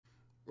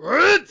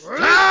It's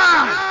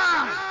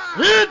time!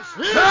 It's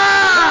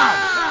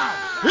time!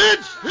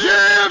 It's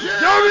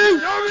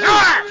JFiW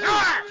time!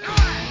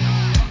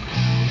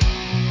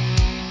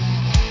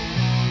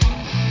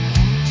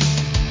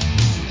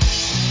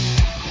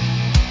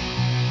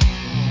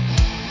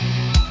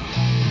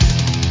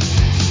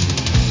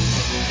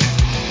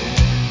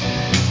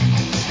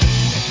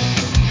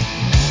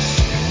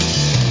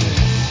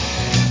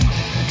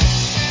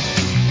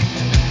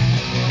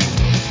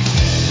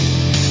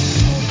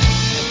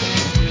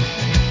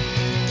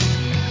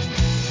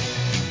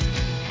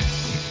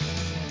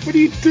 What are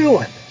you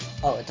doing?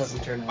 Oh, it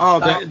doesn't turn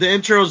on. Oh, the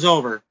intro's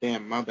over.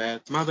 Damn, my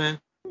bad.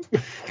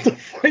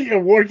 You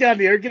work on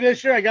the air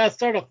conditioner? I gotta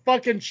start a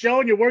fucking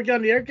show and you work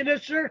on the air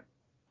conditioner?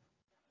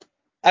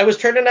 I was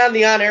turning on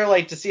the on-air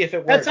light to see if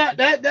it worked.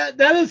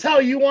 That is how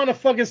you want to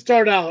fucking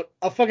start out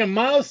a fucking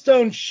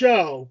milestone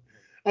show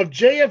of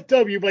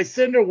JFW by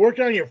sitting there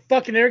working on your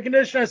fucking air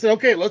conditioner. I said,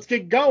 okay, let's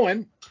get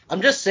going.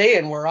 I'm just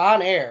saying, we're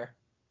on air.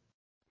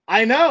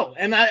 I know,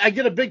 and I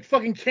get a big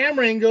fucking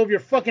camera angle of your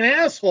fucking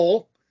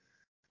asshole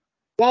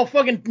while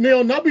fucking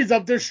Nubby's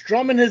up there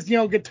strumming his,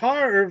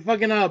 guitar or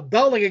fucking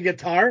belt like a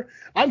guitar.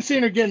 I'm sitting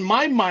there getting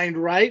my mind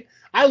right.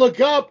 I look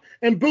up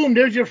and boom,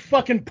 there's your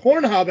fucking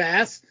Pornhub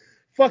ass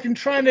fucking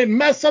trying to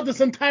mess up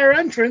this entire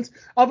entrance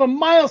of a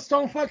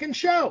milestone fucking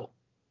show.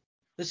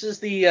 This is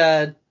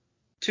the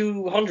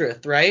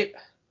 200th, right?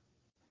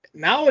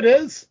 Now it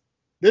is.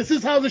 This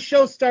is how the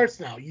show starts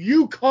now.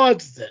 You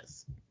caused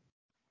this.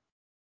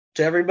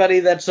 To everybody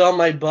that saw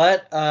my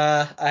butt,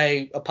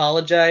 I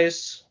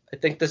apologize. I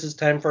think this is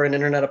time for an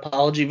internet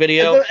apology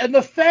video. And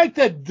the fact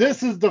that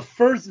this is the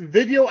first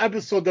video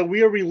episode that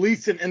we are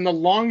releasing in the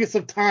longest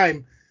of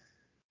time,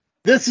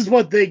 this is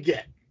what they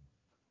get.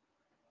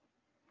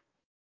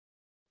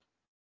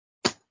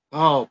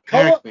 Oh,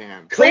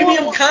 Pac-Man.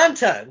 Premium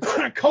content.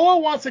 Koa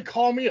wants to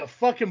call me a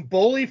fucking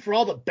bully for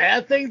all the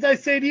bad things I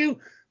say to you.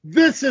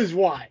 This is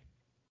why.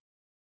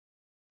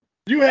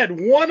 You had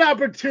one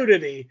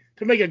opportunity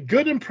to make a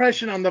good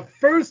impression on the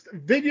first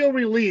video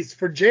release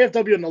for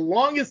JFW in the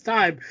longest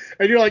time,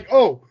 and you're like,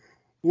 oh,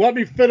 let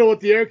me fiddle with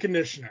the air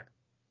conditioner.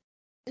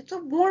 It's a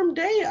warm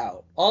day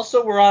out.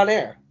 Also, we're on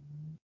air.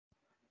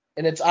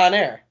 And it's on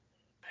air.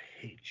 I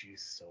hate you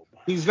so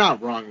much. He's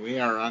not wrong. We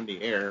are on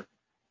the air.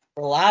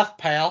 We're live,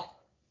 pal.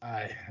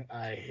 I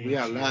hate We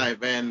are you.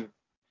 live, and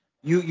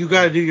you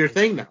got to do your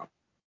thing now.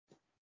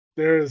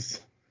 There's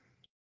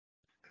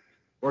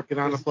Working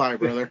on the fly,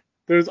 brother.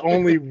 There's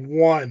only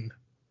one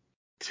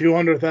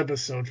 200th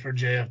episode for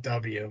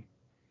JFW.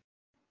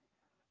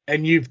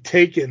 And you've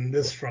taken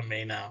this from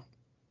me now.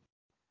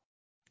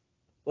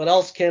 What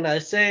else can I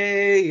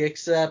say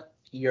except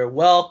you're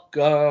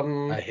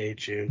welcome? I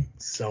hate you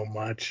so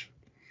much.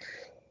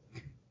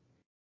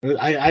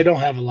 I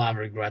don't have a lot of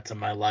regrets in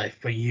my life,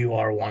 but you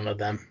are one of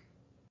them.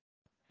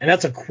 And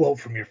that's a quote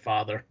from your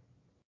father.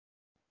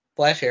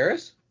 Flash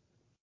Harris?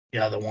 The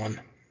other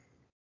one.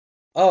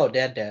 Oh,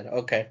 Dad.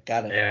 Okay,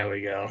 got it. There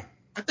we go.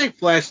 I think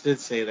Flash did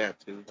say that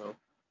too, though.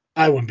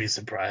 I wouldn't be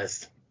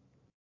surprised.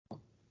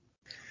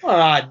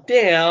 Aw,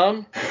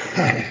 damn.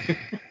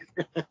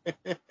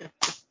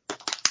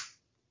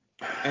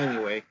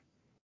 Anyway.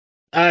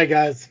 All right,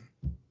 guys.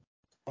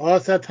 Well,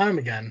 it's that time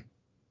again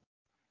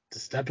to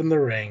step in the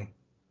ring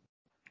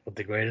with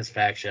the greatest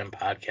faction in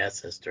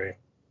podcast history.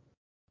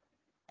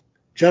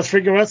 Just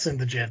Freakin Wrestling,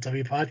 the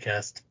JFW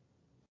podcast,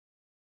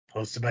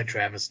 hosted by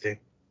Travesty.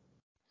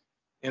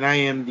 And I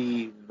am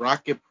the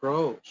Rocket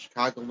Pro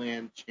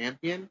Chicagoland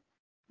champion,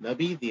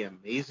 Nubby the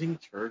Amazing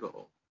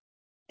Turtle.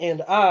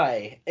 And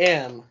I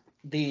am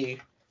the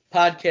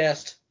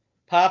podcast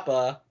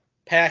Papa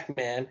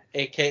Pac-Man,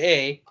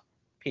 a.k.a.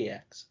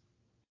 PX.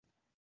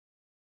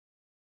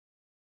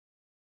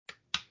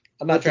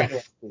 I'm not trying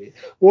to...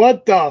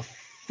 What the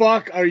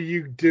fuck are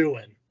you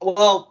doing?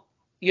 Well,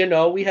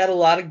 we had a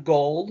lot of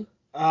gold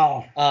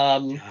God.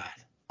 on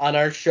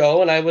our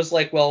show, and I was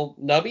like, well,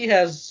 Nubby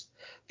has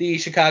the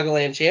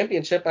Chicagoland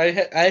Championship. I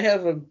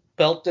have a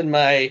belt in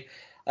my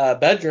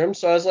bedroom,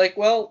 so I was like,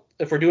 well,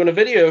 if we're doing a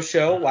video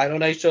show, why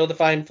don't I show the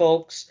fine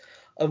folks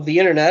of the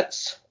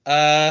internets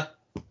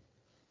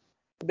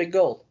big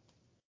gold?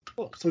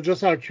 So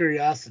just out of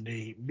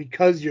curiosity,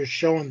 because you're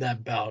showing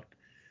that belt,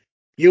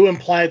 you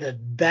imply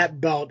that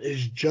that belt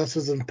is just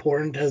as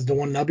important as the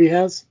one Nubby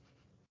has?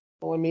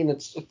 Well, I mean,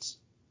 it's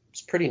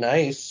pretty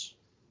nice.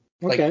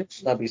 Okay. Like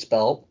Nubby's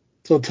belt.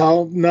 So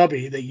tell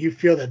Nubby that you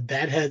feel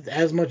that has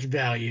as much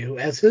value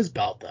as his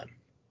belt then.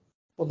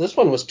 Well, this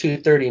one was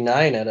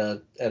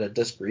 $239 at a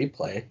disc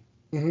replay.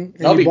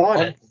 Mm-hmm.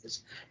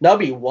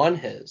 Nubby won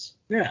his.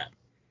 Yeah.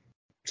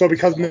 So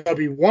because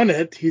Nubby won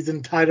it, he's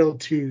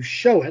entitled to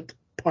show it,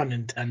 pun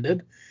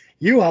intended.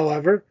 You,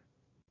 however,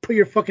 put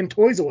your fucking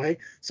toys away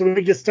so we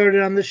can get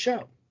started on this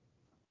show.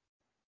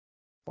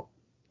 Oh,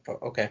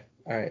 okay.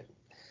 All right.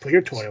 Put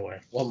your toy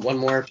away. One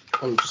more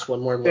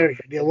look. There you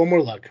go. Yeah, one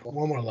more look.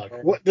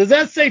 What, does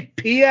that say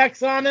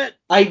PX on it?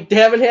 I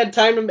haven't had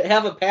time to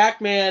have a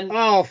Pac-Man.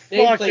 Oh,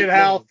 fucking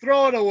hell.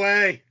 Throw it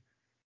away.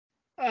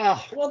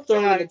 Oh, I won't throw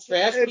it in the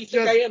trash. What do you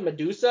think I am,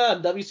 Medusa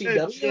on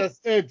WCW?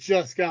 it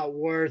just got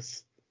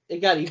worse. It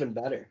got even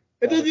better.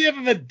 It doesn't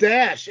even have a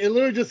dash. It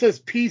literally just says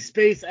P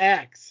space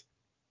X.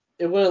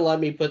 It wouldn't let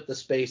me put the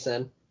space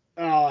in.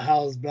 Oh,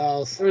 hell's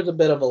bells. There was a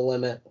bit of a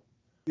limit.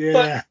 Yeah.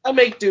 But I'll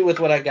make do with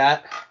what I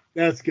got.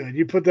 That's good.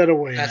 You put that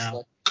away Last now.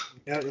 look.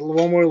 Yeah,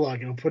 one more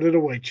look. I'll put it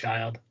away,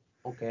 child.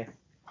 Okay.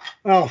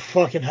 Oh,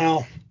 fucking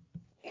hell.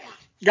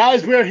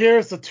 Guys, we are here.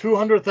 It's the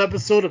 200th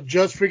episode of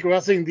Just Freak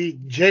Wrestling, the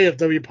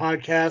JFW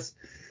podcast.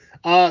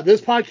 This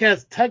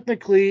podcast,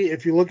 technically,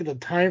 if you look at the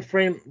time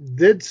frame,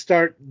 did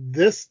start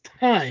this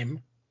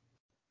time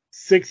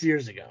 6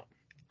 years ago.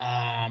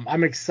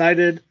 I'm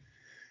excited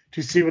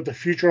to see what the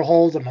future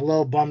holds. I'm a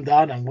little bummed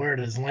out on where it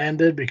has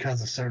landed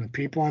because of certain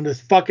people on this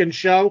fucking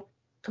show.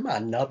 Come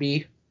on,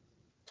 Nubby.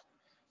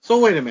 So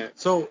wait a minute.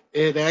 So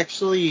it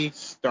actually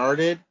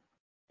started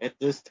at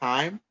this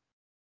time?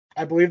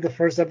 I believe the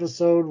first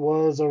episode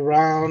was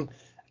around,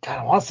 God,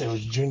 I want to say it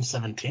was June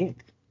 17th.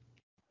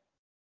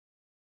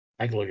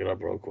 I can look it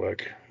up real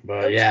quick.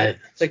 But yeah.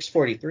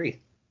 6:43.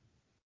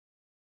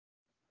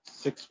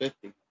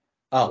 6:50.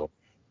 Oh.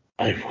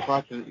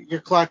 Your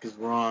clock is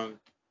wrong.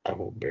 I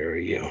will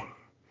bury you.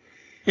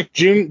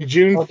 June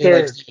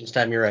 3rd. This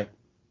time, you're right.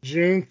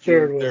 June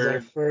 3rd was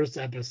our first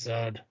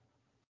episode.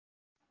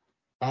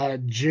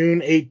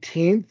 June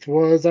 18th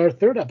was our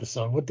third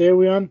episode. What day are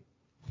we on?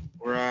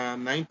 We're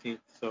on 19th,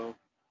 so.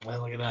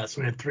 Well, look at that.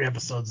 So we had 3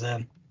 episodes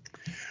in.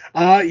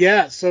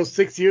 Yeah, so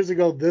 6 years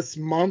ago this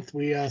month,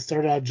 we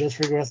started out Just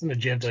Freak Wrestling, the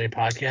JFiW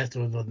podcast.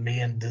 It was with me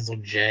and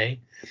Dizzle J.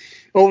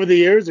 Over the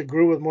years, it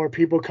grew with more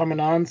people coming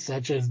on,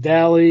 such as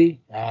Dally,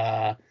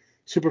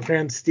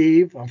 Superfan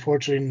Steve.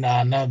 Unfortunately,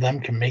 none of them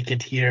can make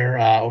it here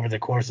over the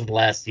course of the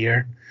last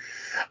year.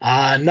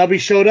 Nubby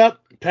showed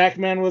up.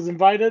 Pac-Man was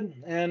invited,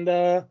 and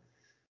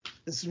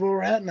this is where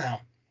we're at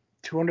now.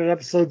 200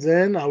 episodes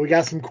in. We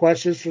got some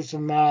questions for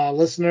some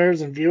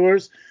listeners and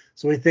viewers,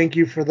 so we thank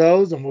you for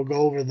those, and we'll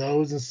go over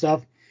those and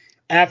stuff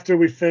after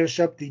we finish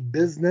up the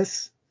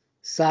business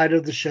side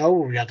of the show,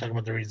 where we got to talk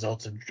about the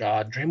results of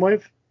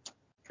Dreamwave.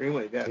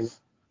 Dreamwave, yes.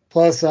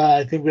 Plus,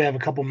 I think we have a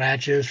couple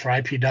matches for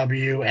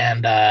IPW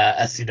and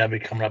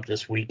SCW coming up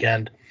this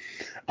weekend.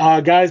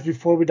 Guys,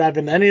 before we dive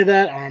into any of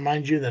that, I'll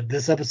remind you that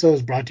this episode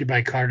is brought to you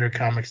by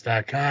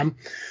CarterComics.com.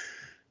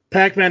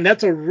 Pac-Man,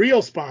 that's a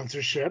real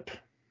sponsorship.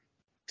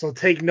 So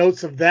take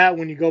notes of that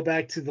when you go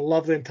back to the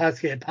Lovely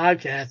Intoxicated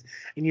podcast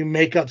and you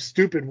make up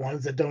stupid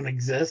ones that don't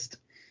exist.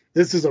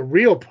 This is a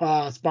real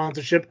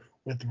sponsorship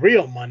with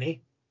real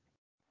money.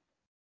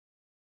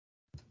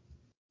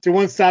 It's your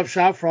one-stop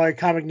shop for all your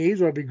comic needs,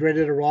 whether it be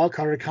graded or raw.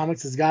 Carter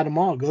Comics has got them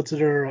all. Go to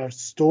their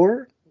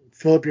store,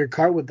 fill up your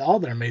cart with all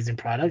their amazing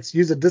products.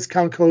 Use a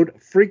discount code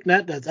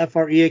FREAKNET, that's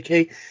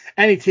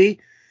FREAKNET.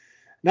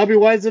 Now be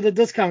wise at a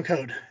discount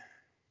code.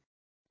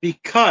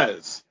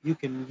 Because you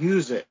can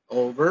use it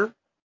over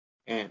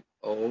and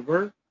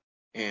over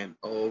and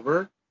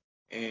over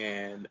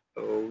and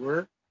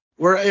over.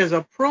 Whereas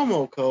a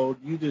promo code,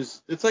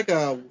 it's like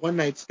a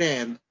one-night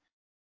stand,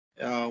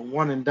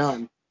 one and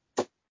done.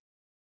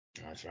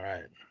 That's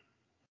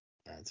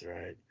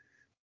right.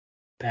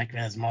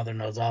 Pac-Man's mother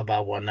knows all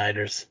about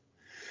one-nighters.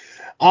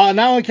 Not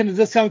only can the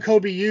discount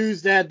code be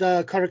used at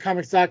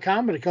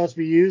CarterComics.com, but it can also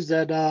be used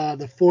at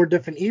the 4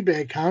 different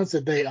eBay accounts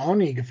that they own.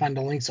 You can find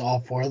the links to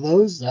all 4 of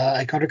those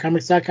at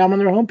CarterComics.com on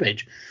their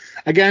homepage.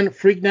 Again,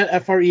 FreakNet,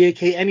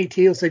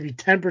 FREAKNET, will save you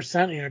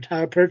 10% on your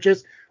entire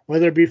purchase,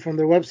 whether it be from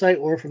their website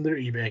or from their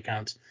eBay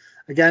accounts.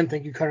 Again,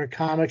 thank you, Carter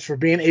Comics, for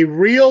being a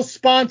real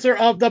sponsor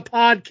of the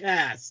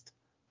podcast.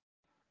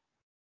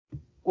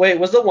 Wait,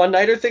 was the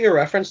one-nighter thing a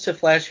reference to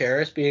Flash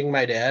Harris being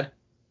my dad?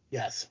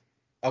 Yes.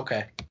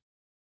 Okay.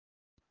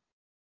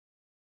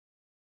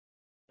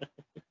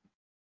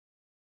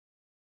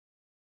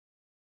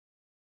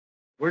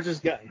 We're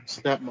just getting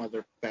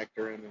stepmother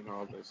factor in and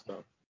all this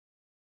stuff.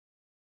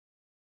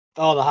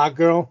 Oh, the hot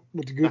girl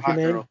with the goofy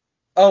name? Girl.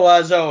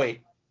 Oh,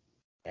 Zoe.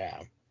 Yeah.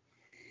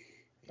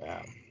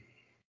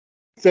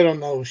 Still don't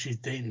know if she's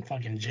dating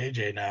fucking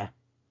JJ now.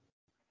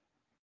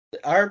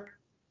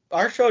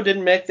 Our show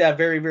didn't make that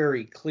very,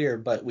 very clear,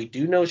 but we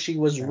do know she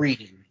was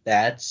reading.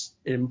 That's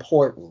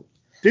important.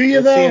 Do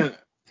you, though?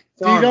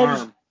 Do you know?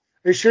 Are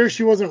you sure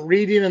she wasn't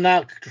reading and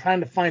not trying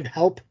to find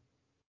help?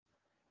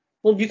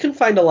 Well, you can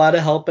find a lot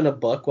of help in a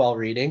book while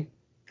reading.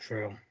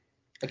 True.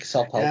 Like a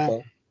self-help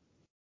book.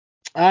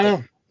 I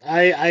don't know.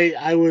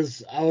 I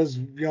was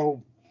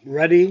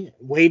ready,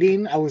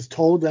 waiting. I was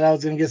told that I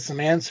was going to get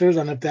some answers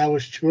on if that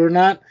was true or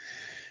not.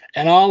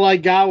 And all I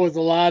got was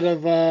a lot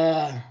of,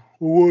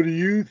 what do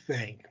you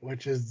think?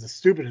 Which is the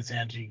stupidest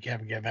answer you can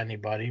ever give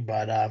anybody.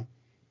 But,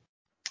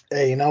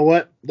 hey, you know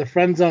what? The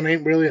friend zone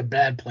ain't really a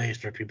bad place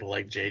for people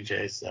like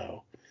JJ.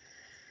 So,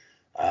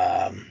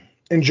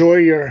 enjoy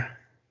your,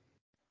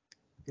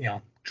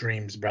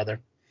 dreams, brother.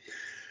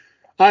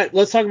 All right,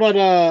 let's talk about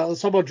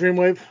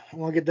Dreamwave. I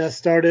want to get that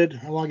started.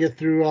 I want to get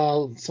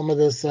through some of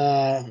this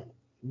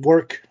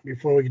work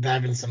before we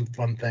dive into some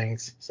fun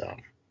things. So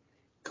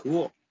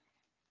cool.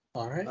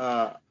 All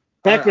right.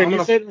 Pac-Man,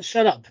 you said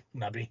shut up,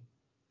 Nubby.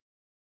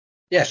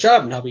 Yeah,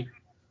 shut up, Nubby.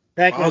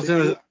 Back I was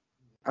when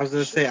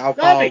gonna say I'll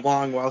follow Nubby,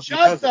 along while she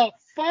shut does it. the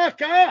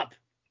fuck up.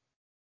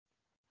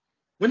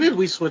 When did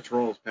we switch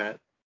roles, Pat?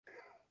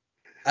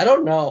 I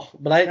don't know,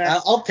 but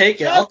I'll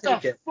take it. I'll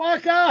Shut take the it.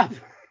 fuck up.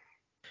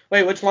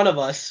 Wait, which one of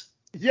us?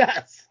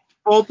 Yes.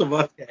 Both of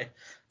us. Okay. All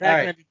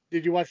Pac-Man, right.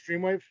 did you watch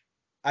Dreamwave?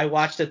 I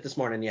watched it this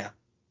morning, yeah.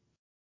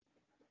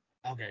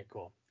 Okay,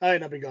 cool. All right,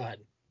 Nubby, go ahead.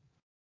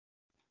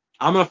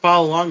 I'm gonna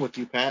follow along with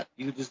you, Pat.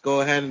 You just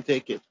go ahead and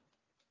take it.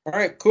 All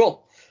right,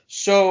 cool.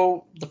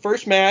 So the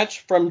first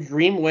match from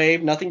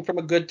Dreamwave, Nothing from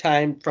a Good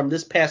Time, from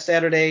this past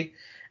Saturday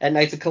at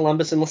Knights of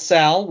Columbus in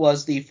LaSalle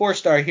was the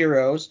 4-star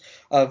heroes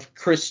of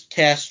Chris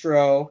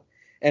Castro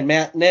and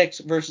Matt Nix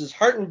versus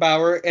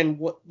Hartenbauer and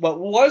what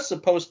was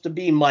supposed to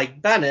be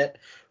Mike Bennett,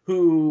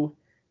 who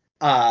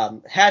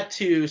had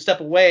to step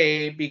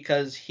away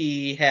because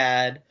he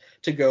had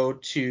to go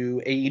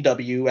to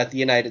AEW at the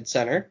United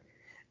Center,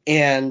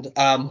 and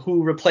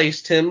who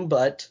replaced him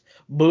but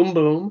Boom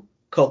Boom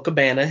Colt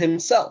Cabana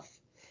himself.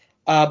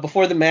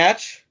 Before the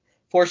match,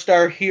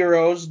 4-star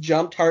heroes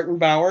jumped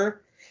Hartenbauer,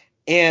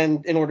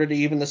 and in order to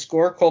even the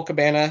score, Colt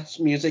Cabana's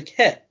music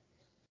hit.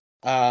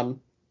 And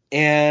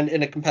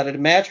in a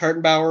competitive match,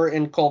 Hartenbauer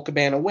and Colt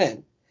Cabana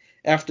win.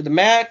 After the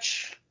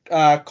match,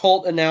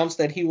 Colt announced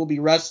that he will be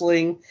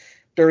wrestling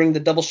during the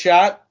double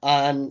shot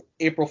on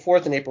April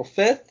 4th and April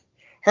 5th.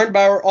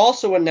 Hartenbauer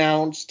also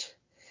announced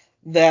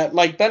that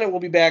Mike Bennett will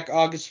be back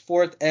August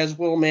 4th, as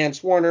will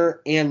Mance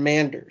Warner and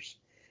Manders.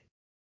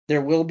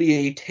 There will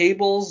be a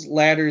tables,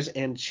 ladders,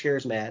 and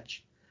chairs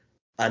match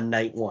on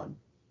night 1.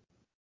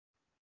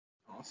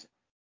 Awesome.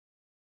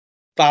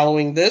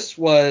 Following this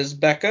was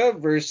Becca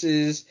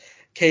versus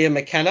Kaya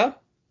McKenna.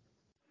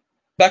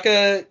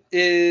 Becca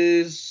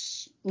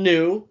is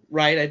new,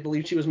 right? I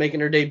believe she was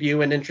making her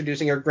debut and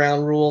introducing her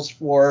ground rules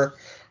for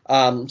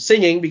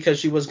singing because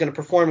she was going to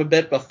perform a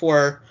bit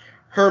before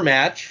her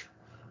match.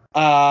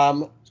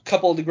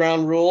 Couple of the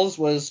ground rules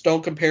was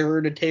don't compare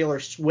her to Taylor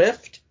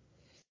Swift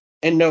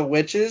and no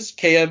witches.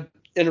 Kaya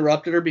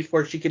interrupted her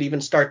before she could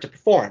even start to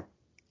perform.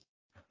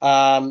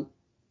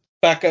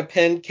 Becca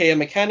pinned Kaya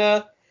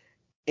McKenna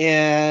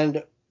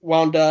and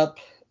wound up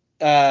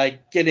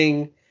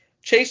getting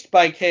chased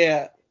by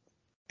Kaya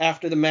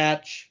after the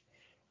match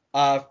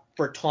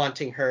for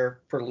taunting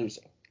her for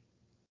losing.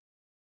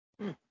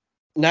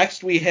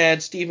 Next, we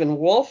had Stephen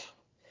Wolf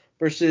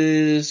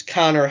versus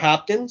Connor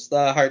Hopkins,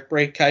 the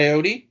Heartbreak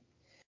Coyote.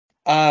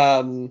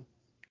 Damian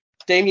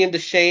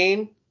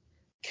DeShane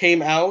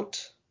came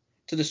out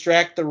to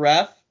distract the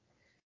ref,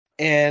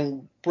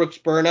 and Brooks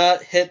Berna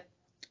hit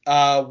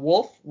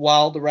Wolf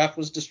while the ref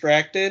was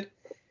distracted,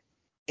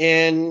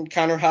 and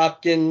Connor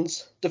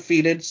Hopkins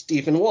defeated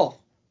Stephen Wolf.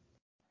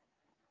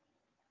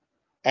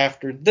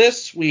 After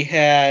this, we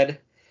had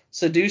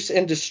Seduce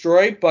and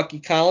Destroy, Bucky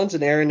Collins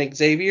and Aaron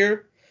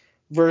Xavier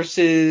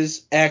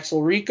versus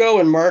Axel Rico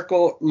and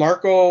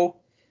Marco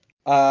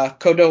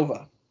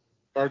Cordova.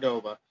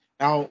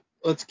 Now,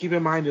 let's keep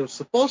in mind it was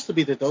supposed to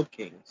be the Dope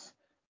Kings,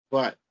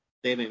 but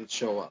they didn't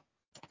show up.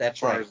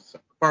 That's right. As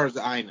far as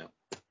I know.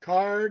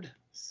 Card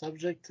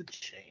subject to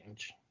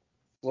change.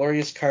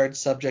 Glorious card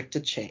subject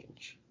to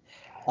change.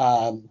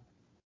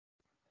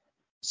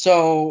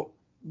 So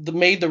they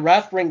made the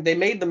ref ring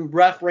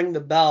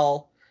the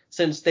bell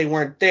since they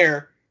weren't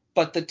there,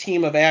 but the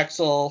team of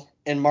Axel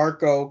and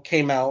Marco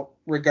came out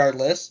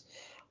regardless.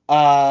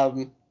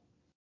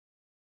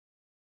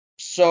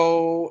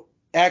 So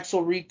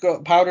Axel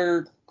Rico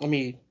Powder. Let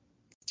me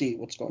see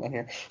what's going on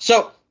here.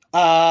 So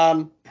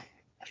my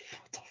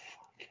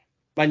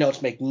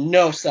notes make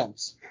no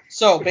sense.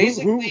 So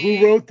basically,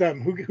 who wrote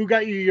them? Who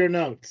got you your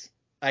notes?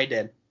 I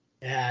did.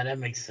 Yeah, that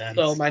makes sense.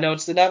 So my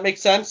notes did not make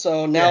sense.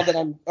 So now that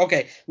I'm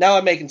okay, now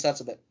I'm making sense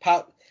of it.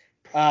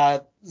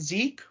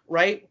 Zeke,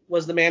 right,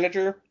 was the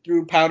manager,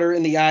 threw powder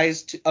in the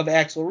eyes of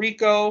Axel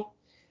Rico,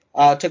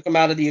 took him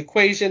out of the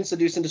equation,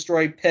 Seduce and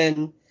Destroy,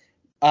 pin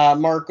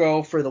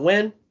Marco for the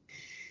win.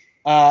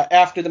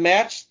 After the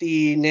match,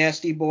 the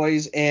Nasty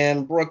Boys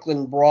and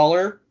Brooklyn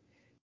Brawler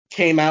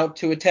came out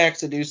to attack,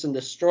 Seduce and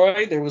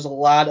Destroy. There was a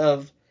lot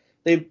of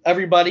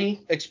everybody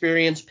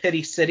experienced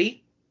Pity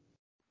City,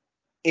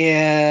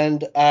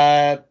 and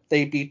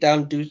they beat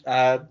down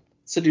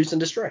Seduce and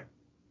Destroy.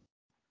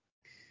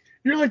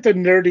 You're like the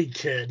nerdy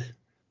kid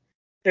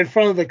in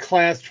front of the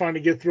class trying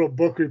to get through a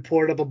book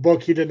report of a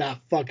book he did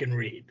not fucking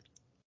read.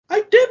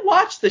 I did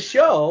watch the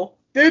show.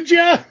 Did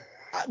ya?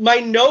 My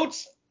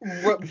notes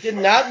did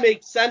not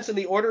make sense in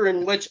the order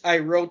in which I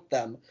wrote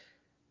them.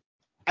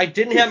 I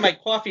didn't have my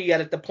coffee yet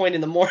at the point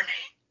in the morning.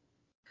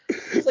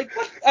 It's like,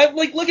 what? I'm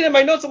like looking at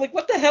my notes. I'm like,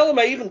 what the hell am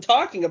I even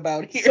talking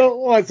about here?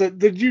 So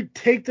did you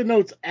take the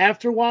notes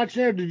after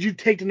watching it, or did you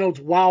take the notes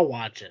while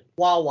watching?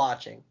 While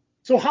watching.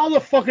 So how the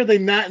fuck are they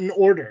not in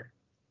order?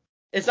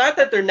 It's not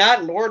that they're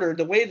not in order.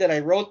 The way that I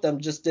wrote them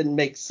just didn't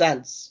make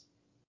sense.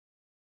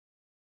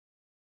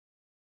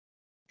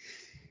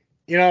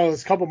 You know, it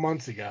was a couple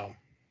months ago.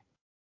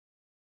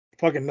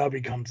 Fucking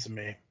Nubby comes to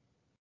me.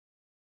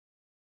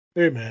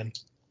 Hey, man.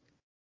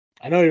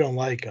 I know you don't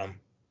like him,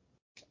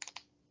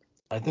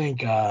 I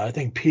think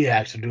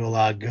PX would do a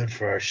lot of good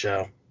for our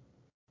show.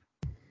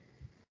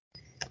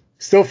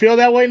 Still feel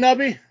that way,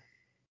 Nubby?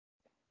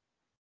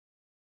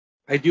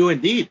 I do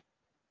indeed.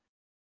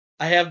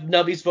 I have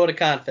Nubby's vote of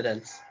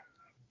confidence.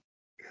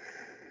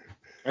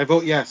 I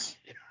vote yes.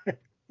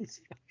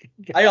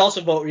 I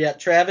also vote yes.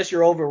 Travis,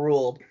 you're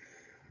overruled.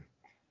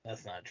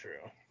 That's not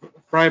true.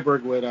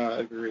 Freiberg would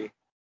agree.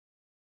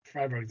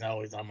 Freiberg's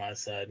always on my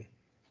side.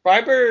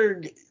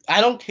 Freiberg,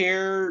 I don't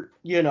care,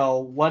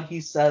 what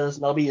he says.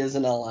 Nubby is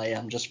an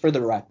LIM, just for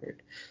the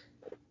record.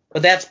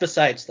 But that's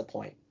besides the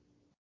point.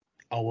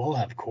 Oh, we'll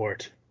have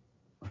court.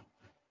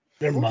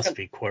 There must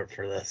be court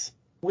for this.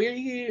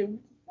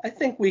 I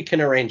think we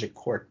can arrange a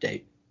court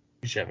date.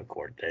 We should have a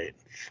court date.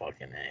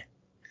 Fucking A.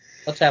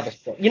 Let's have a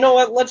court. You know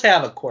what? Let's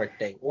have a court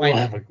date. We'll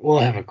have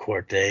a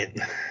court date.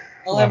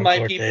 I'll have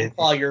my people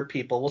call your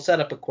people. We'll set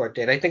up a court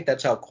date. I think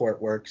that's how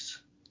court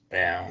works.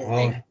 Yeah.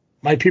 Well,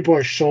 my people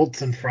are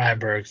Schultz and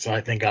Freiberg, so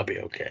I think I'll be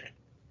okay.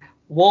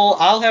 Well,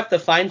 I'll have to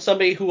find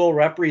somebody who will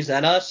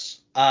represent us.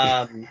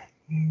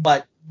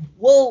 But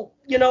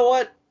you know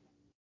what?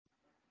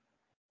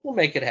 We'll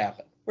make it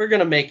happen. We're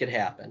gonna make it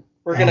happen.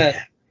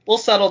 We'll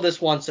settle this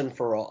once and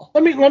for all.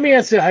 Let me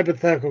ask you a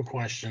hypothetical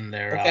question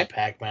there, okay.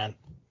 Pac-Man.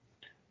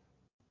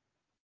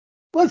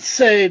 Let's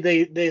say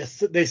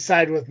they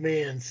side with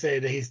me and say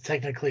that he's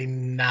technically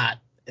not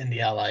in the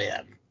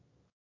LIM.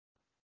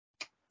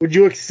 Would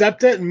you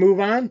accept it and move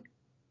on?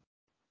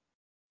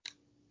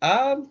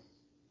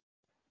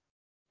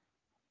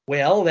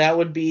 Well, that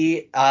would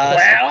be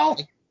well,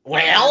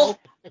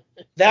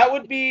 that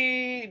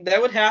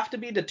would have to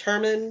be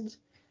determined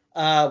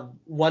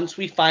once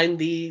we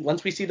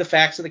see the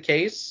facts of the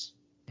case.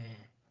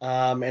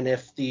 And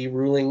if the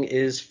ruling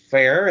is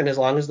fair, and as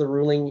long as the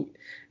ruling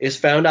is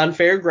found on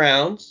fair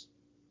grounds,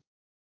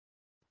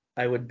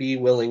 I would be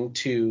willing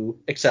to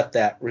accept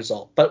that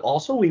result. But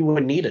also, we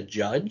would need a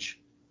judge.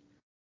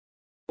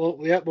 Well,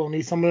 yeah, we'll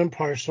need someone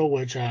impartial,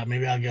 which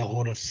maybe I'll get a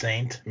hold of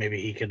Saint.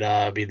 Maybe he could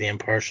be the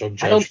impartial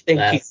judge. I don't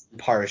think he's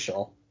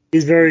impartial.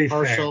 He's very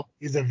impartial. Fair.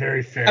 He's a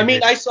very fair. I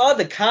mean, I saw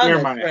the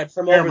comment thread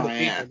from over the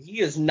weekend. He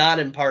is not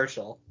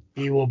impartial.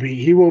 He will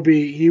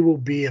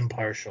be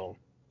impartial.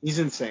 He's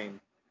insane.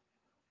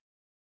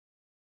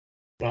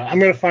 But I'm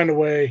going to find a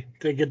way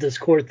to get this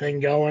court thing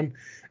going.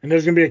 And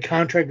there's going to be a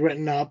contract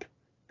written up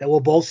that we'll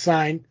both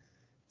sign,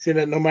 saying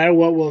that no matter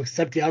what, we'll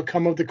accept the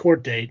outcome of the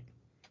court date.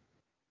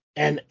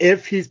 And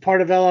if he's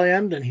part of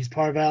LIM, then he's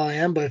part of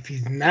LIM. But if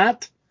he's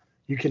not,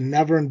 you can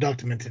never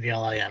induct him into the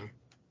LIM.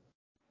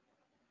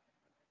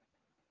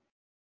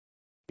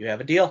 You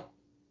have a deal.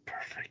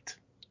 Perfect.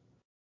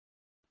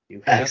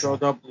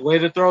 Way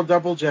to throw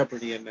double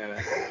jeopardy in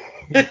there.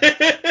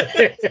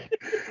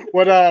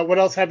 What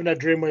else happened at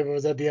Dreamwave?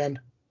 Was at the end?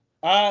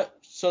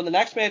 So the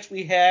next match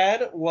we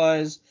had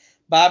was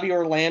Bobby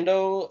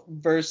Orlando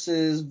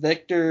versus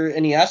Victor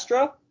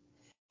Iniestra.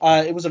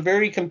 It was a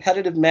very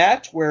competitive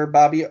match where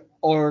Bobby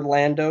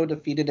Orlando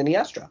defeated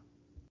Iniestra.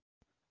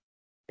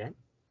 Okay.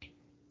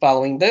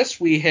 Following this,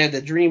 we had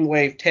the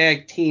Dreamwave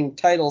Tag Team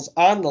titles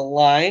on the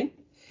line,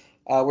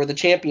 where the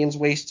champions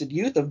Wasted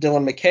Youth of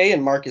Dylan McKay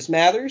and Marcus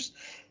Mathers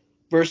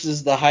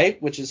versus the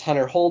Hype, which is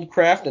Hunter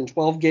Holdcraft and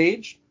 12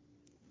 Gauge.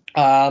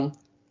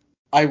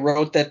 I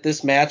wrote that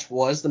this match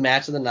was the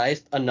match of the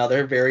night,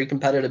 another very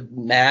competitive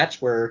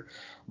match where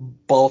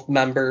both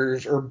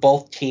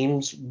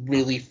teams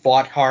really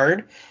fought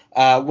hard.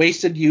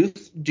 Wasted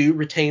Youth do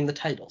retain the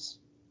titles.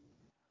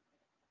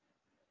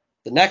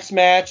 The next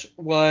match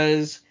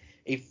was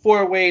a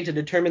 4-way to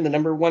determine the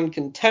number 1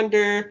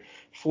 contender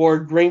for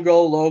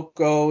Gringo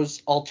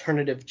Loco's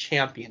Alternative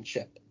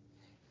Championship.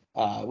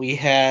 We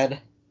had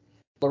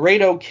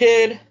Laredo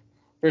Kid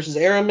versus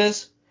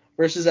Aramis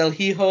versus El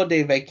Hijo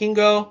de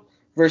Vikingo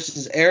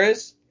versus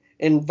Ares,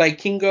 and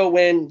Vikingo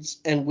wins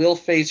and will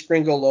face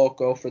Gringo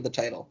Loco for the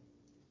title.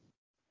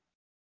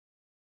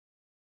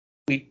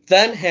 We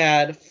then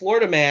had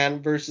Florida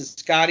Man versus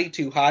Scotty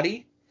Too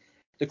Hottie.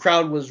 The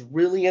crowd was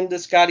really into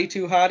Scotty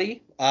Too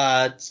Hottie.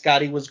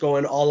 Scotty was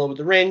going all over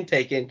the ring,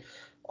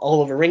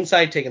 all over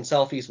ringside, taking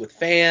selfies with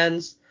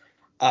fans,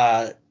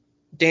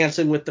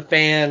 dancing with the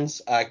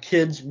fans.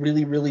 Kids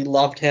really, really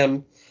loved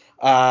him.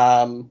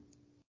 And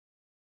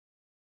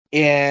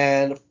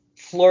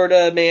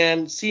Florida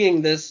Man,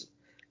 seeing this,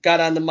 got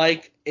on the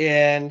mic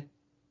and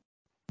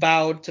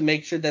vowed to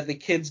make sure that the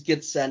kids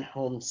get sent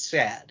home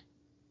sad.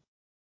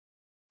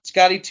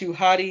 Scotty Too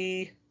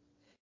Hottie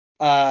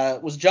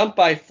was jumped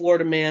by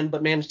Florida Man,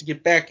 but managed to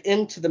get back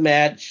into the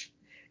match,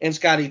 and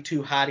Scotty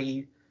Too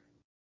Hottie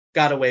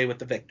got away with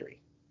the victory.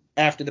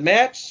 After the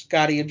match,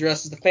 Scotty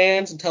addresses the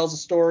fans and tells a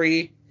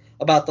story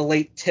about the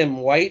late Tim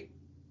White,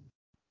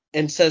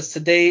 and says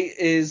today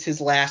is his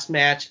last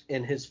match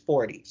in his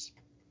 40s.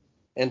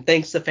 And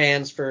thanks to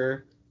fans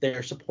for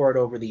their support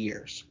over the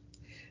years.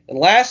 And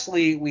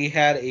lastly, we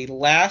had a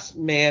last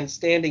man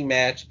standing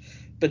match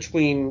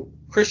between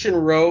Christian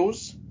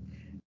Rose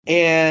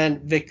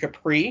and Vic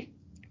Capri.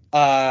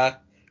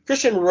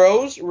 Christian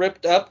Rose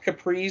ripped up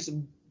Capri's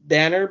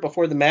banner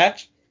before the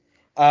match,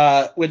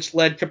 which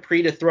led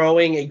Capri to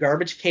throwing a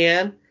garbage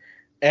can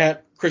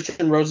at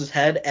Christian Rose's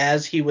head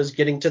as he was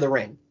getting to the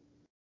ring.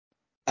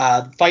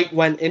 The fight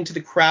went into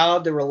the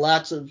crowd. There were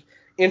lots of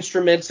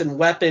instruments and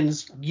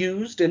weapons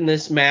used in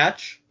this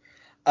match.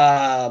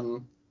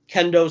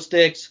 Kendo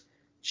sticks,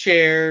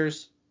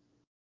 chairs,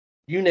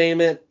 you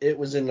name it, it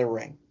was in the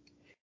ring.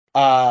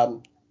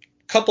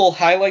 Couple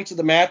highlights of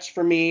the match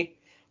for me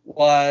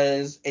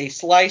was a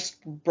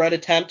sliced bread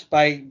attempt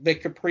by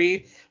Vic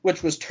Capri,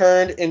 which was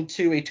turned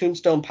into a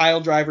tombstone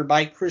pile driver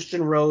by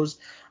Christian Rose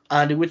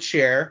onto a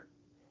chair.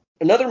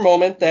 Another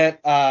moment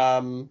that,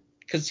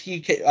 because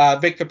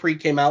Vic Capri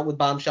came out with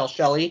Bombshell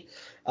Shelley,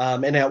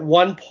 and at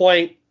one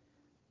point,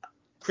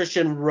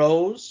 Christian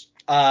Rose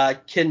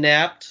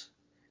kidnapped,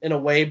 in a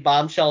way,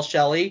 Bombshell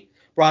Shelley,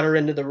 brought her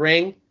into the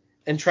ring,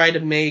 and tried to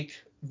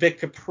make Vic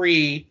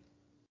Capri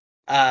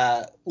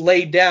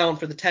lay down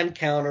for the 10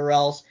 count, or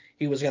else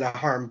he was going to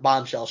harm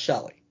Bombshell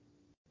Shelley.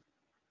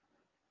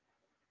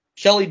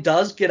 Shelley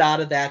does get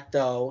out of that,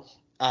 though,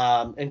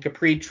 and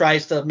Capri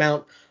tries to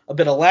mount a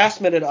bit of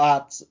last-minute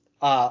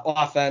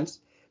offense.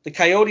 The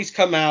Coyotes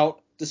come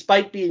out,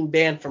 despite being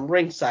banned from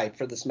ringside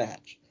for this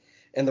match.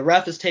 And the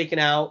ref is taken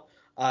out,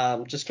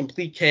 just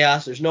complete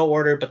chaos. There's no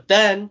order. But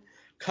then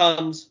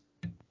comes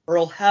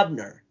Earl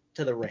Hebner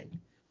to the ring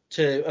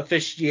to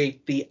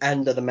officiate the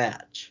end of the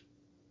match.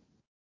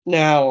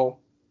 Now,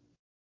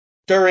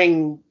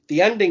 during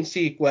the ending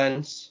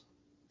sequence,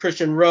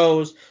 Christian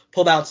Rose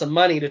pulled out some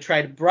money to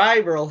try to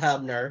bribe Earl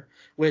Hebner,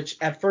 which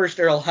at first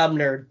Earl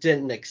Hebner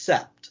didn't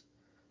accept.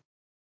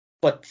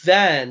 But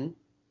then,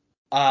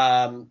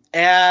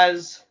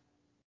 as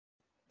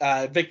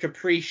Vic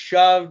Capri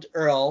shoved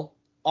Earl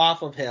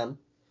off of him,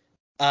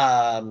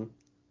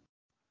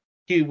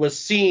 he was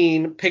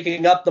seen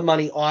picking up the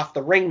money off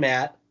the ring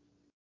mat,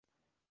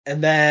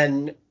 and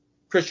then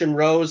Christian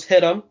Rose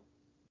hit him,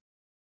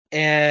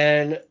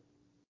 and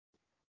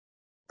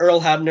Earl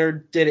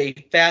Hebner did a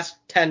fast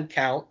 10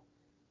 count,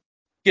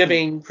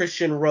 giving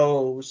Christian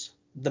Rose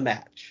the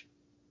match.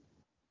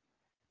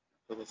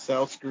 So the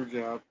South screw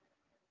job.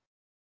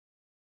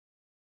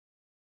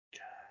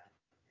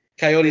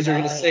 Coyotes are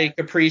going to say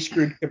Capri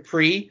screwed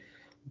Capri,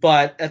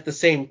 but at the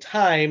same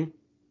time,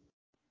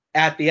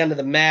 at the end of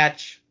the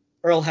match,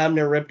 Earl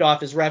Hebner ripped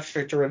off his ref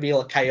shirt to reveal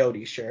a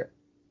Coyote shirt.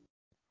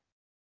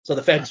 So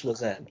the fence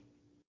was in.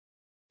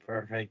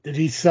 Perfect. Did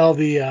he sell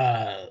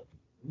the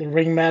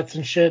ring mats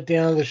and shit at the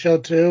end of the show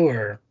too,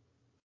 or?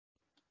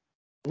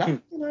 Not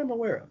that I'm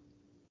aware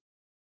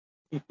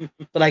of.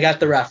 But I got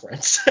the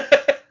reference.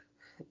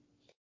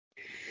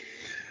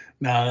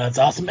 No, that's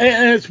awesome.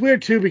 And it's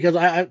weird too because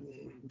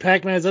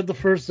Pac-Man, is that the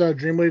first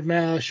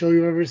Dreamwave show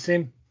you've ever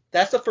seen?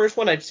 That's the first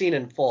one I've seen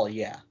in full,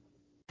 yeah.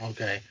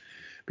 Okay.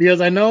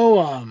 Because I know,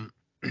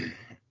 and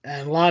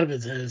a lot of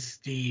it is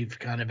Steve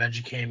kind of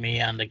educating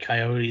me on the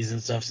Coyotes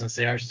and stuff since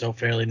they are still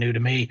fairly new to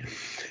me,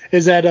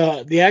 is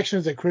that the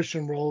actions that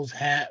Christian Rose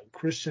had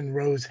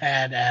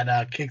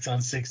at Kicks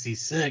on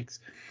 66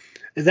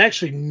 is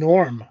actually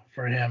norm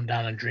for him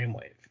down in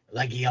Dreamwave.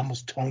 Like he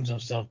almost tones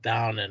himself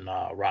down in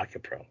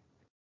Rocket Pro.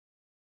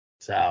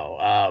 So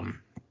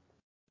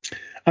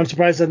I'm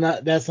surprised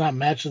that's not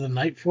match of the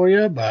night for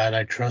you, but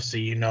I trust that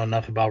you know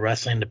enough about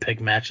wrestling to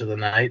pick match of the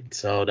night,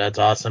 so that's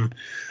awesome.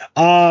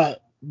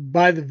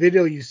 By the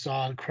video you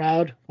saw, the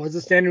crowd, was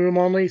it standing room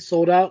only,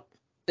 sold out?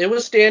 It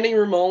was standing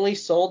room only,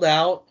 sold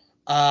out,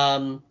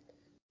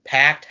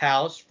 packed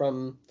house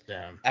from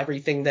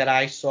everything that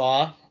I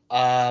saw.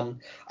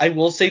 I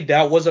will say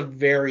that was a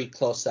very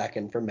close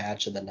second for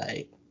match of the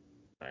night.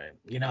 Right.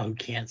 You know who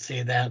can't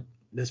say that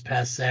this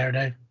past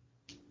Saturday?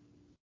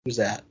 Who's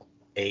that?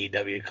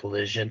 AEW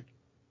Collision.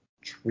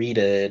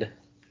 Treated.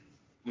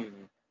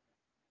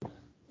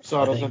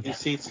 Saw those empty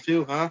seats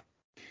too, huh?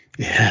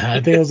 Yeah,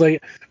 I think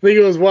it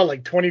was what,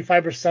 like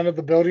 25% of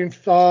the building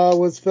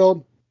was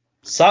filled?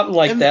 Something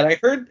like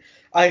that.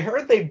 I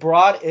heard they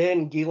brought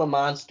in Gila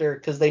Monster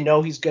because they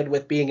know he's good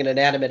with being an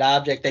inanimate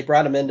object. They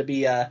brought him in to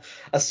be a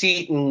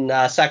seat in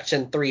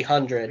section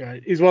 300.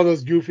 Right. He's one of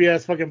those goofy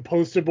ass fucking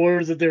poster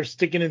boards that they're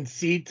sticking in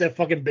seats at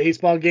fucking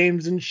baseball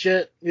games and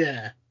shit.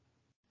 Yeah.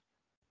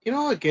 You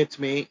know what gets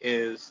me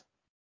is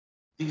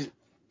these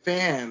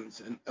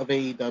fans of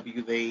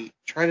AEW, they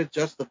try to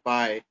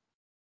justify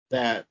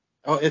that,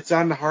 oh, it's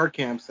on the hard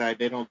cam side.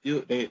 They don't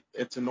do it.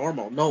 It's a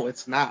normal. No,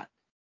 it's not.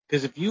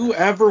 Because if you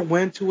ever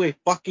went to a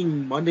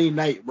fucking Monday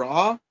Night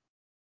Raw,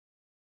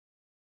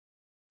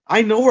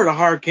 I know where the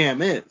hard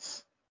cam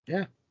is.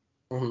 Yeah.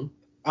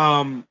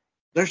 Mm-hmm.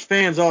 There's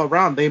fans all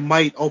around. They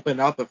might open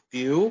up a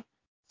few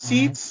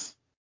seats.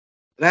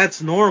 Mm-hmm.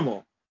 That's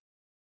normal.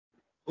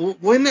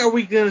 When are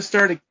we going to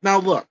start? Now,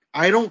 look,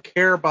 I don't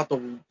care about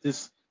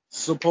this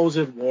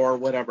supposed war or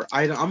whatever.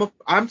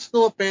 I'm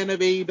still a fan of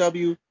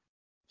AEW,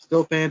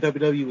 still a fan of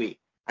WWE.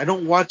 I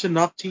don't watch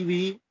enough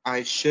TV.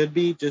 I should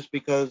be, just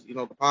because, the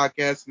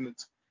podcast and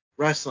it's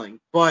wrestling.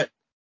 But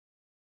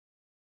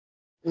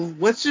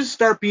let's just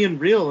start being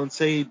real and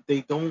say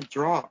they don't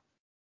draw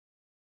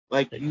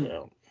like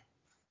you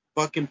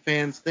fucking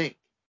fans think.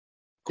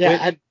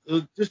 Quit. Yeah,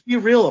 just be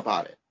real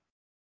about it.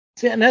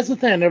 See, and that's the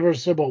thing I never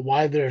understood about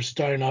why they're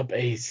starting up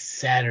a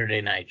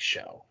Saturday night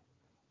show.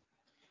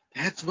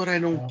 That's what I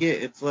don't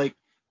get. It's like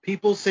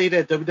people say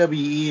that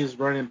WWE is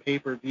running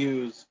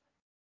pay-per-views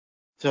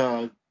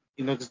to,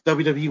 because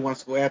WWE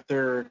wants to go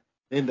after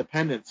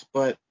independence,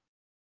 but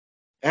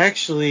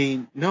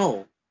actually,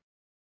 no.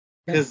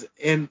 Because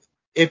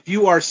if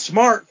you are a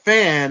smart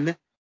fan,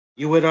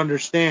 you would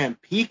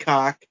understand.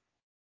 Peacock,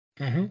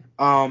 you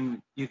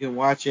can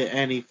watch it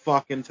any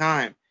fucking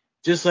time.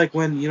 Just like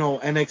when,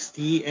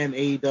 NXT and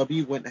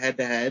AEW went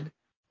head-to-head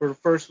for the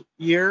first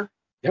year.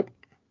 Yep.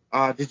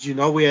 Did you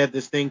know we had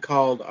this thing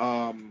called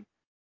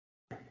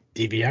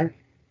DVR?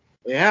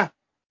 Yeah.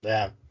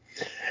 Yeah.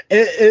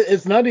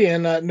 It's nutty,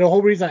 and the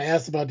whole reason I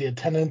asked about the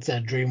attendance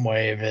at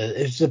Dreamwave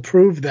is to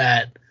prove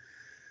that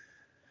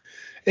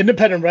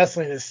independent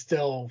wrestling is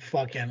still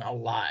fucking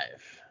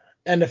alive.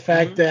 And the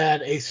fact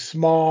that a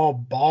small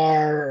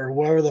bar or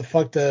wherever the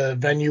fuck the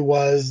venue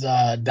was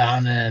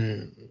down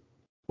in,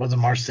 was it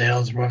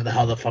Marseilles, wherever the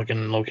hell the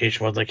fucking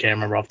location was, I can't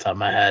remember off the top of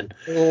my head.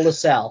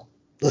 LaSalle.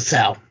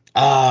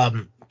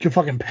 Can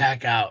fucking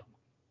pack out.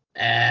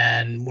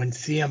 And when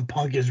CM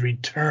Punk is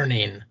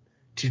returning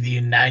to the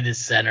United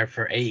Center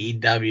for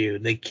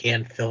AEW, they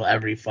can't fill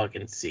every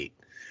fucking seat.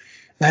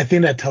 And I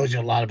think that tells you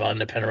a lot about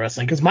independent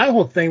wrestling. Because my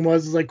whole thing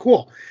was like,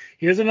 cool,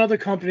 here's another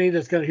company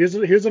that's got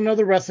here's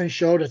another wrestling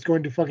show that's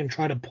going to fucking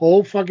try to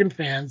pull fucking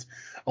fans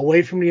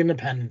away from the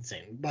independent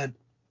scene. But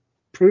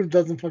proof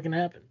doesn't fucking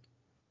happen.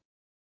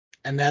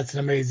 And that's an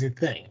amazing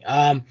thing.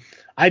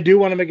 I do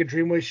want to make a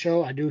Dreamwave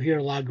show. I do hear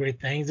a lot of great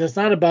things. It's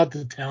not about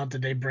the talent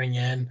that they bring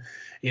in,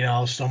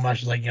 so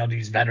much like,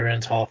 these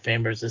veterans, Hall of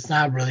Famers. It's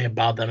not really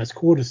about them. It's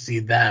cool to see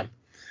them.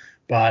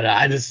 But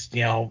I just,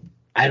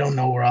 I don't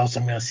know where else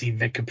I'm going to see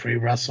Vic Capri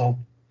wrestle.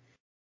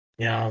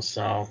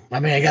 So, I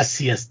mean, I guess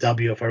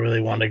CSW, if I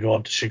really wanted to go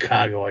up to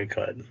Chicago, I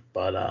could.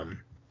 But,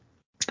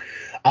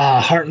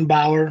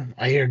 Hartenbauer,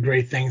 I hear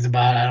great things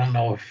about. I don't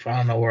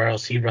know where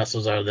else he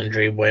wrestles other than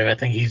Dreamwave. I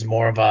think he's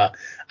more of a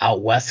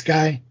out west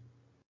guy,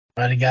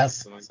 I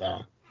guess.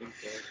 So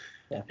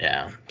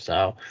yeah.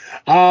 So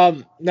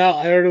no,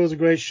 I heard it was a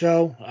great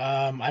show.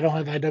 I don't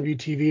have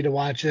IWTV to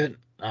watch it.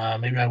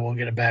 Maybe I will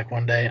get it back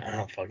one day. I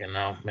don't fucking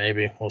know.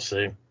 Maybe we'll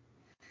see.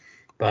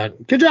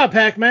 But good job,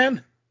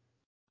 Pac-Man.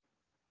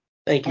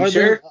 Thank you,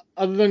 sir.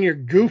 Other than your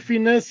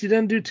goofiness, you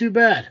didn't do too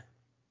bad.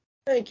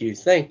 Thank you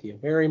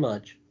very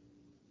much.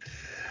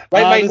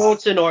 Write my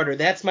notes in order.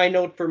 That's my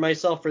note for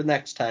myself for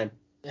next time.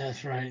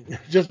 That's right.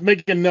 Just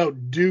make a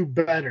note. Do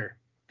better.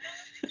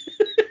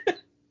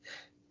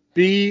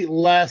 Be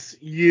less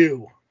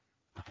you.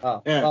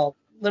 Oh, yeah. Well,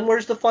 then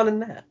where's the fun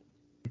in that?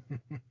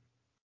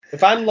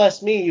 If I'm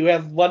less me, you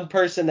have one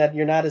person that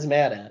you're not as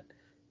mad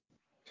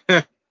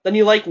at. Then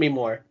you like me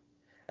more.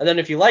 And then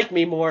if you like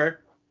me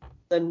more,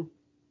 then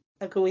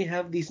how can we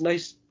have these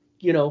nice,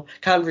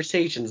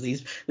 conversations,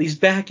 these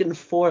back and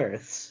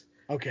forths?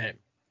 Okay.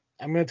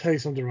 I'm going to tell you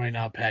something right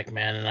now,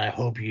 Pac-Man, and I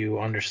hope you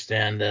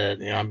understand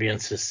that, I'm being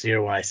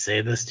sincere when I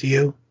say this to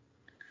you.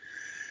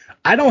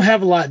 I don't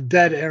have a lot of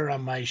dead air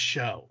on my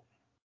show,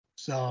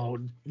 so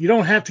you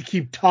don't have to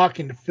keep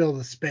talking to fill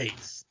the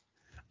space.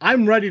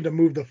 I'm ready to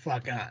move the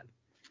fuck on.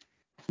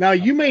 Now,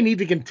 you may need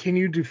to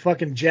continue to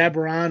fucking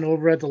jabber on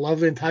over at the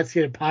Lovely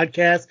Intoxicated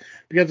Podcast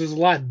because there's a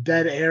lot of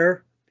dead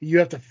air that you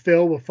have to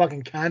fill with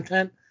fucking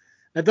content.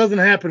 That doesn't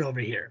happen over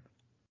here.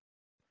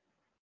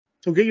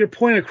 So get your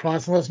point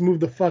across and let's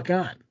move the fuck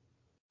on.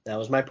 That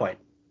was my point.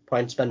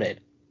 Point's been made.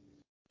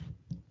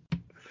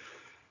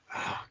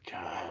 Oh,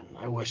 God.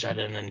 I wish I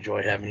didn't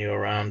enjoy having you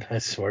around. I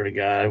swear to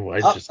God.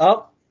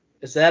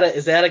 Is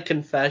that a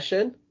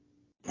confession?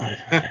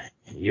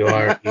 You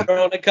are.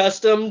 Grown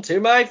accustomed to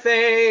my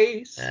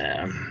face.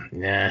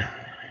 Yeah.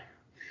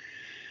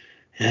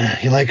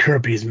 You like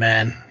herpes,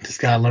 man. Just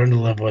gotta learn to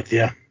live with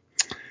you.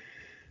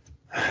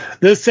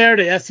 This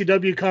Saturday,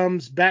 SCW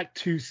comes back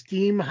to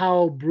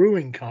Steamhouse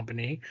Brewing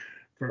Company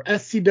for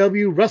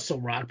SCW Wrestle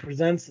Rock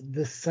presents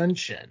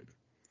Dissension.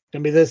 It's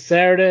gonna be this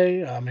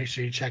Saturday. Make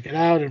sure you check it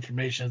out.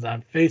 Information is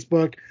on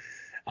Facebook.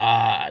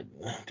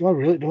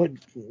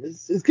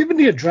 Is giving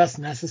the address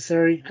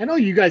necessary? I know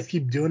you guys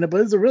keep doing it,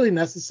 but is it really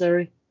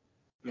necessary?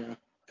 Yeah,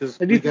 because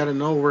we got to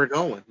know where we're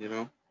going,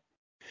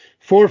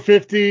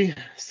 450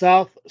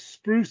 South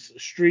Spruce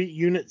Street,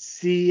 Unit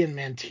C in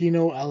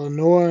Manteno,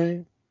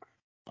 Illinois.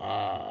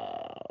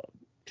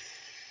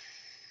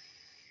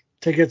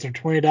 Tickets are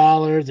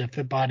 $20 at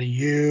Fit Body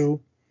U,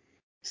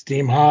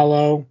 Steam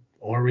Hollow,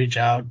 or reach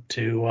out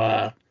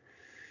to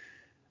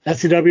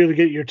SCW to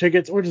get your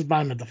tickets, or just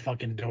buy them at the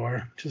fucking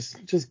door.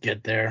 Just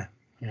get there.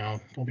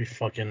 Don't be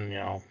fucking,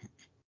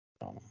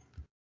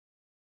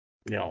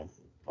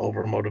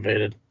 over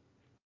motivated.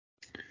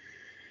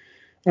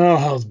 Oh,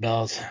 hell's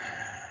bells.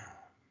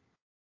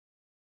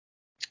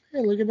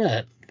 Hey, look at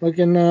that.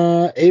 Fucking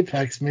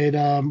Apex made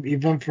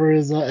event for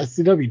his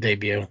SCW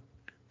debut.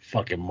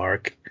 Fucking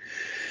Mark.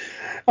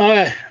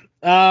 Alright.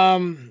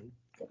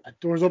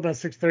 Doors open at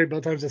 6:30,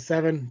 bell times at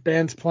 7.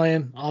 Band's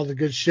playing, all the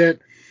good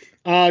shit.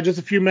 Just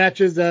a few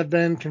matches that have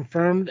been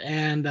confirmed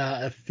and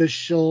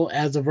official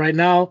as of right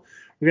now.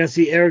 We're going to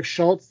see Eric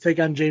Schultz take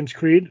on James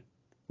Creed,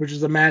 which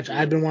is a match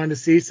I've been wanting to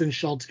see since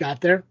Schultz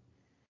got there.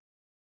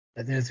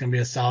 I think it's going to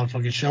be a solid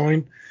fucking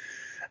showing.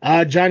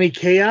 Johnny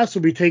Chaos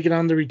will be taking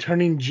on the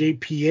returning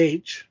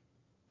JPH.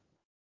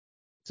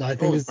 So I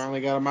think it's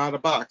finally got him out of the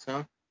box,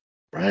 huh?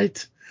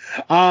 Right.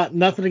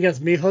 Nothing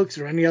against Me Hooks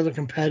or any other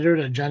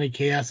competitor that Johnny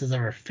Chaos has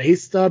ever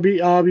faced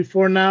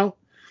before now.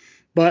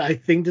 But I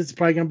think this is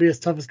probably going to be his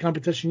toughest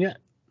competition yet.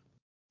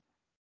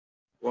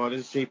 Well, it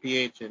is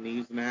JPH, and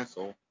he's an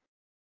asshole.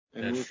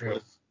 And That's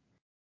ruthless.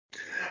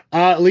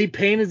 True. Lee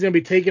Payne is going to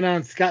be taking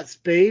on Scott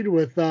Spade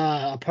with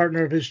a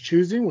partner of his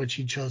choosing, which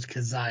he chose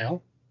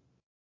Kazile.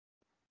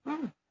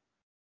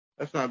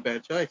 That's not a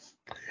bad choice.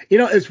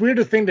 It's weird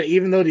to think that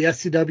even though the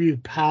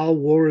SCW POW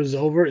war is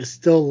over, it's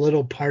still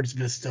little parts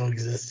of it still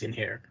existing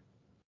here.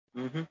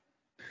 Mm-hmm.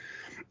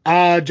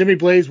 Jimmy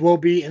Blaze will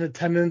be in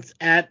attendance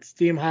at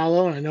Steam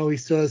Hollow, and I know he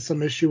still has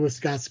some issue with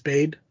Scott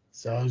Spade,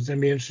 so it's going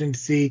to be interesting to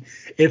see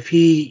if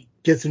he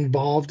gets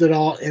involved at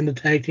all in the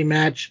tag team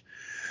match.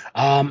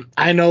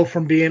 I know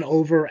from being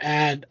over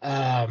at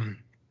POW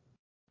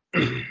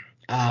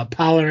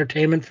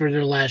Entertainment for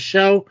their last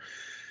show,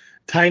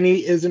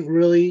 Tiny isn't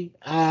really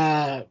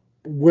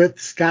with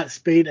Scott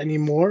Spade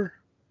anymore.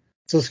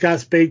 So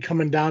Scott Spade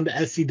coming down to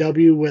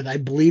SCW with, I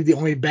believe, the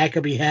only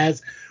backup he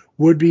has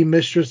would be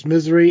Mistress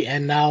Misery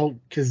and now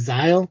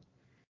Kazile.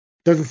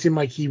 Doesn't seem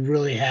like he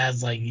really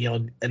has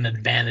an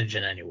advantage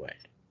in any way.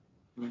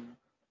 Mm-hmm.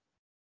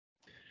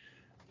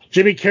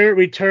 Jimmy Carrot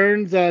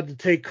returns to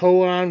take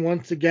Koa on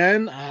once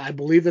again. I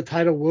believe the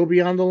title will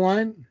be on the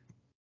line.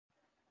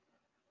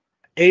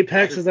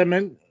 Apex, as I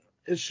meant,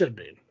 it should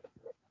be.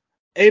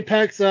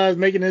 Apex is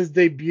making his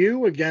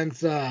debut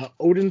against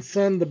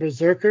Odinson, the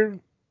Berserker.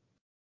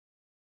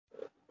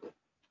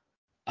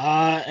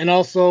 And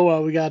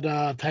also, we got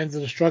Titans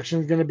of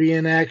Destruction is going to be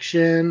in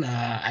action.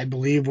 I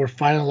believe we're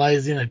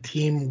finalizing a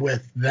team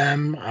with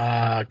them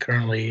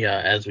currently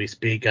as we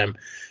speak. If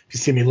you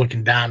see me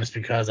looking down, it's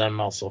because I'm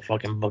also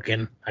fucking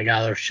booking. I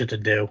got other shit to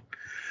do.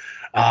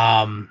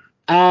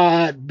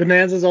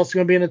 Bonanza is also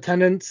going to be in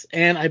attendance,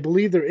 and I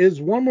believe there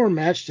is one more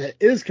match that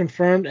is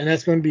confirmed, and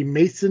that's going to be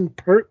Mason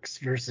Perks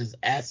versus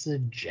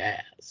Acid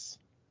Jazz.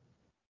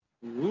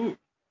 Ooh,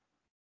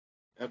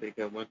 that'd be a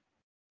good one.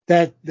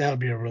 That'll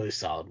be a really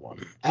solid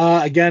one.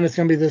 Again, it's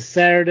going to be this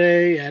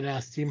Saturday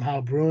at Steam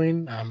House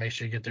Brewing. Make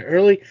sure you get there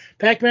early.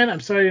 Pac-Man,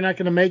 I'm sorry you're not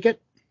going to make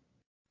it.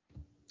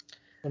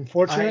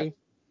 Unfortunate.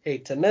 I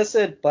hate to miss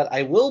it, but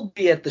I will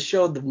be at the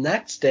show the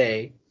next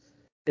day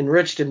in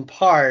Richton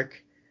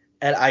Park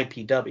at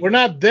IPW. We're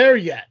not there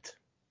yet.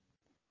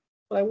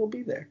 But I will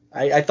be there.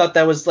 I thought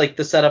that was like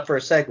the setup for a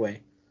segue.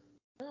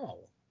 No.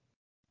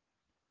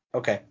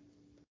 Okay.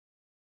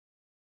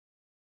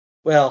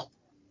 Well.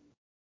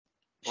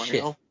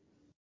 Shit.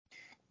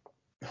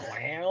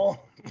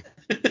 Well.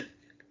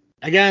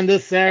 Again,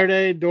 this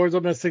Saturday, doors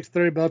open at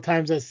 6:30, bell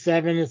times at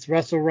 7. It's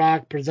Wrestle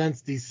Rock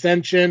presents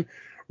Dissension.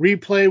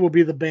 Replay will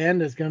be the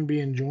band that's going to be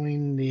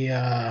enjoying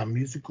the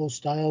musical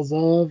styles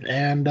of.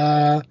 And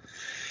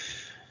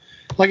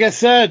like I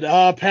said,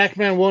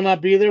 Pac-Man will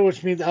not be there,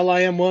 which means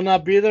LIM will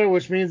not be there,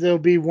 which means it'll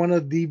be one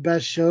of the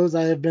best shows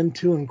I have been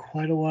to in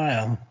quite a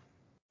while.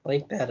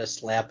 Like that, a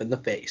slap in the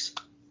face.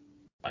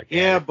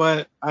 Yeah,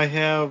 but I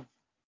have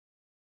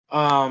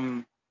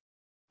a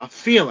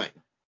feeling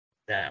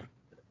that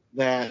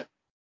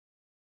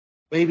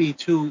maybe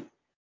 2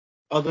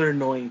 other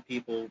annoying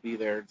people will be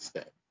there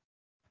instead.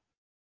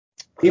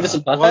 Beavis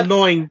and Butthead?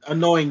 Well,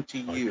 annoying to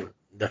you.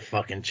 The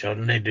fucking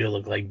children, they do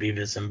look like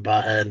Beavis and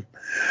Butthead.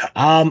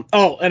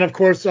 And of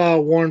course,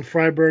 Warren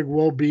Freiberg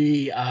will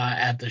be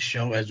at the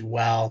show as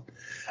well.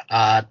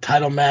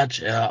 Title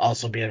match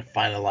also being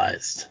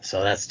finalized,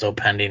 so that's still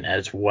pending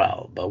as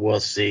well. But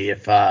we'll see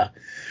if I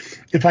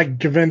can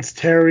convince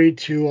Terry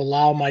to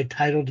allow my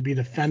title to be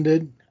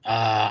defended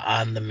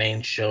on the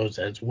main shows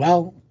as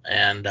well,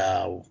 and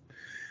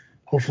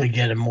hopefully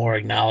get more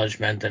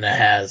acknowledgement than it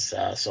has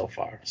so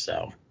far.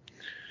 So.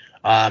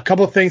 A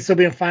couple of things still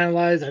being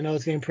finalized. I know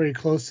it's getting pretty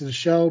close to the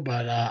show,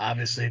 but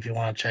obviously if you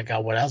want to check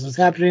out what else is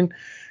happening,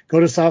 go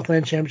to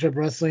Southland Championship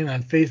Wrestling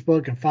on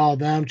Facebook and follow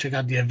them. Check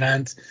out the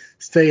events.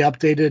 Stay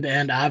updated.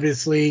 And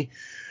obviously,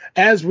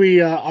 as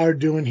we are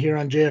doing here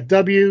on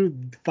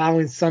JFW,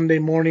 following Sunday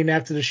morning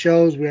after the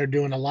shows, we are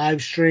doing a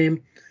live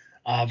stream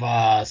of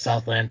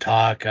Southland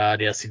Talk, the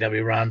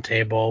SCW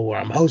Roundtable, where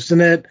I'm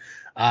hosting it.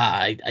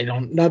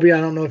 Nubby, I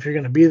don't know if you're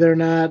going to be there or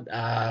not.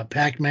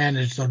 Pac-Man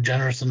is so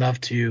generous enough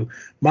to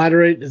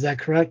moderate. Is that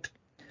correct?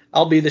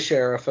 I'll be the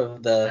sheriff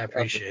of the. I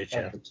appreciate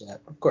you.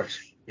 Of course.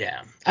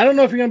 Yeah. I don't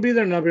know if you're going to be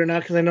there, Nubby, or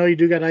not, because I know you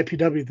do got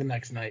IPW the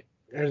next night.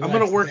 I'm going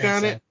to work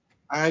on it.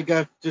 I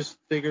got to just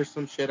figure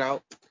some shit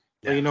out.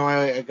 Yeah. But,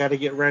 I got to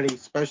get ready,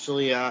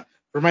 especially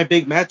for my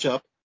big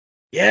matchup.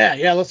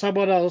 Yeah. Let's talk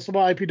about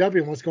IPW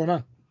and what's going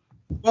on.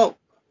 Well,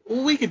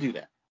 we could do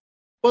that.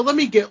 Well, let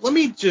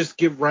me just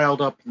get riled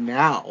up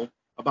now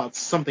about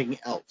something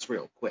else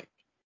real quick.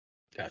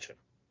 Gotcha.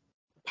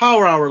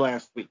 Power Hour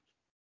last week.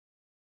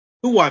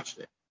 Who watched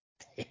it?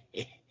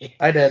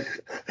 I did.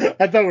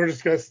 I thought we were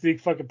just going to sneak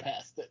fucking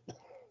past it.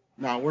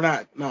 No, we're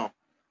not. No,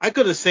 I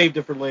could have saved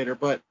it for later,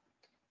 but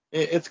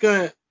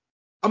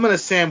I'm gonna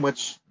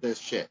sandwich this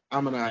shit.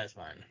 I'm gonna That's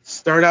fine.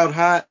 start out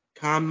hot,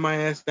 calm my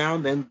ass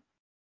down, then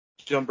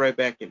jump right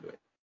back into it.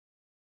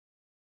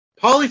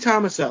 Paulie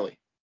Tomaselli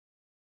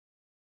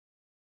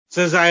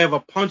says I have a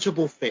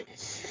punchable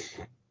face.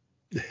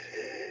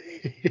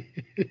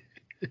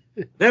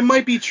 That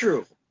might be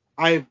true.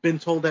 I've been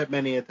told that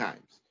many a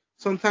times.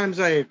 Sometimes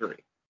I agree.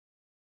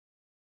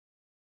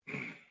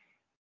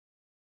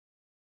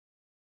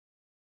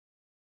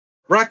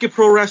 Rocket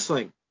Pro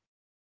Wrestling.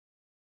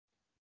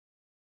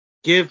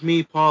 Give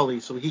me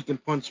Paulie so he can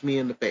punch me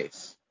in the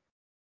face.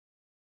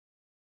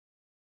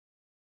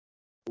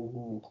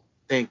 Ooh.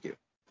 Thank you.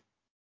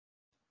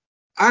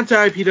 On to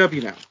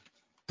IPW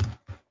now.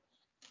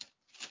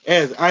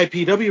 As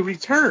IPW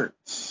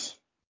returns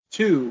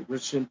to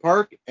Richmond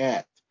Park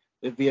at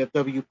the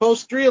VFW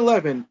Post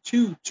 311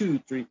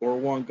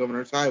 22341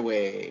 Governor's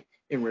Highway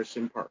in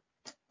Richmond Park.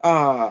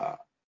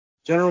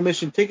 General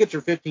admission tickets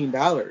are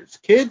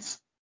 $15. Kids,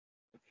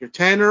 if you're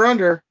 10 or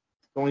under,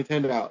 it's only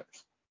 $10.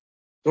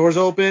 Doors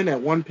open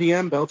at 1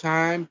 p.m., bell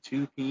time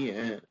 2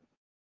 p.m.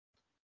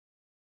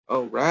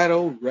 All right.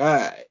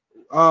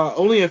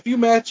 Only a few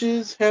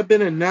matches have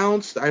been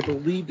announced. I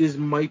believe this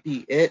might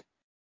be it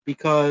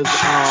because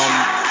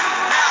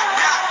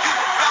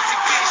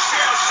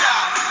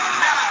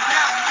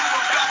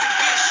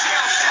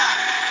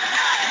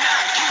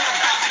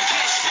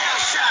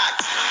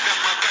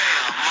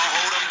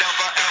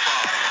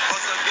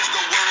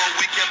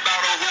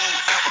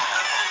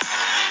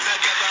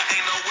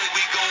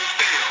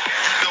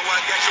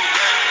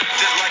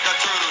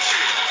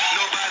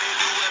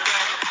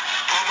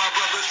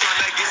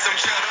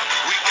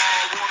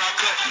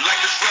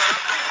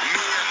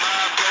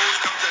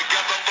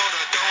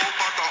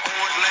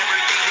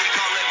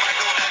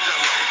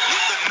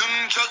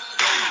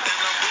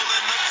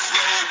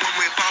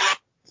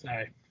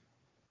Sorry.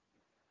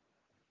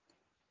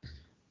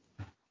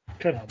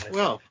 Couldn't help myself.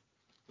 well,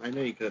 I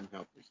know you couldn't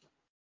help yourself.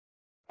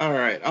 All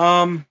right.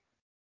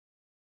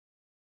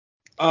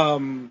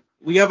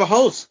 We have a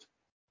host.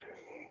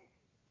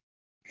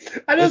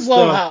 I just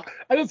love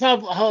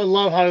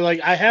how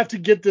like I have to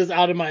get this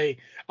out of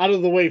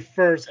the way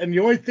first. And the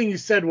only thing you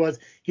said was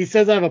he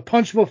says I have a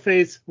punchable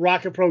face.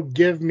 Rocket Pro,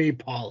 give me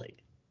Paulie.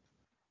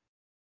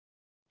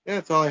 Yeah,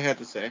 that's all I had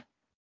to say.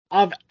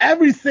 Of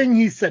everything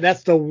he said,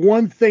 that's the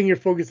one thing you're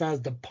focused on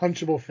is the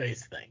punchable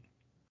face thing.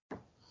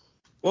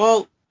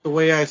 Well, the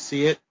way I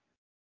see it,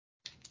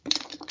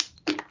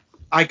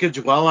 I could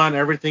dwell on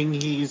everything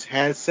he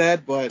has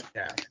said, but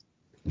Yeah.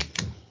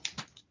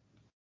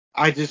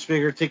 I just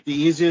figured take the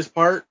easiest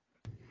part,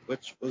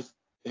 which was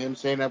him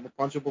saying I have a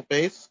punchable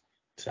face.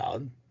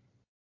 Solid.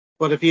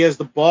 But if he has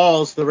the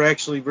balls to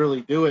actually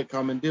really do it,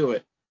 come and do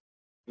it.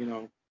 You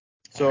know.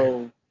 So,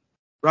 Right.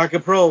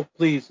 Rocket Pro,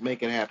 please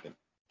make it happen.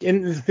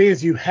 And the thing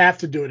is, you have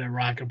to do it at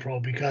Rocket Pro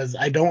because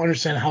I don't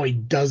understand how he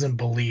doesn't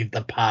believe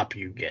the pop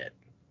you get.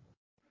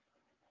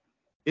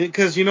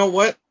 Because you know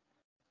what?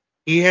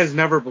 He has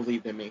never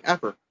believed in me,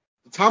 ever.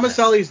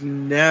 Tomaselli's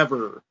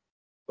never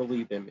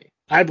believed in me.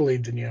 I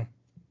believed in you.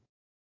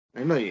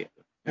 I know you.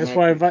 That's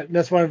why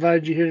I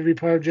invited you here to be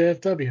part of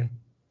JFW.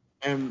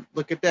 And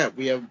look at that.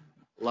 We have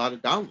a lot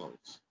of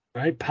downloads.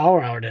 Right?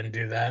 Power Hour didn't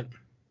do that.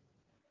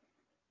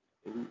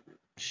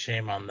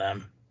 Shame on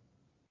them.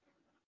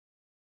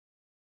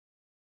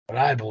 But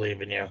I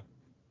believe in you.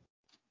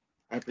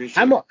 I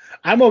appreciate it.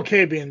 I'm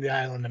okay being the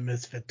island of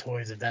misfit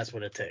toys if that's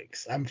what it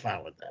takes. I'm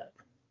fine with that.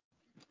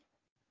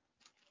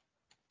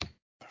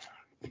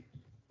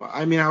 Well,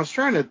 I mean, I was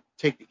trying to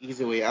take the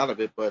easy way out of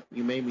it, but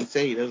you made me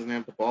say he doesn't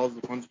have the balls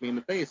to punch me in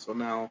the face. So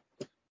now,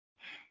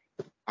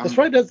 that's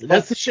right.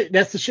 That's the shit.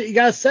 That's the shit you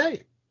gotta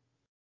say.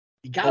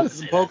 You gotta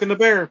say poking the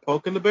bear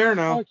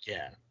now. Fuck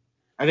yeah.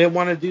 I didn't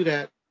want to do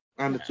that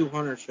on the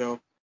 200 show,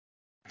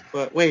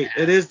 but wait,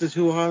 it is the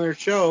 200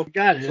 show. You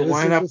got it. So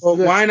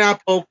why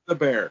not poke the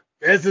bear?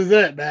 This is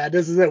it, man.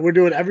 This is it. We're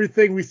doing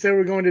everything we said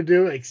we're going to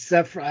do,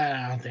 except for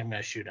I don't think I'm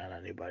gonna shoot on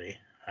anybody.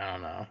 I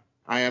don't know.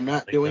 I am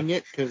not doing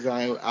it because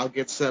I'll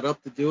get set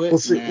up to do it. We'll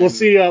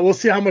see. We'll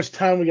see how much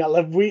time we got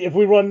left. If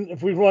we run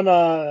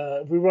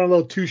a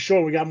little too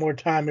short, we got more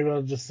time. Maybe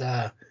I'll just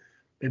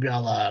maybe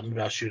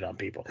I'll shoot on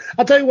people.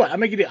 I'll tell you what.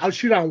 I'll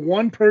shoot on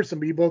one person,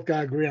 but you both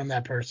gotta agree on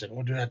that person.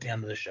 We'll do that at the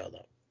end of the show,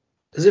 though.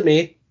 Is it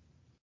me?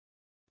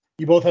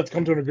 You both have to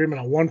come to an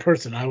agreement on one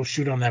person. I will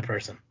shoot on that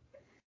person.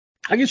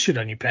 I can shoot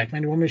on you,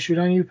 Pac-Man. You want me to shoot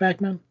on you,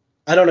 Pac-Man?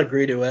 I don't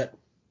agree to it.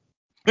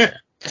 Yeah.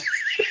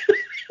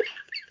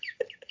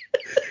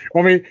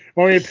 Want me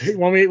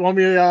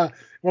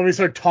to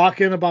start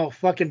talking about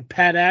fucking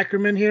Pat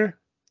Ackerman here?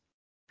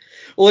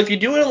 Well, if you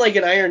do it in like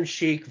an Iron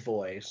Sheik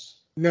voice.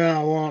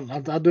 No, I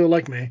won't. I'll do it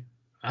like me.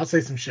 I'll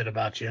say some shit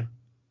about you.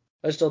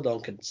 I still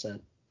don't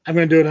consent. I'm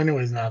gonna do it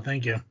anyways now.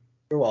 Thank you.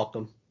 You're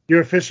welcome.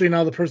 You're officially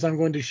now the person I'm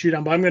going to shoot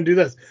on, but I'm gonna do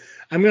this.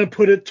 I'm gonna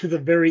put it to the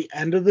very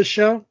end of the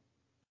show.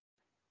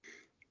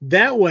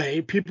 That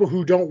way, people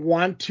who don't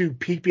want to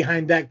peek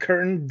behind that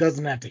curtain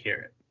doesn't have to hear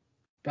it.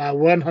 But I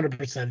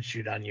 100%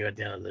 shoot on you at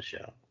the end of the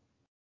show.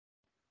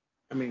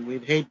 I mean,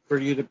 we'd hate for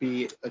you to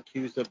be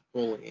accused of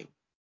bullying.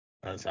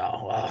 That's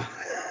all. Wow.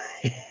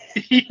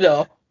 You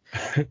know.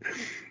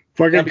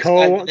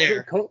 Fucking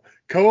There.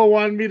 Koa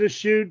wanted me to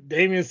shoot.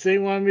 Damian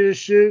Singh wanted me to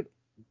shoot.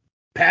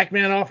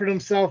 Pac-Man offered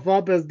himself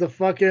up as the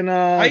fucking.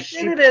 I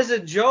did it as a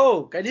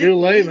joke. I didn't Too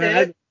late, mean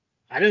man. it.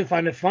 I didn't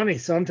find it funny,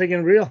 so I'm taking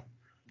it real.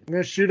 I'm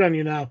gonna shoot on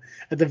you now.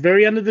 At the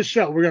very end of the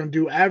show, we're gonna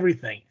do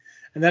everything,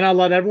 and then I'll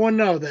let everyone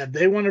know that if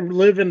they want to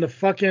live in the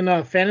fucking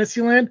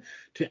fantasy land,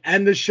 to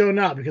end the show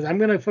now, because I'm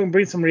gonna fucking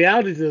bring some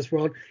reality to this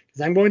world.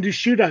 Because I'm going to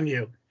shoot on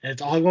you, and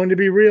it's all going to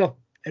be real,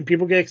 and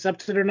people get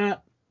accepted or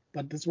not,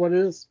 but that's what it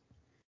is.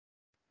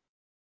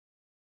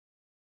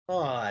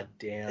 Oh,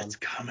 damn. It's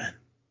coming,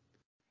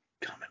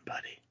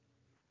 buddy.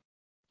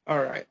 All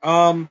right.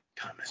 Coming.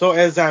 So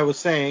as I was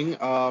saying,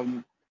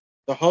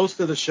 the host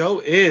of the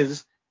show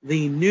is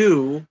the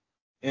new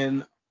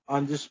and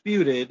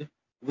undisputed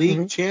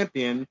league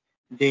champion,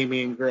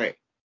 Damian Gray.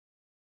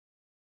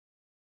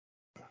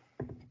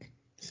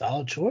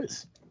 Solid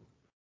choice.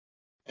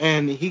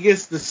 And he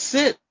gets to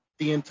sit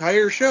the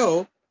entire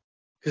show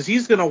because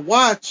he's going to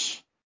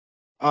watch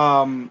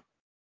over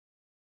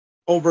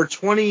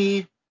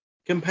 20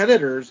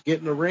 competitors get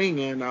in the ring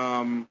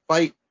and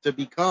fight to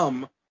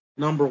become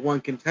number one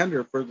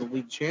contender for the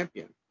league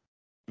champion.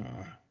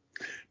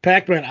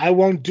 Pac-Man, I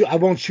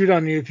won't shoot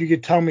on you if you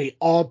could tell me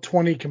all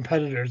 20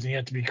 competitors, and you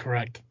have to be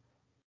correct.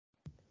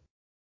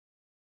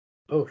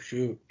 Oh,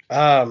 shoot.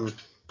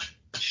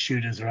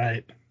 Shoot is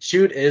right.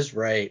 Shoot is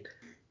right.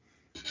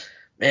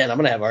 Man, I'm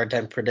going to have a hard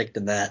time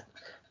predicting that.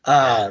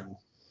 I'm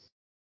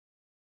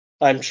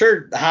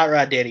sure Hot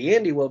Rod Daddy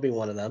Andy will be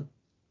one of them.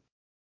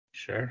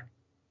 Sure.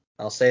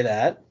 I'll say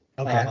that.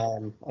 Okay.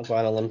 I'll go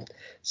on a limb.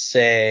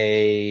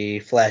 Say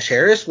Flash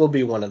Harris will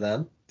be one of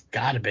them.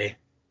 Gotta be.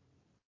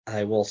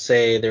 I will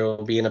say there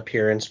will be an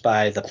appearance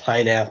by the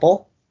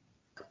Pineapple.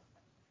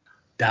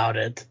 Doubt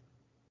it.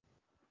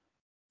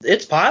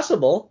 It's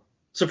possible.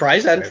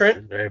 Surprise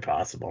entrant. Very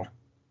possible.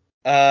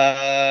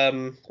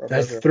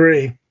 That's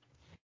 3.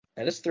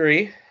 That is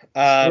 3.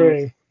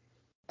 3.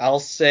 I'll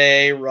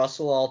say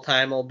Russell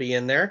All-Time will be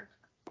in there.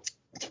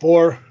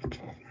 4.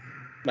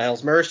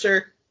 Miles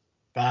Mercer.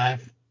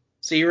 5.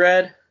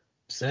 C-Red.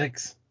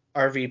 6.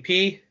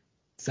 RVP.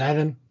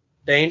 7.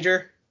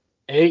 Danger.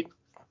 8.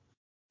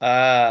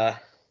 I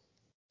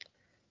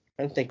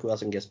don't think who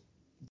else can guess.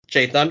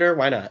 Jay Thunder.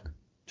 Why not?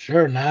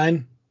 Sure.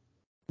 9.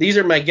 These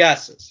are my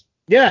guesses.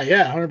 Yeah.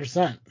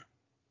 100%.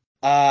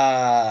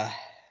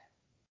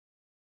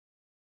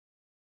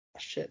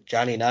 Shit.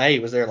 Johnny Nye, he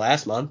was there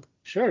last month.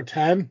 Sure.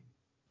 10.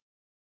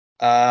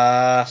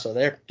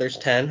 So there's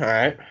 10. All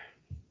right.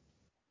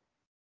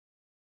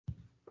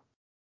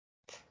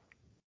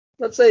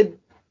 Let's say,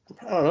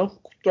 I don't know,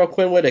 throw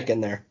Quinn Whittick in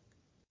there.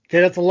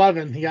 Okay, that's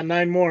 11. You got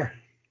 9 more.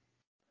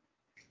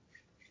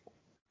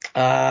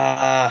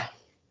 Muggsy.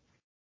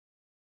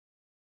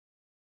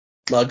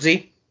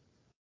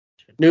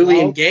 Newly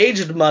 12.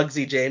 engaged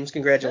Muggsy, James.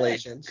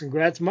 Congratulations. Yeah,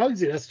 congrats,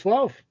 Muggsy. That's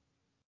 12.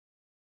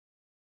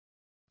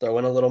 Throw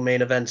in a little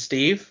main event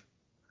Steve.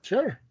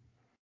 Sure.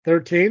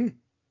 13.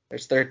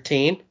 There's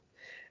 13.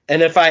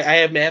 And if I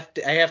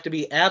have to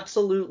be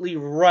absolutely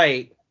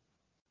right.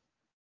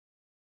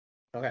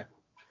 Okay.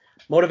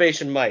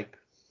 Motivation Mike.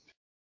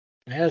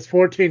 Yeah, that's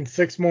 14.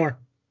 6 more.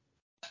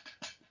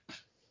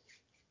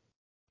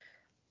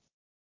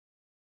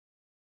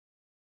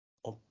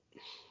 Oh,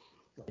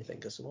 let me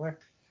think of some more.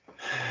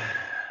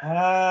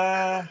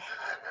 I'm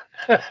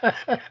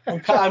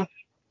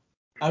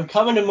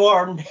coming to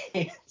more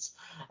names.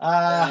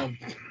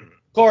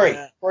 Corey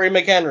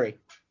McHenry.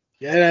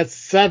 Yeah, that's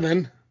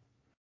 7.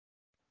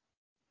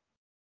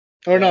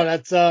 Oh, no,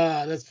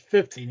 that's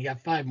 15. You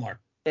got 5 more.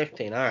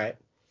 15, all right.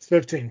 It's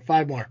 15.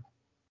 5 more.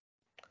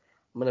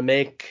 I'm going to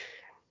make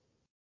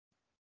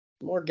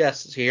more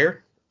guesses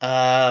here.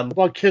 How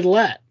about Kid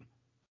Lat?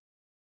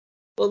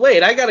 Well,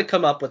 wait, I got to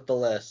come up with the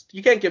list.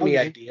 You can't give me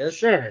Okay, ideas.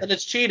 sure. Then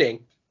it's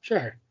cheating.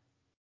 Sure.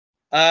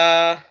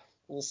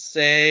 We'll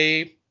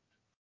say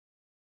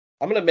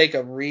I'm going to make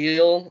a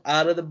real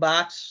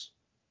out-of-the-box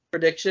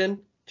prediction.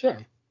 Sure.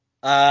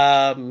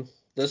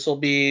 This will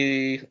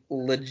be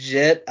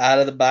legit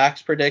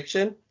out-of-the-box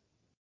prediction.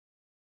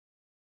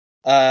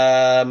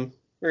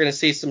 We're going to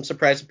see some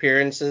surprise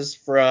appearances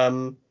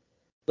from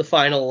the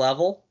final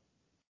level.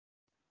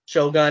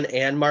 Shogun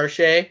and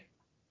Marche.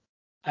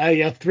 I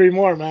got 3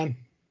 more, man.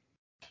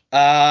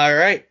 All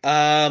right.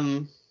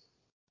 I'm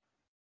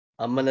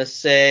going to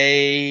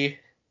say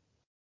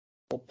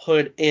we'll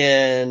put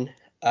in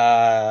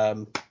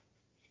all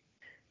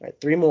right,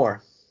 3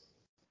 more.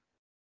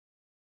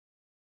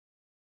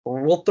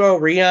 We'll throw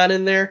Rion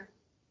in there.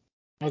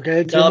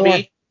 Okay, 2 Nubby. more.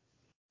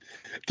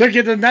 Took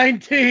you to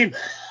 19.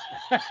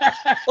 Well,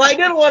 I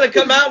didn't want to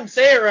come out and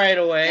say it right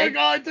away.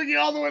 I took you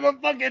all the way to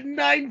fucking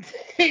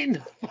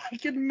 19. I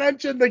can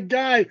mention the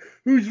guy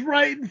who's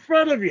right in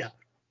front of you.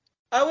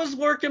 I was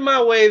working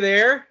my way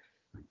there.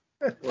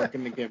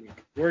 Working the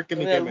gimmick. Working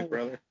the gimmick,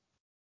 brother.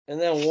 And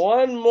then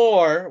one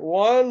more.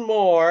 One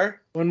more,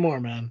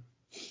 man.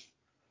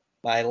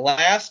 My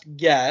last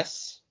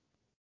guess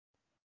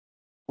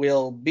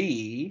will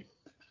be.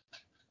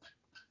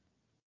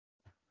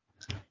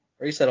 I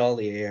already said all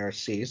the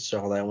ARCs,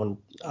 so that one.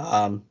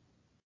 Oh,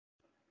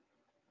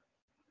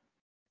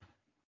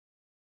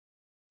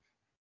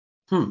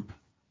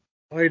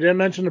 you didn't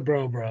mention the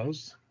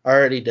Bros. I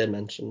already did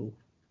mention.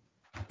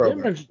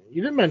 You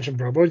didn't mention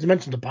Bros. You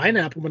mentioned the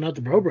pineapple, but not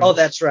the Bros. Oh,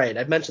 that's right.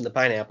 I mentioned the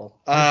pineapple.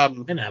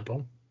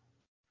 Pineapple.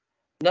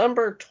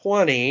 Number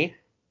 20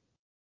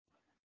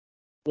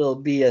 will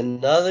be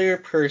another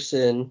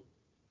person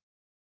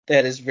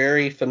that is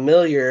very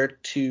familiar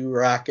to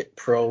Rocket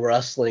Pro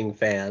Wrestling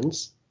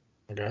fans.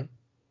 Okay.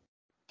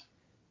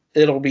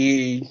 It'll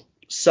be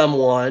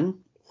someone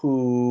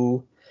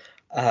who,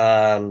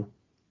 just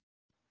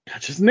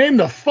name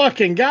the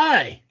fucking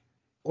guy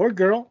or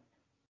girl.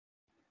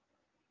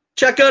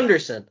 Chuck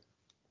Anderson.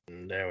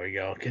 There we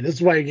go. Okay, this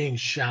is why you're getting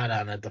shot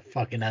on at the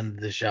fucking end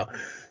of the show.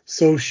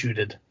 So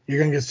shooted. You're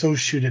gonna get so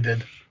shooted.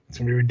 It's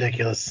gonna be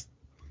ridiculous.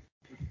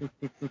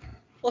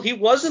 Well, he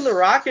was in the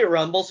Rocket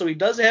Rumble, so he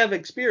does have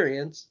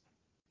experience.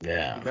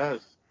 Yeah. He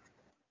does.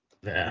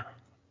 Yeah.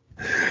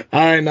 All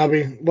right,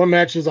 Nubby. What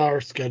matches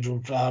are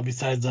scheduled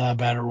besides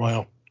Battle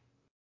Royal?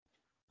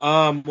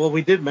 Well,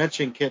 we did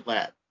mention Kid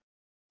Lat.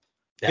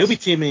 Yes. He'll be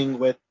teaming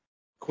with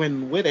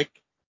Quinn Whittick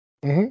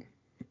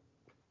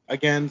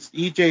against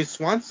EJ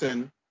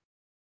Swanson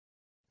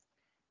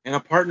and a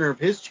partner of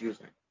his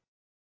choosing.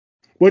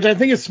 Which I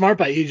think is smart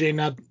by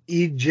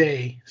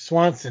EJ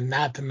Swanson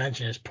not to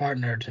mention his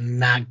partner, to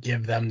not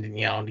give them,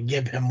 to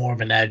give him more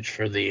of an edge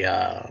for the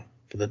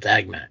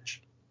tag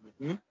match.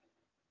 Mm-hmm.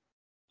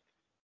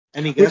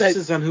 Any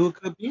guesses on who it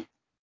could be?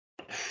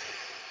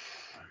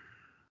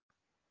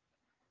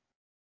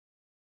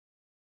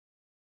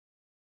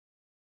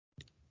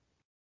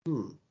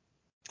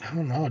 I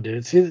don't know,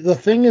 dude. See, the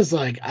thing is,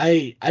 like,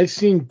 I've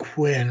seen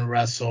Quinn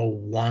wrestle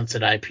once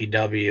at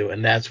IPW,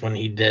 and that's when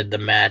he did the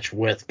match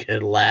with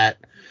Kid Lat.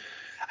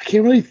 I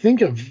can't really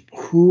think of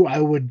who I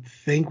would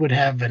think would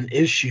have an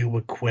issue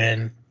with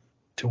Quinn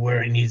to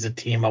where he needs to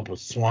team up with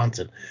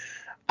Swanson.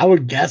 I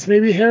would guess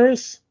maybe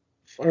Harris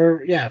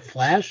or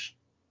Flash.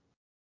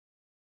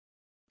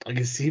 I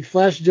can see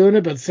Flash doing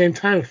it, but at the same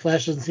time,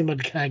 Flash doesn't seem like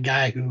the kind of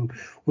guy who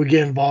would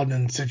get involved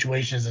in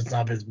situations that's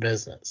not his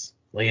business.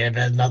 Like, if it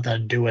has nothing to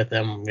do with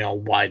him,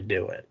 why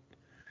do it?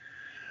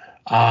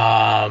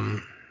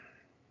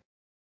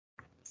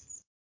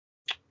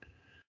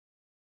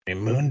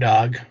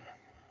 Moondog.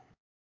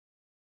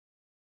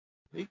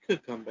 He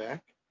could come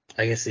back.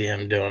 I can see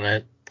him doing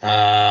it.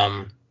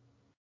 I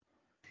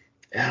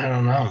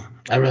don't know.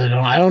 I really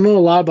don't. I don't know a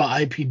lot about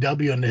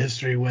IPW and the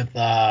history with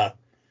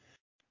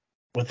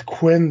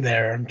Quinn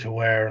there, to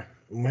where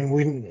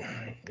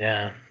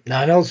Now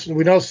I know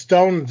we know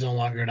Stone's no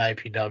longer at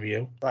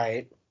IPW,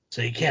 right?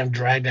 So you can't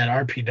drag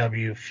that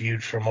RPW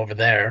feud from over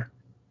there.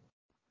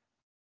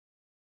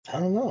 I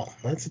don't know.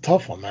 That's a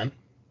tough one, man.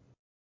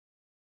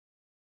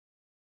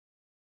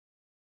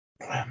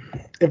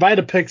 If I had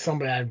to pick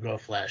somebody, I'd go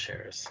Flash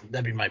Harris.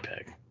 That'd be my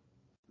pick.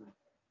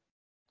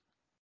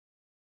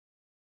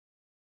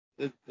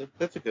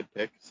 That's a good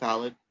pick.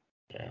 Solid.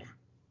 Yeah.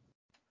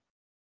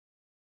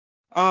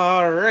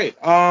 All right.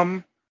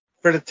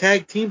 For the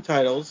tag team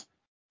titles,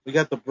 we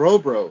got the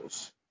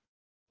Bros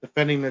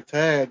defending the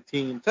tag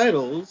team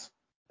titles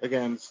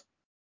against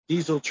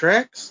Diesel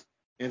Trax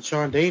and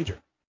Sean Danger.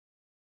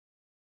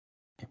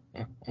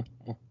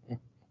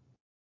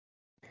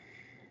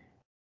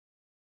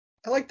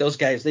 I like those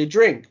guys. They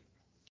drink.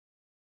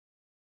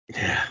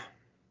 Yeah.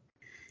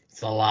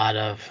 There's a lot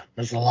of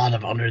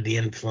under the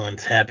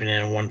influence happening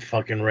in one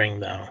fucking ring,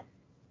 though.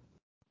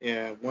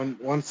 Yeah,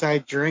 one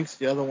side drinks,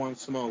 the other one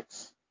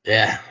smokes.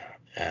 Yeah,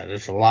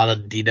 there's a lot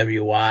of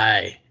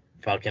DWI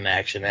fucking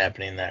action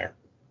happening there.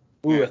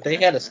 Ooh, if they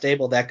had a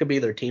stable, that could be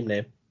their team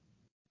name.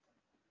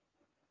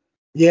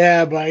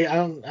 Yeah, but I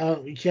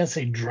don't. You can't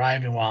say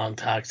driving while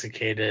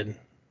intoxicated.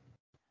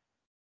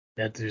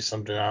 You have to do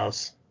something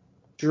else.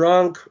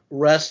 Drunk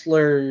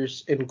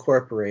Wrestlers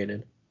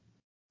Incorporated.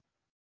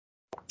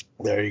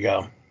 There you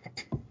go.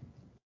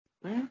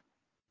 Yeah,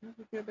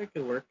 that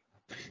could work.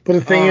 But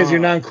the thing is, you're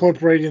not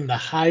incorporating the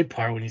high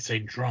part when you say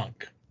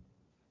drunk.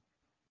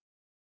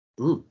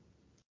 Ooh.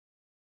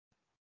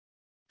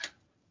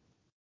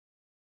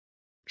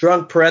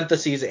 Drunk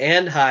parentheses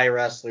and High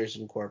Wrestlers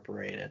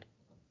Incorporated.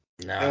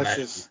 No,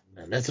 that's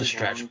a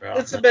stretch, bro.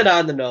 It's a bit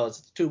on the nose.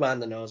 It's too on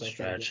the nose.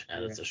 Stretch.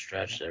 Yeah, that's a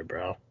stretch there,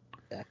 bro.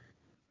 Yeah.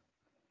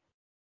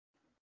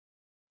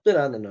 Bit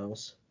on the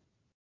nose.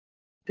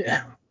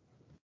 Yeah.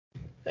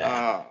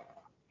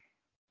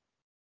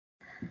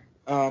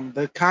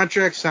 The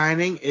contract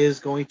signing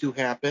is going to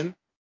happen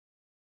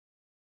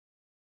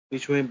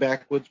between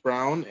Backwoods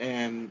Brown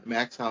and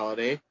Max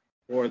Holiday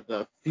for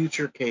the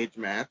future cage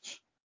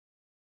match.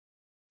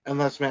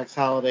 Unless Max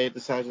Holiday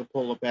decides to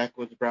pull a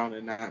Backwoods Brown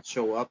and not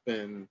show up,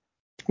 and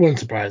wouldn't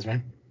surprise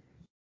me.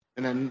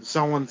 And then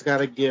someone's got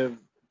to give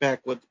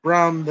Backwoods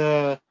Brown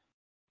the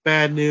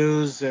bad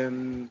news,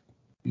 and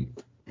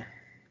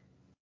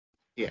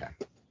yeah,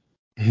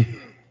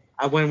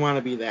 I wouldn't want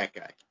to be that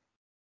guy.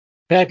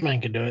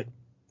 Pac-Man could do it.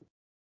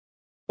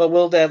 But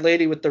will that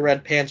lady with the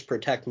red pants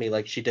protect me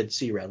like she did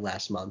C-Red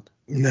last month?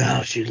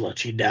 No, she'd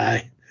let you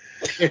die.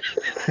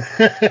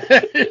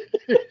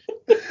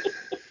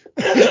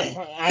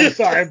 I'm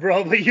sorry,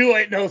 bro, but you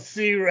ain't no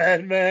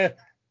C-Red, man.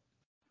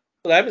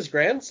 But I'm his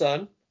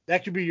grandson.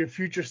 That could be your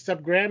future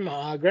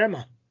grandma.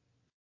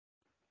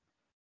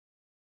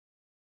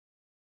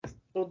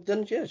 Well,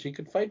 then, yeah, she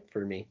could fight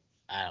for me.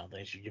 I don't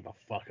think she'd give a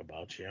fuck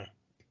about you.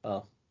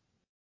 Oh.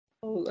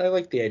 Well, I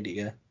like the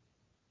idea.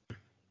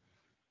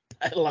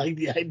 I like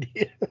the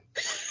idea.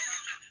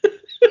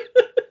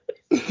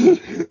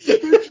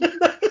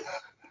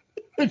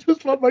 I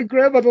just want my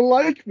grandma to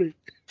like me.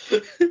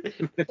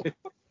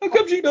 How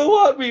come she don't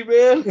want me,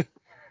 man?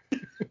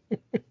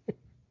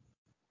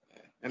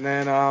 And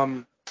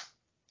then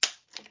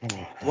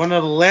one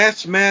of the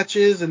last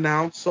matches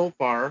announced so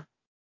far.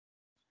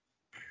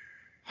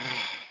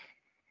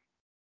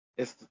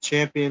 It's the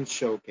Champion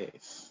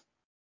Showcase,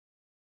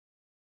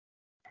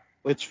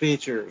 which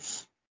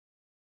features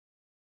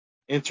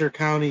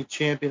Inter-County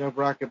Champion of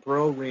Rocket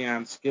Pro,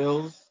 Rion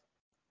Skills,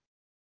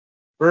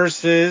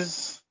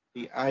 versus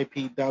the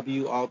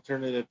IPW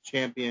Alternative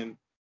Champion,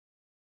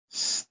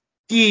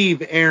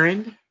 Steve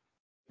Aaron,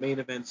 main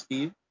event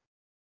Steve.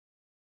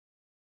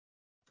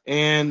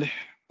 And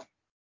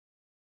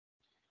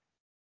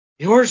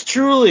yours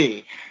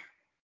truly,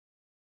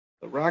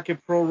 the Rocket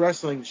Pro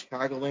Wrestling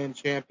Chicagoland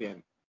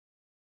Champion,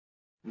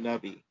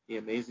 Nubby, the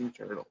Amazing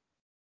Turtle.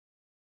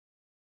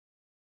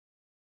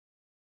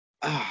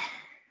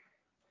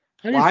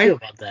 How do you feel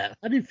about that?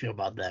 How do you feel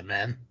about that,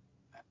 man?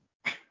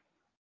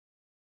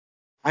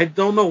 I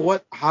don't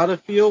know how to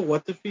feel,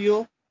 what to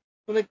feel.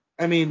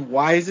 I mean,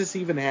 why is this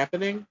even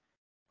happening?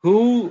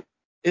 Who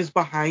is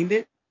behind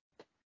it?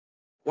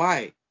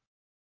 Why?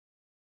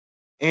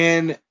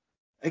 And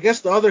I guess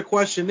the other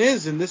question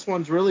is, and this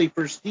one's really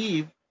for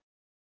Steve,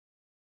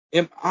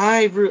 am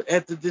I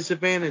at the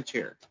disadvantage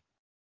here?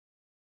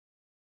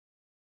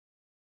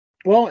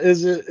 Well,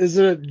 is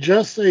it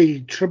just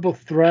a triple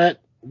threat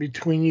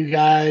between you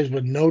guys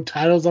with no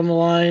titles on the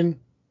line?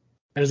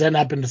 Or has that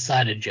not been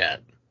decided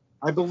yet?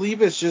 I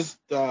believe it's just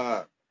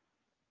no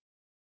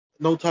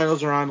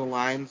titles are on the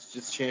line, it's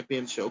just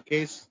Champion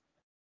Showcase.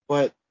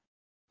 But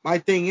my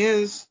thing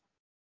is,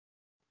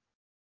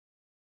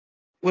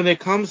 when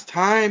it comes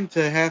time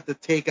to have to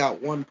take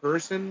out one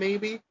person,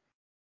 maybe,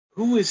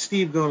 who is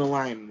Steve going to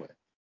line with?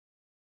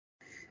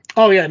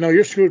 Oh, yeah, no,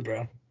 you're screwed,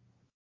 bro.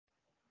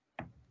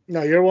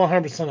 No, you're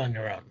 100% on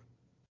your own.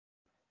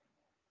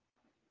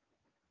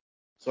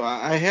 So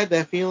I had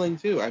that feeling,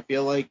 too. I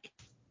feel like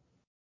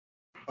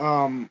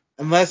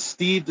unless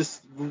Steve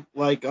just,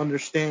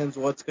 understands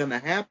what's going to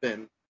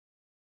happen,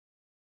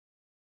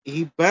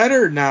 he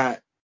better not,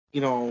 he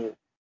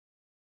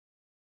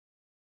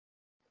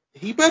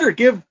better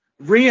give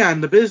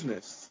Rion the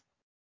business.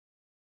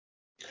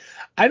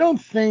 I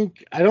don't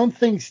think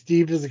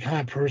Steve is the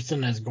kind of person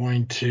that's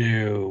going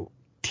to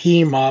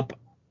team up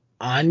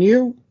on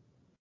you.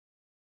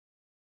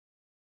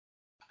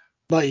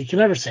 But you can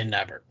never say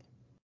never.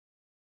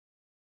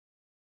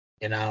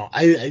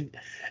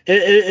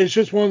 It's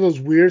just one of those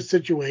weird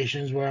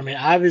situations where, I mean,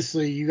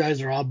 obviously you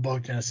guys are all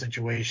booked in a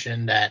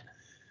situation that,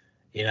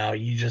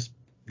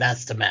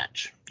 that's the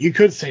match. You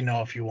could say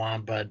no if you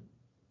want, but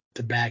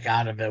to back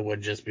out of it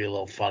would just be a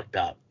little fucked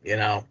up,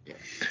 Yeah.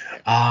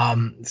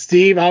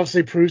 Steve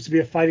obviously proves to be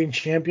a fighting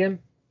champion.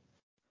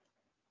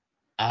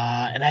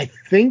 And I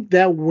think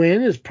that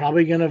win is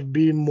probably going to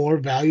be more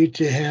value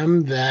to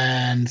him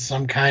than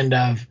some kind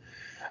of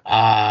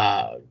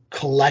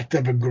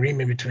collective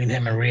agreement between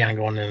him and Rion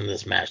going into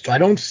this match. So I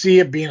don't see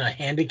it being a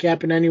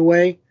handicap in any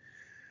way.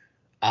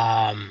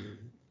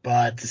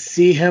 But to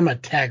see him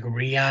attack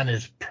Rion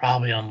is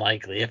probably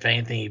unlikely. If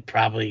anything, he'd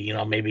probably,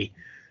 maybe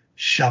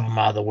shove him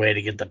out of the way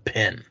to get the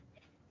pin.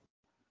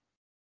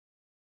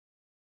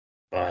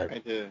 But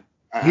I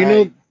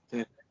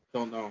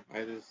don't know.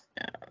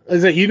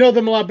 You know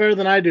them a lot better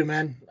than I do,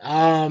 man.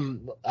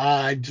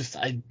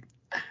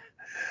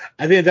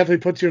 I think it definitely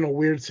puts you in a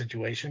weird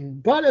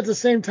situation. But at the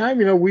same time,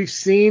 we've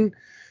seen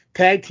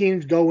tag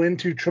teams go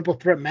into triple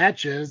threat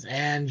matches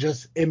and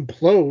just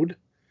implode,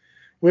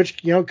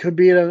 which, could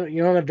be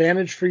an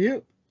advantage for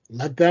you.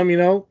 Let them,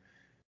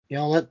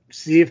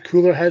 see if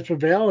cooler heads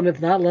prevail, and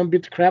if not, let them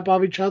beat the crap out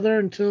of each other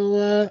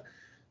until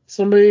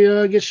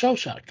somebody gets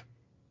shell-shocked.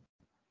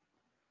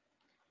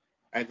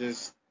 I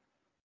just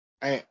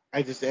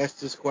asked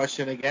this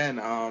question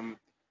again.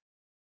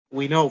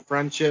 We know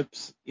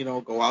friendships,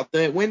 go out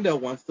the window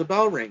once the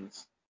bell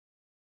rings.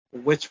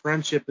 Which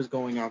friendship is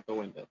going out the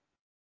window?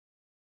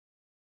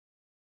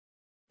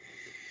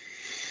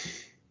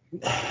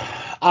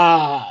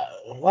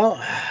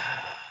 Well,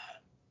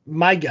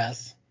 my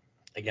guess,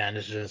 again,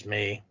 this is just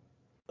me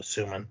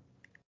assuming.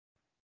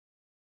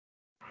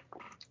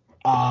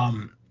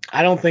 I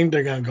don't think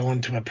they're gonna go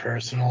into it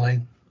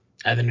personally.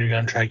 I think they're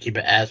gonna try to keep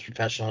it as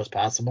professional as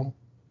possible.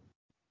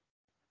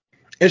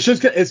 It's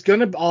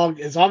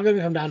all gonna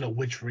come down to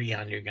which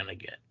Rion you're gonna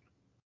get.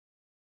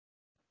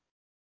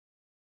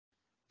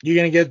 You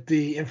gonna get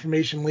the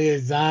information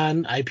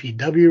liaison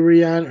IPW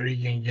Rion, or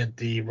you gonna get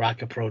the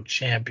Rocket Pro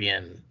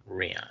champion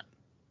Rion?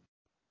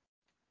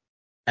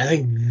 I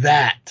think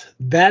that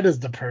is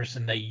the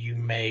person that you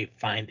may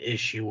find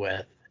issue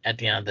with at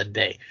the end of the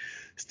day.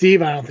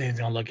 Steve, I don't think he's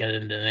gonna look at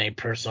it in any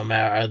personal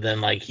matter other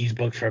than like he's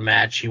booked for a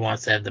match, he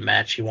wants to have the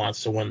match, he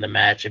wants to win the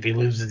match. If he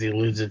loses, he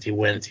loses. He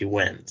wins, he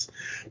wins.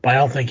 But I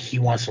don't think he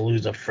wants to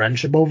lose a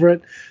friendship over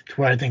it. To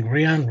where I think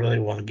Rion really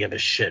won't give a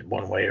shit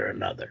one way or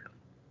another.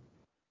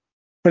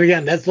 But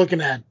again, that's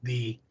looking at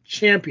the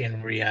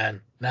champion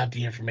Rion, not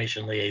the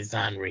information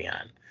liaison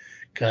Rion,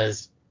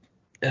 because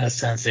in a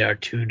sense they are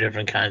two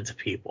different kinds of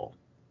people.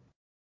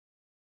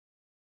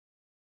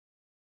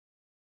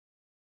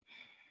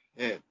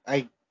 Yeah,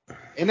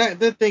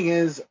 the thing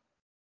is,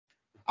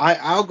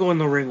 I'll go in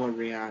the ring with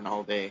Rion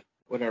all day,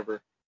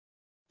 whatever.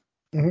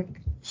 Mm-hmm.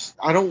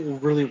 I don't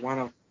really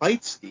want to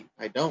fight Steve.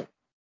 I don't.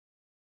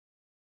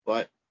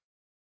 But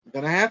I'm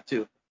gonna have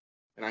to,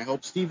 and I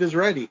hope Steve is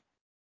ready.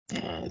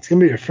 It's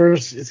gonna be your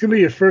first. It's gonna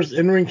be your first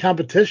in-ring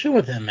competition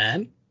with him,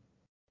 man.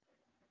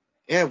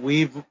 Yeah,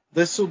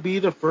 this will be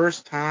the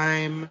first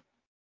time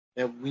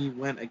that we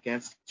went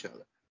against each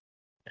other.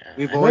 Yeah,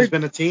 We've always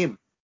been a team.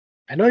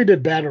 I know you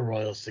did battle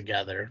royals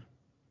together.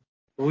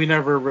 But we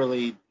never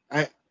really.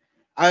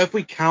 If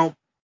we count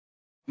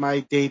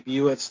my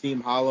debut at Steam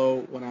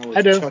Hollow when I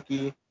was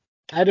Chucky,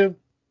 I do.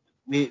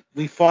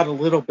 We fought a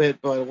little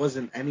bit, but it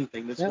wasn't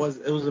anything. It was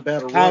a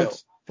battle royal.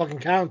 Fucking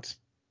counts.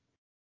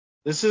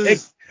 This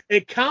is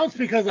it counts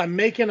because I'm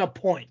making a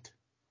point.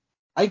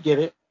 I get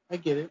it.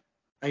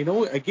 I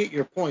know I get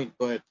your point,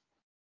 but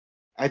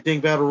I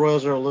think battle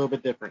royals are a little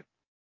bit different.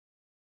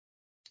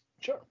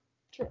 Sure.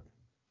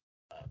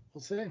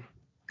 We'll see.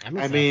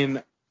 I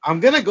mean, I'm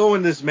gonna go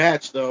in this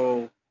match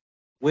though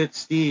with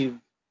Steve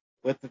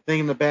with the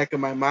thing in the back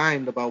of my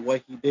mind about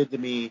what he did to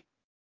me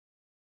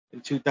in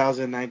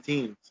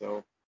 2019.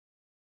 So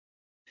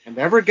I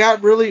never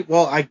got really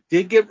well. I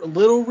did get a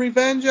little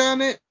revenge on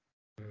it,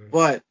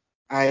 but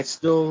I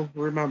still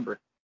remember.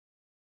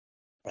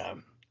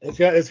 It's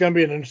gonna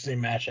be an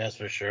interesting match, that's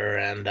for sure,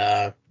 and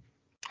I'll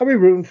be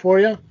rooting for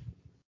you.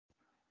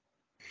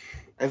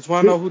 I just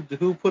want to know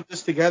who put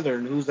this together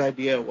and whose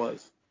idea it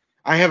was.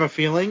 I have a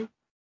feeling.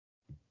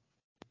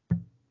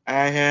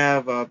 I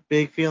have a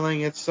big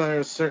feeling it's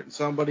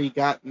somebody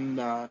got in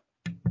the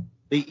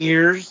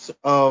ears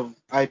of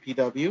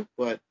IPW,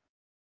 but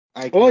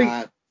I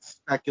cannot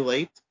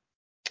speculate.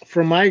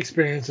 From my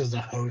experience as a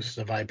host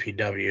of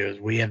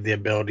IPW, we have the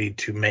ability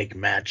to make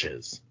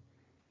matches.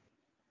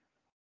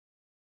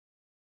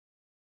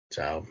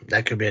 So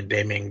that could be a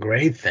Damian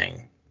Gray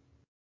thing.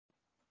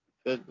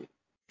 Could be.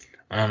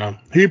 I don't know.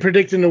 Who you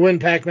predicting to win,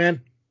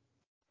 Pac-Man?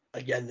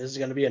 Again, this is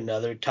going to be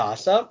another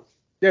toss-up.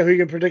 Yeah, who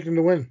you predicting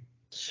to win?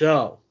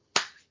 So,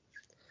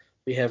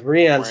 we have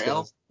Rion,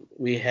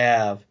 we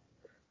have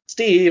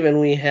Steve, and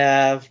we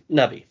have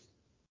Nubby.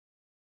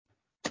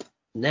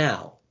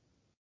 Now,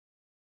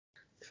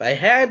 if I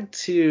had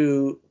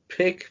to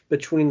pick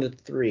between the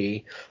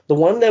three, the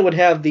one that would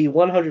have the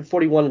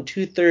 141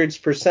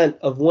 2/3%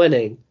 of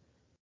winning,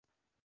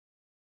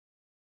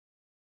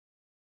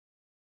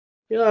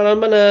 you know what, I'm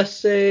going to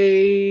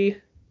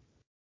say,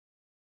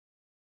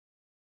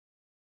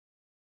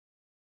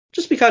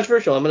 just be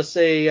controversial, I'm going to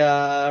say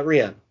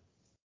Rion.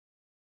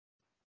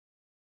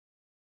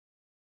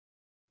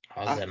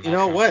 You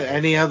know what?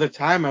 Any other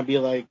time I'd be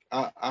like,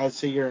 I'd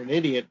say you're an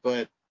idiot,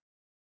 but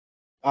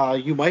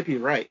you might be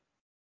right.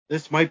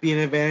 This might be an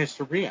advantage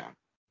to Rion.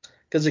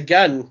 Because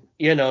again,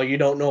 you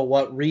don't know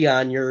what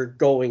Rion you're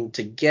going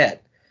to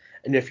get.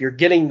 And if you're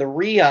getting the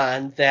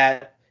Rion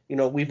that,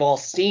 we've all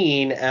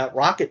seen at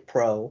Rocket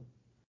Pro,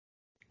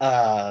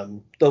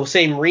 the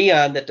same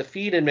Rion that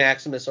defeated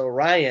Maximus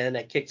Orion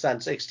at Kicks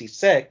on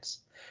 66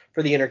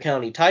 for the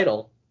Intercounty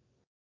title,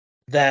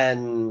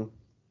 then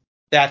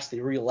that's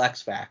the real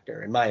X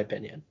factor, in my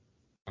opinion.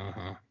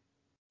 Uh-huh.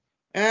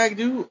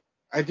 And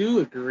I do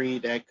agree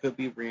that could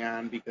be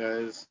Rion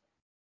because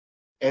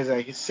as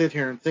I sit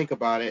here and think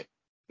about it,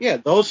 yeah,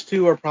 those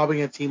two are probably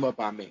going to team up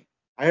on me.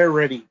 I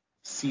already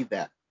see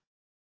that.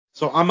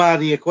 So I'm out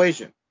of the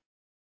equation.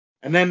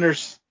 And then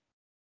there's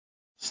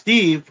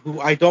Steve, who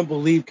I don't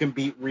believe can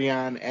beat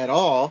Rion at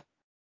all.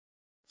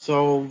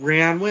 So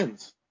Rion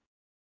wins.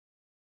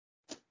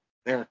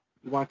 There.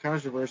 You want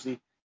controversy?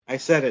 I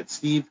said it.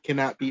 Steve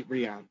cannot beat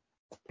Rion.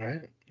 All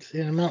right.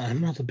 See, I'm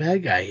not the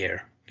bad guy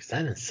here. Because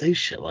I didn't say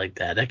shit like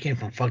that. That came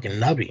from fucking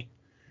Nubby.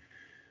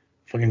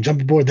 Fucking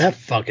jump aboard that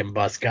fucking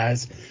bus,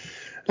 guys.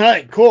 All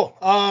right, cool.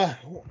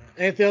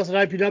 Anything else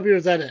at IPW, or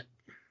is that it?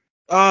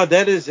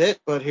 That is it,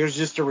 but here's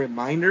just a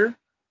reminder.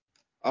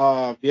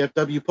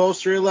 VFW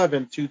Poster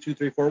 11,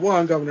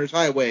 22341, Governor's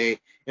Highway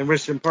in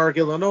Richmond Park,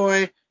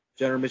 Illinois.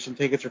 General admission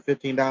tickets are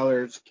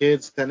 $15.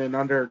 Kids 10 and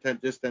under,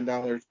 just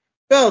 $10.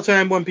 Bell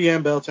time 1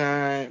 p.m. Bell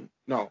time.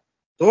 No.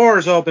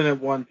 Doors open at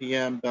 1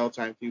 p.m. Bell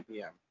time 2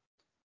 p.m.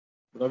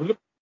 Blah, blah, blah.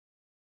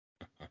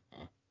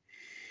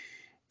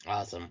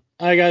 Awesome.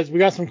 All right, guys, we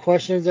got some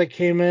questions that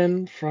came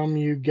in from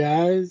you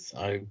guys.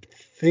 I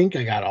think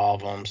I got all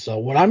of them. So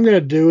what I'm going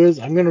to do is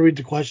I'm going to read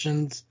the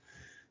questions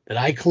that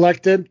I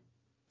collected.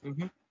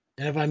 Mm-hmm.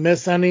 And if I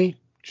miss any,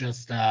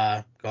 just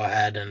go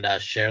ahead and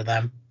share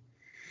them.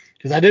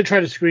 Because I did try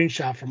to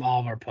screenshot from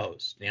all of our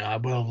posts. I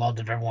would have loved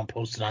if everyone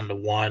posted on the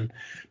one,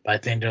 but I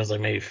think there was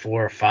like maybe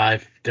 4 or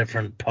 5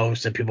 different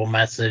posts that people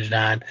messaged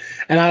on.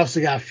 And I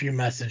also got a few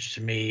messages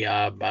to me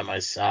by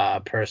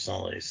myself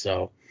personally.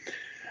 So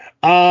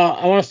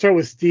I want to start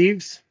with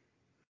Steve's.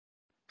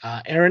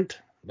 Errant,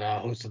 the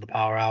host of the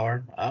Power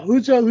Hour.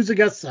 Who's a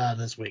guest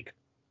this week?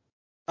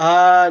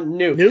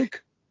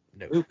 Nuke.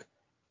 Luke.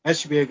 That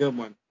should be a good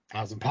one.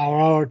 Awesome.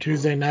 Power Hour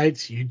Tuesday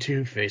nights,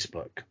 YouTube,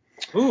 Facebook.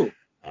 Ooh.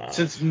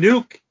 Since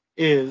Nuke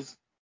is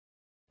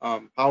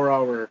Power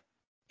Hour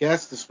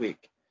guest this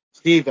week,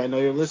 Steve, I know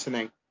you're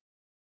listening.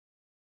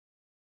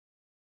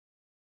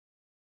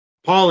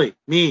 Paulie,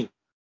 me,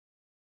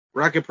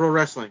 Rocket Pro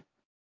Wrestling.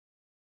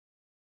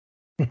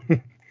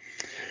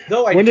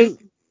 Though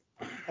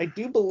I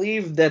do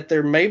believe that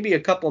there may be a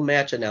couple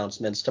match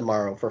announcements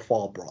tomorrow for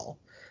Fall Brawl.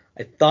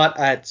 I thought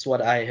that's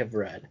what I have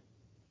read.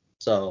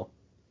 So,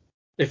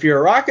 if you're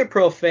a Rocket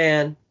Pro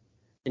fan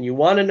and you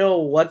want to know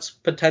what's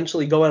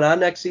potentially going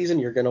on next season,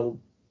 you're going to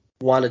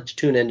want to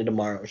tune into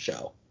tomorrow's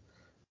show.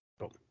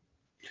 All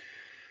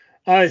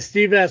right,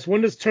 Steve asks,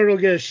 when does Turtle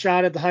get a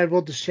shot at the High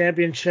Voltage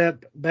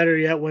Championship? Better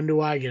yet, when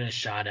do I get a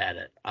shot at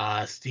it?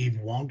 Steve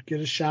won't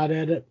get a shot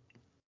at it.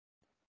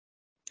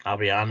 I'll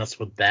be honest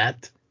with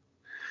that.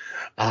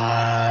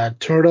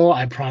 Turtle,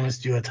 I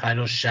promised you a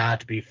title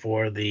shot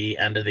before the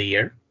end of the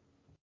year.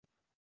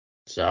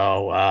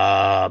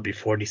 So,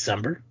 before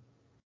December.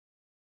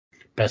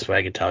 Best way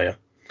I could tell you.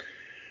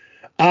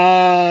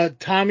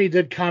 Tommy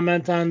did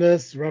comment on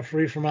this.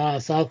 Referee from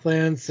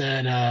Southland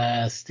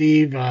said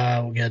Steve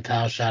will get a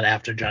title shot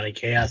after Johnny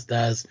Chaos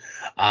does.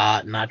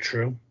 Not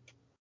true.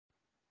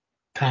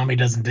 Tommy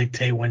doesn't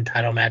dictate when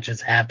title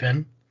matches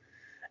happen.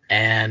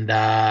 And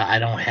I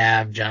don't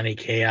have Johnny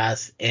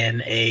Chaos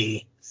in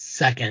a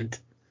second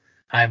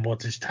high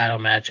voltage title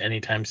match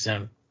anytime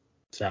soon.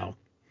 So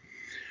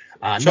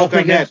Choke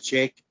on that,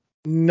 Jake.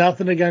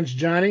 Nothing against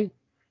Johnny.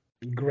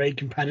 Great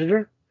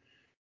competitor.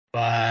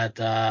 But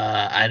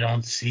I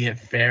don't see it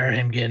fair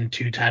him getting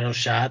 2 title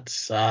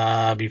shots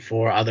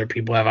before other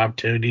people have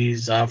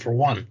opportunities for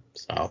one.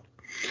 So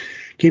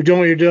keep doing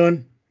what you're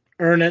doing.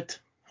 Earn it.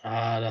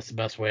 That's the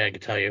best way I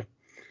could tell you.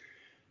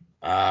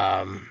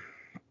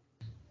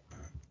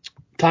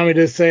 Tommy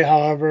did say,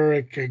 however,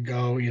 it could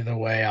go either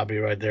way. I'll be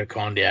right there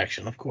calling the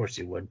action. Of course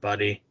you would,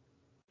 buddy.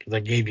 Because I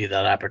gave you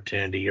that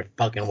opportunity. You're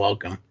fucking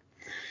welcome.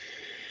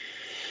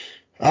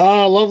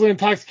 Lovely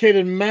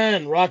Intoxicated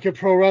Men, Rocket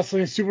Pro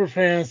Wrestling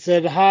Superfan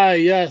said, hi,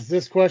 yes,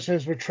 this question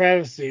is for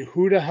Travesty.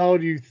 Who the hell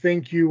do you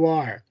think you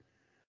are?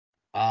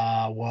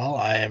 Well,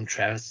 I am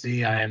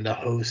Travesty. I am the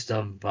host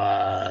of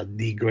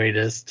the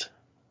greatest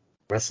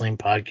wrestling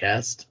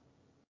podcast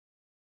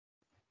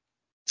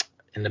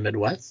in the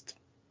Midwest.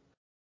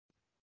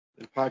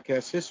 In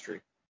podcast history.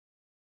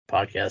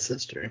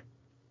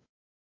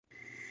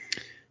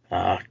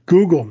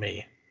 Google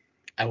me.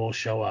 I will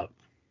show up.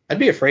 I'd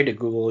be afraid to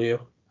Google you.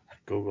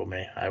 Google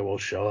me. I will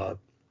show up.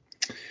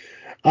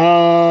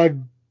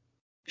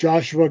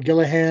 Joshua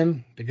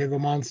Gillahan, the Giggle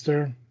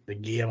Monster, the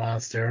Gia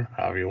Monster,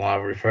 however you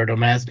want to refer to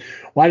him as.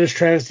 Why does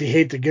Travesty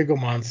hate the Giggle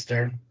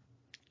Monster,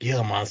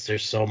 Gila Monster,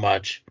 so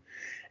much?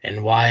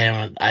 And why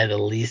am I the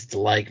least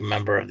liked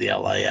member of the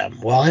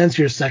LIM? Well, I'll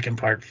answer your second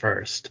part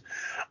first.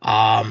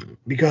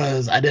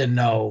 Because I didn't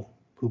know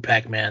who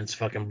Pac-Man's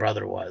fucking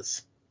brother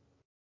was.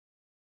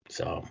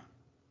 So.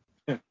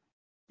 Hey,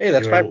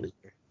 that's fine.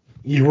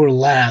 You were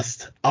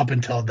last up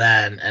until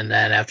then, and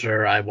then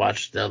after I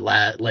watched the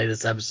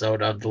latest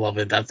episode of the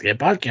Lovely Intoxicated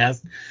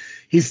podcast,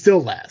 he's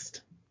still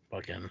last.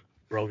 Fucking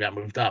bro got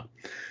moved up.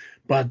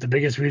 But the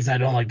biggest reason I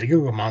don't like the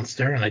Google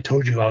Monster, and I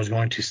told you I was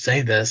going to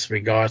say this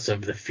regardless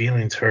of the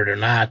feelings hurt or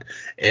not,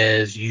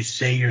 is you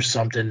say you're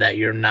something that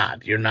you're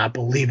not. You're not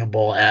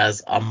believable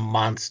as a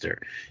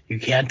monster. You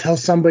can't tell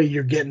somebody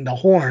you're getting the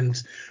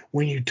horns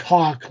when you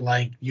talk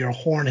like your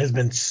horn has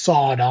been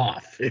sawed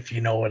off, if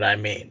you know what I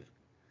mean.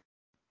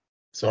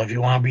 So if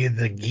you want to be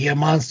the Gia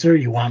Monster,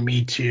 you want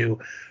me to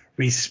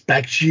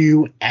respect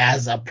you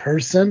as a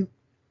person,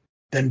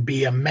 then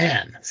be a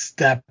man.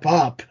 Step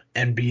up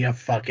and be a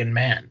fucking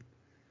man.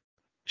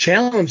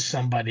 Challenge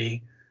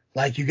somebody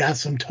like you got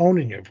some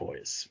tone in your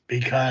voice.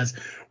 Because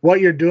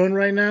what you're doing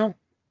right now,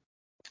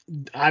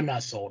 I'm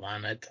not sold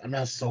on it. I'm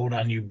not sold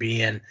on you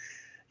being,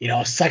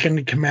 second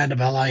in command of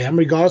LIM,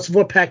 regardless of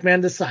what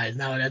Pac-Man decides.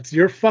 Now, that's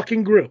your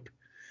fucking group.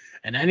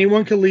 And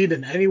anyone can lead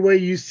in any way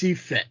you see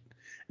fit.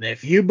 And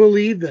if you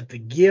believe that the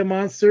Gia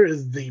Monster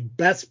is the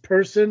best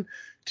person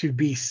to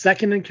be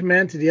second in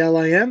command to the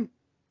LIM,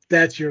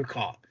 that's your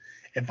call.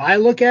 If I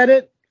look at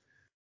it,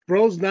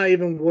 bro's not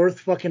even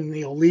worth fucking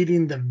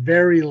leading the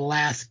very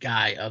last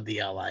guy of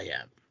the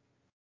LIM.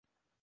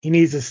 He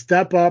needs to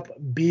step up,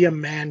 be a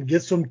man,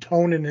 get some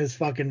tone in his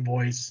fucking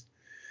voice,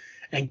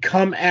 and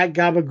come at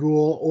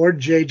Gabagool or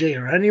JJ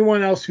or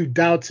anyone else who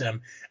doubts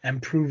him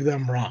and prove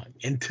them wrong.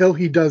 Until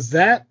he does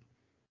that,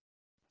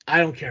 I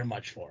don't care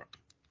much for him.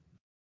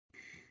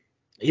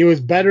 He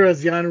was better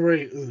as the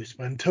honorary Oos,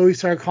 but until he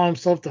started calling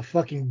himself the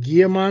fucking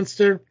Gia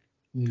Monster,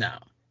 no.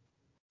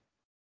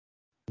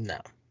 No.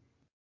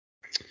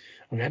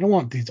 Okay, I don't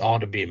want these all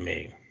to be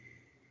me.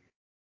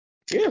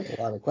 You have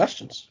a lot of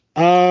questions.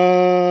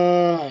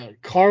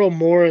 Carl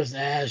Morris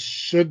asked,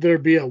 should there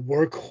be a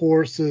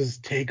workhorses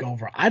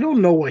takeover? I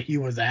don't know what he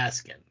was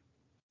asking.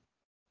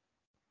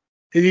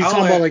 Is he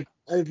talking about like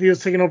if he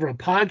was taking over a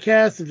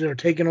podcast, if they were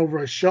taking over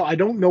a show? I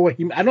don't know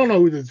I don't know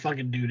who this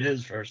fucking dude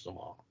is, first of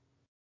all.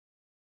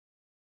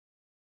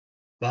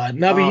 But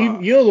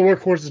Nubby, you know the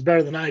workhorse is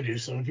better than I do,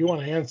 so if you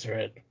want to answer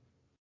it.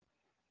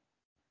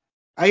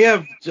 I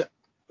have,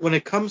 when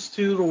it comes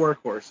to the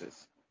workhorses,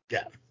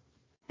 Yeah.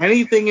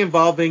 anything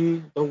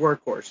involving the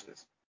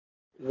workhorses,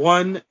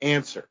 one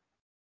answer,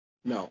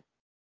 no.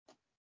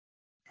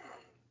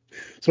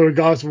 So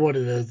regardless of what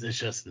it is, it's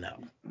just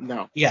no.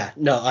 No. Yeah,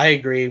 no, I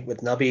agree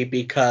with Nubby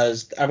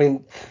because, I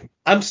mean,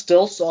 I'm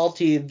still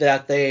salty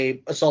that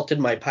they assaulted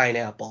my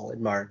pineapple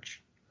in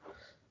March.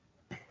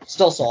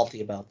 Still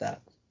salty about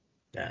that.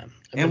 Yeah.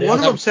 And one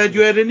of them said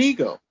you had an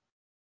ego.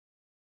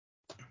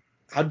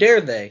 How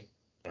dare they?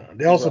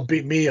 They also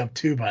beat me up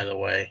too, by the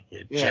way,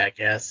 you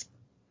jackass.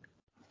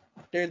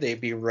 How dare they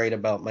be right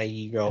about my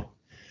ego?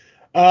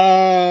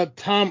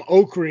 Tom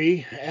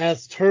Oakrey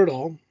asked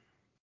Turtle,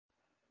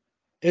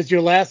 "It's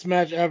your last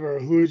match ever.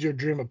 Who is your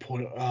dream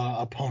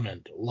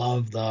opponent?"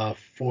 Love the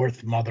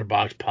Fourth Mother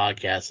Box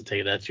podcast. I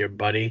take it that's your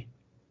buddy.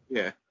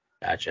 Yeah.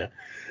 Gotcha.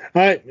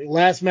 All right,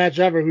 last match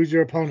ever. Who's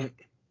your opponent?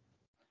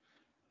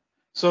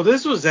 So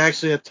this was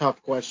actually a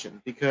tough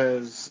question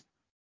because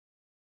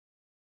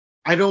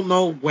I don't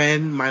know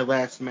when my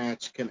last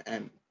match can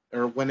end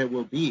or when it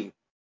will be.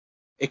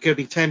 It could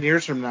be 10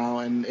 years from now,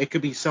 and it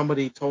could be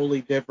somebody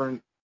totally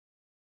different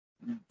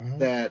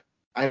that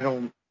I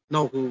don't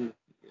know who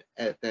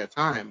at that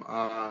time.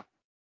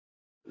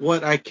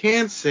 What I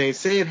can say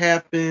it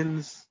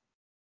happens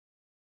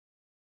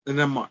in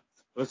a month.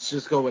 Let's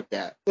just go with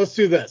that. Let's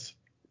do this.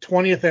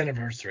 20th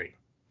anniversary.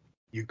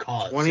 You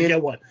call it. 20th? So you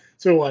get what?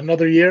 So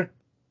another year?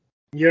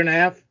 Year and a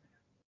half?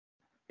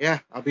 Yeah,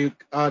 I'll be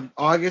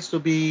August will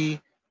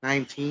be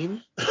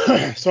 19.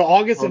 So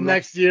August of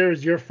next year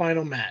is your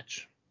final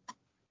match.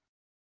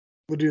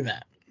 We'll do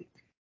that.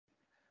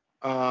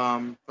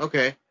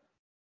 Okay.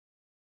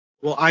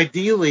 Well,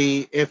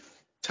 ideally, if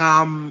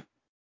Tom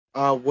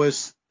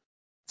was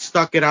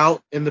stuck it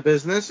out in the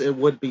business, it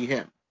would be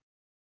him.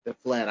 The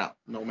flat out,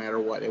 no matter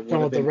what. It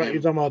would have been him.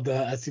 You're talking about the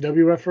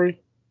SCW referee?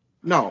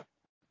 No,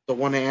 the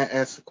one that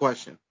asked the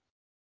question.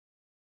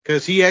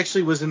 Because he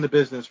actually was in the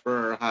business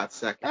for a hot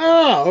second.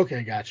 Oh,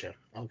 okay, gotcha.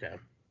 Okay.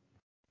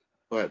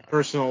 But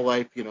personal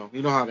life, you know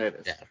how that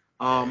is.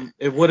 Yeah.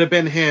 It would have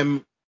been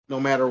him no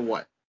matter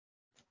what.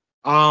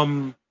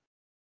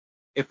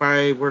 If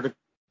I were to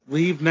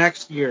leave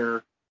next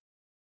year,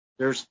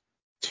 there's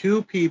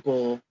two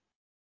people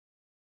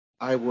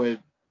I would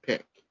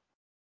pick.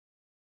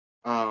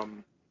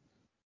 One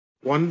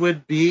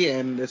would be,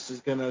 and this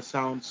is gonna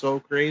sound so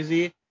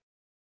crazy,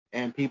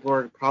 and people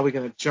are probably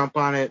gonna jump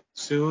on it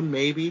soon,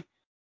 maybe.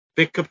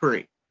 Vic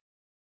Capri.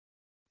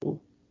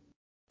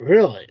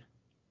 Really?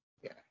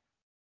 Yeah.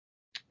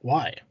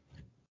 Why?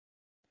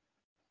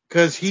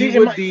 Because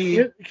would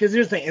be. Because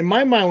here's the thing. In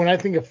my mind, when I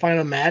think of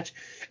final match,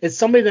 it's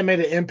somebody that made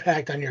an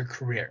impact on your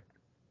career.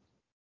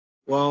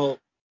 Well,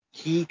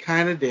 he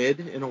kind of did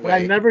in a way. But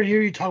I never hear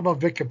you talk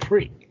about Vic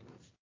Capri.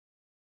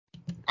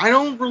 I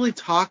don't really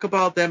talk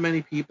about that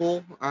many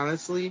people,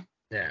 honestly.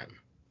 Yeah.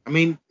 I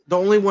mean, the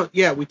only one,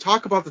 we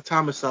talk about the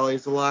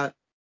Tomasellis a lot.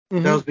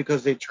 Mm-hmm. That was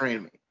because they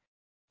trained me.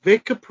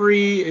 Vic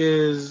Capri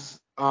is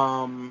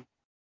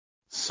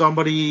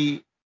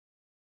somebody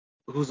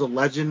who's a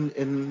legend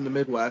in the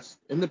Midwest,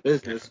 in the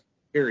business,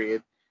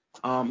 period.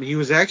 He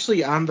was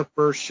actually on the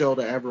first show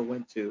that I ever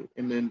went to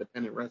in the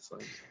independent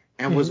wrestling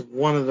and was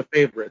one of the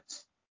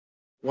favorites.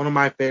 One of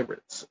my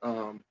favorites,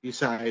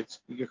 besides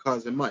your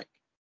cousin Mike.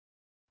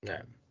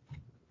 Yeah.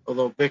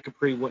 Although Vic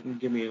Capri wouldn't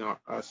give me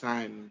a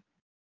sign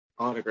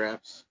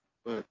autographs,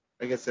 but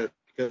I guess that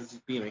because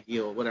he's being a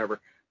heel, whatever.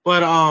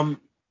 But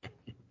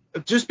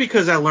just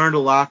because I learned a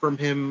lot from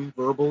him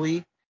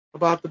verbally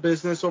about the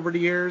business over the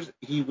years,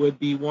 he would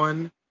be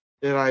one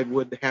that I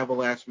would have a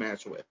last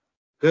match with.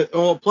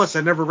 Plus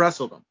I never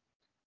wrestled him.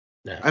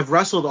 Yeah. I've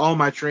wrestled all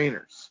my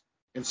trainers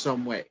in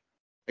some way,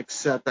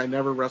 except I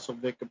never wrestled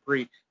Vic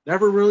Capri.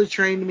 Never really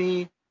trained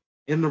me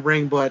in the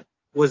ring, but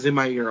was in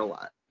my ear a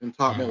lot and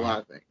taught me a lot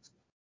of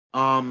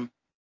things.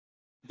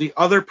 The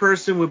other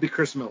person would be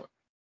Chris Miller.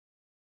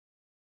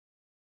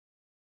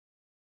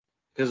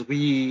 Because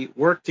we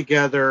worked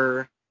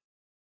together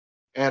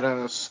at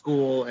a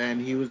school, and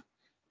he was,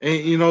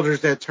 and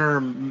there's that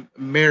term,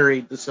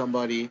 married to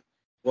somebody.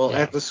 Well,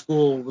 at the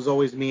school, it was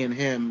always me and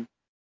him,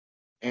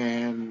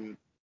 and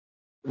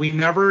we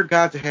never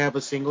got to have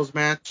a singles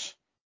match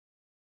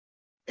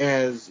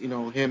as,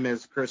 him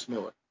as Chris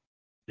Miller.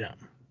 Yeah.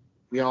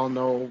 We all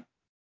know,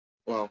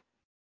 well,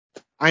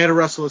 I had to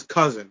wrestle his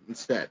cousin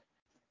instead.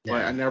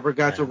 but I never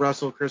got to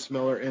wrestle Chris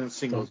Miller in a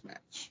singles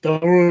match.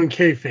 Don't ruin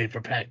kayfabe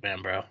for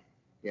Pac-Man, bro.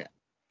 Yeah.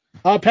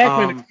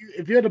 Pac-Man,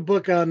 if you had to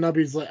book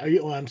Nubby's,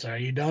 I'm sorry, are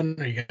you done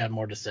or you got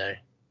more to say?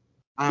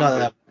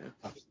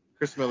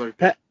 Chris Miller.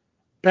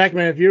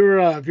 Pac-Man, if you're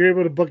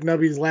able to book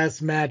Nubby's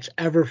last match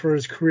ever for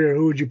his career,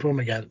 who would you put him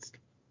against?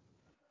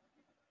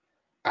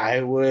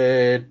 I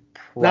would.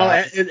 Now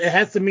it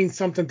has to mean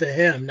something to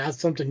him, not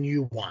something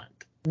you want.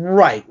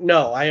 Right.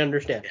 No, I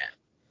understand. Yeah.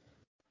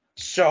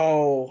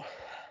 So,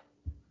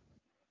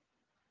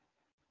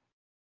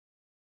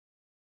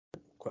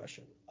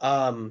 question.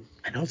 I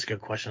know it's a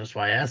good question. That's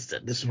why I asked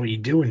it. This is what you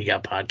do when you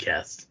got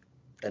podcasts.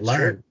 Learn.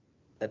 True.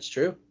 That's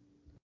true.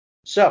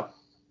 So,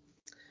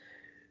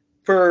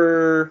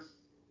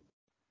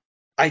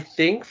 I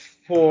think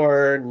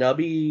for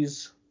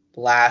Nubby's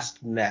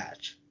last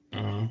match,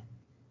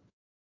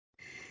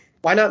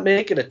 why not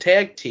make it a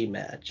tag team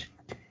match?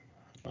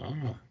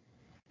 Oh.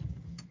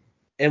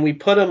 And we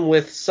put him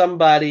with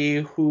somebody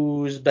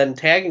who's been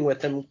tagging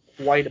with him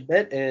quite a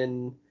bit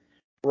in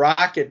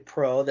Rocket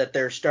Pro, that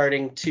they're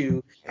starting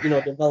to,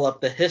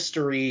 develop the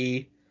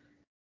history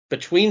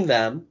between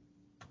them.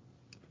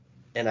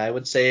 And I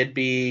would say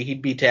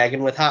he'd be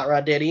tagging with Hot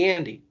Rod Daddy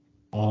Andy.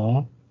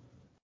 Oh.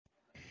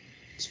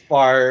 As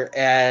far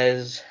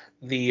as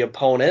the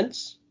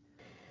opponents,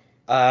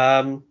 put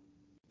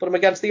him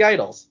against the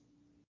Idols,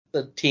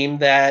 the team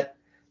that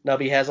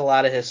Nubby has a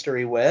lot of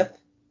history with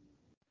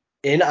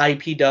in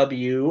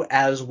IPW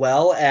as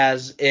well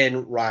as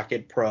in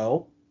Rocket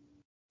Pro.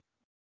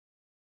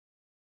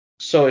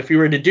 So if you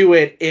were to do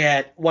it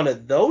at one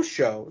of those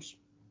shows,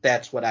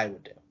 that's what I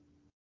would do.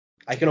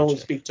 I can only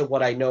speak to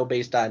what I know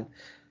based on,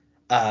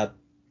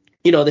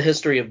 the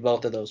history of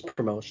both of those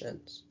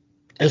promotions.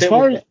 As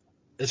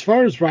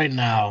far as right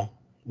now,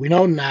 we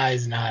know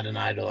Nye's not an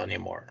idol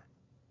anymore.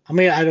 How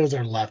many idols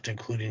are left,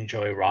 including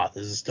Joey Roth?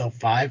 Is it still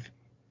 5?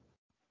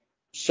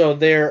 So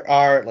there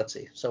are, let's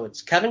see. So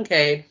it's Kevin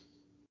K.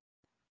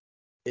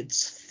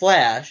 It's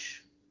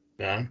Flash.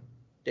 Yeah.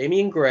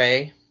 Damian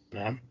Gray.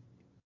 Yeah.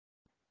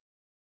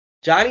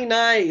 Johnny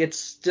Nye, it's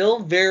still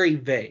very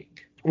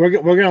vague. We're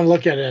going to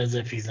look at it as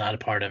if he's not a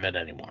part of it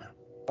anymore.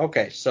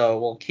 Okay, so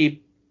we'll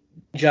keep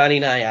Johnny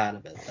Nye out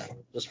of it, then,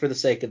 just for the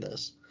sake of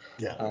this.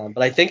 Yeah.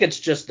 But I think it's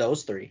just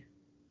those 3.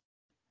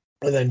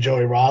 And then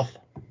Joey Roth.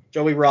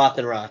 Joey Roth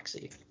and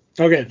Roxy.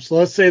 Okay, so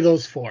let's say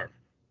those 4.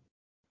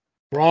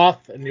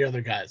 Roth and the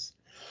other guys.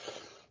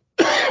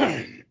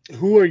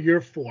 Who are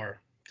your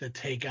 4 to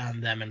take on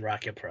them in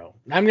Rocket Pro?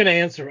 I'm going to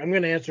answer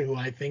who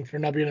I think for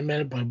Nubby in a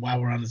minute, but while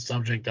we're on the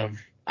subject of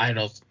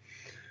idols,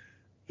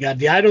 you got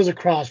the idols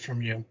across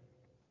from you.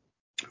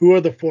 Who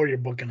are the 4 you're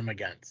booking them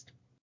against?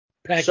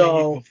 Pac-Man, So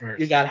you go first.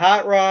 You got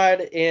Hot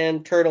Rod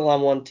and Turtle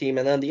on one team,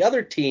 and then the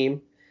other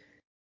team,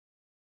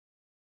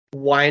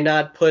 why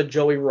not put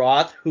Joey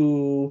Roth,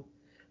 who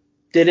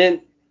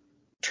didn't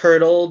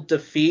Turtle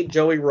defeat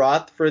Joey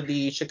Roth for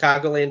the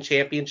Chicagoland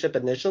Championship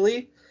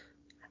initially,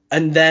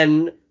 and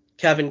then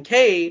Kevin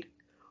Cade,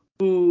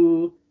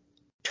 who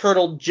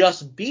Turtle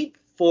just beat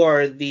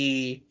for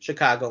the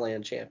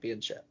Chicagoland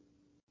Championship.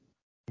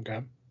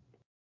 Okay.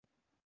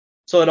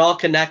 So it all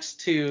connects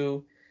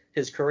to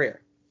his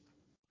career.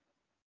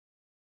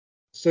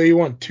 So you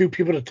want 2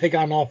 people to take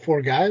on all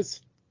 4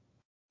 guys?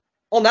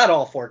 Well, not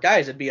all 4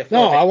 guys. It'd be a 4.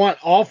 No, I want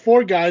all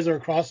 4 guys are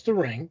across the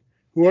ring.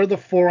 Who are the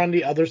 4 on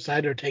the other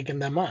side are taking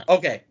them on?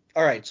 Okay.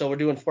 All right. So we're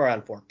doing 4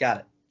 on 4. Got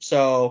it.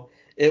 So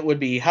it would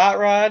be Hot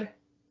Rod,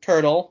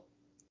 Turtle.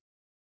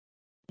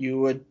 You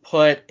would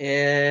put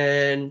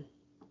in.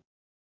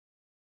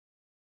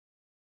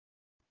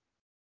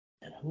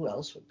 And who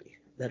else would be?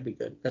 That'd be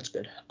good. That's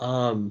good.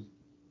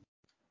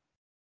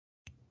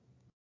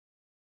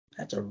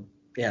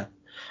 Yeah.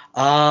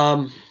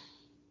 I'm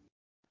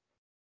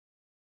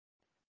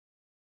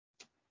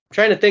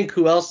trying to think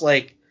who else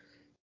like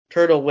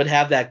Turtle would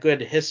have that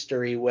good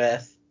history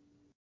with,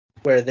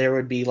 where there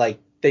would be like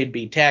they'd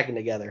be tagging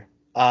together.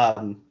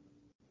 Why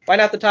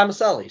not the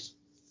Tomasellis?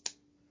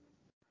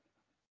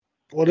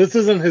 Well, this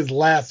isn't his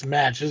last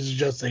match. This is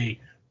just a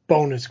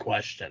bonus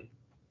question.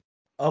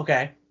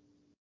 Okay.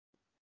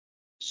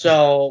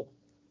 So.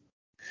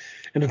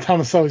 And the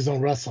Tomasellis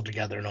don't wrestle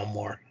together no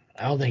more.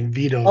 I don't think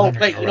Vito's ever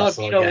going to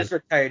wrestle Vito again. is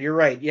retired. You're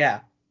right.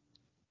 Yeah.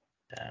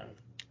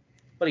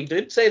 But he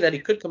did say that he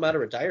could come out of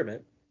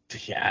retirement.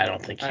 Yeah, I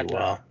don't think he will.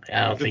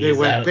 I don't think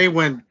they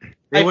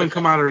wouldn't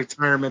come out of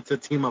retirement to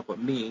team up with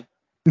me.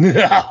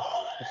 No.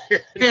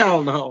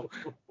 Hell no.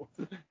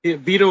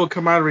 Vito would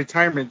come out of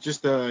retirement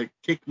just to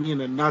kick me in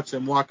the nuts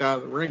and walk out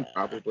of the ring,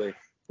 probably.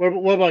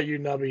 What about you,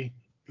 Nubby?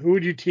 Who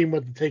would you team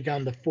with to take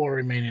on the 4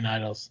 remaining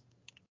idols?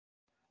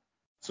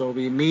 So it'll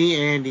be me,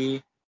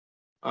 Andy.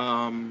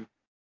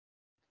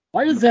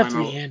 Why does that have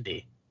to be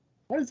Andy?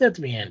 Why does that have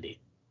to be Andy?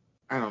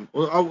 I don't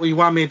know. Oh, you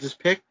want me to just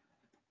pick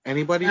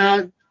anybody?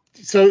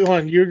 So hold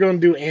on, you're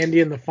going to do Andy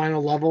in the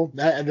final level?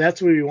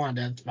 That's what you want.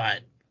 That's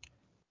fine.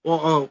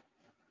 Well,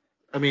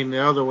 the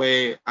other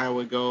way I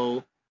would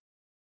go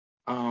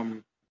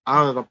out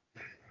of the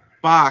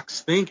box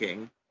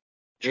thinking,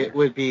 sure. It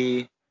would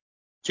be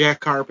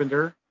Jack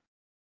Carpenter.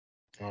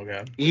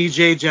 Okay.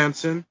 EJ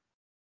Jensen.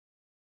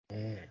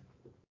 Mm.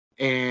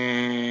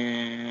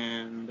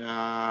 And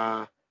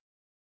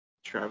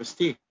Travis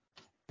T.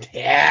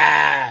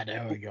 Yeah,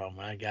 there we go,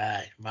 my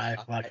guy, my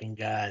fucking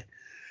guy.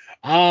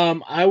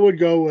 I would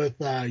go with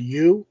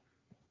you,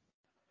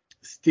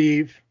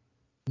 Steve,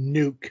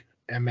 Nuke,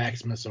 and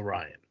Maximus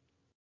Orion.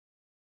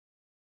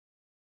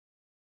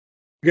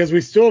 Because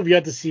we still have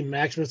yet to see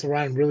Maximus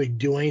Orion really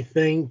do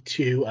anything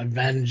to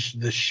avenge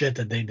the shit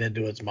that they did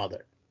to his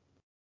mother.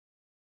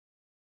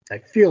 I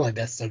feel like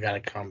that's still got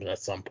to come at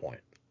some point.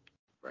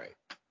 Right.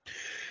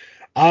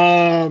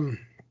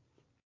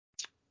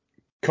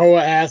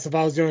 Koa asked if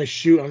I was going to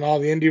shoot on all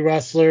the indie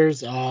wrestlers.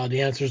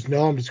 The answer is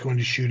no. I'm just going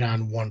to shoot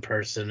on one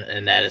person,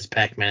 and that is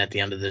Pac-Man at the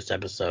end of this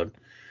episode.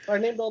 I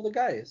named all the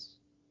guys.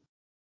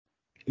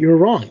 You were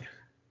wrong.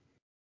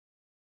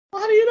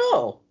 Well, how do you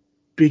know?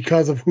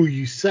 Because of who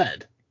you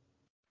said.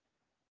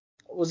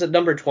 Was it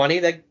number 20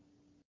 that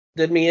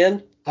did me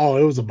in? Oh,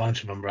 it was a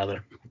bunch of them,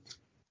 brother.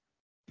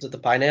 Was it the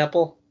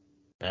pineapple?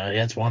 Yeah,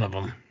 it's one of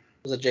them.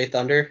 Was it Jay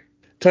Thunder?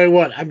 Tell you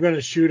what, I'm going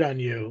to shoot on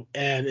you,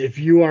 and if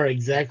you are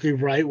exactly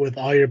right with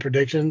all your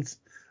predictions,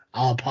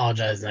 I'll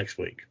apologize next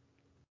week.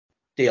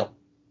 Deal.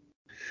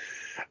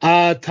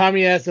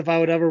 Tommy asked if I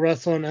would ever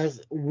wrestle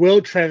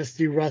will Travis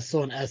T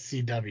wrestle in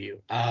SCW?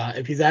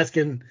 If he's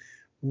asking,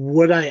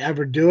 would I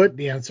ever do it?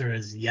 The answer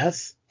is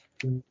yes.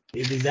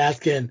 If he's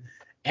asking,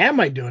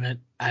 am I doing it?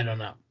 I don't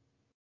know.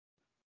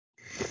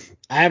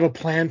 I have a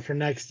plan for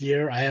next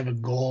year. I have a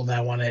goal that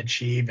I want to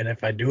achieve, and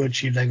if I do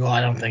achieve that goal,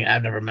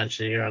 I've never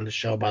mentioned it here on the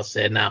show, but I'll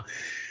say it now.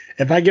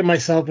 If I get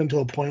myself into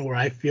a point where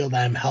I feel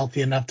that I'm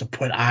healthy enough to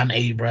put on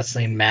a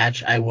wrestling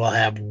match, I will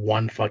have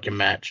one fucking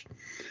match.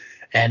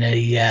 And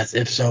he asked,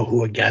 if so,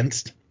 who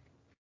against?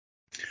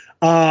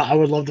 I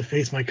would love to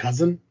face my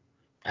cousin.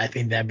 I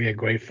think that'd be a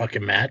great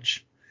fucking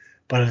match.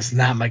 But if it's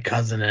not my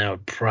cousin, then it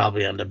would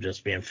probably end up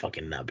just being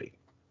fucking Nubby.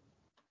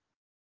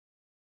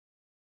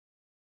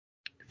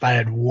 If I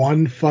had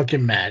one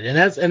fucking match,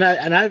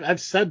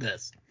 I've said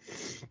this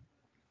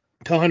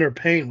to Hunter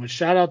Payne, which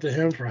shout out to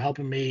him for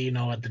helping me,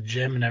 at the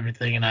gym and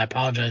everything. And I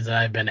apologize that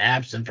I've been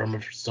absent from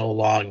it for so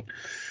long,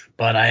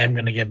 but I am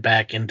going to get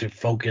back into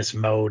focus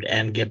mode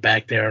and get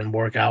back there and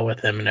work out with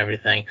him and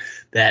everything.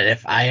 That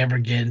if I ever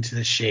get into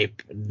the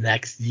shape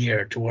next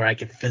year to where I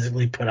can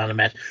physically put on a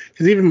match,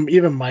 because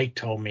even Mike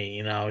told me,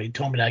 he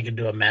told me that I could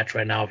do a match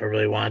right now if I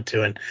really wanted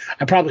to, and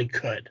I probably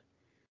could.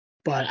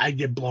 But I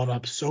get blown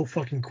up so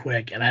fucking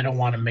quick, and I don't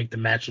want to make the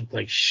match look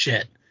like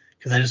shit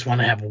because I just want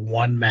to have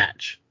one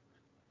match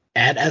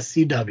at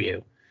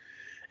SCW.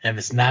 And if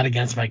it's not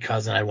against my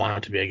cousin, I want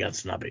it to be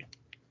against Nubby.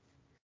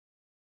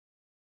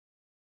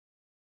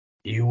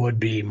 You would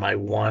be my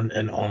one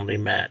and only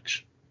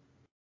match.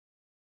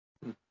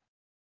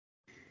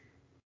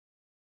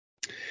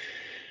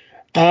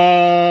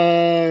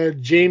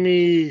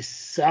 Jamie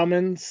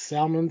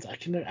Salmons.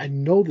 I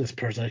know this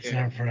person. I can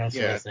never pronounce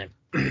the last name.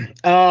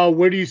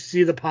 Where do you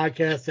see the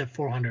podcast at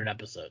 400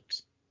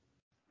 episodes?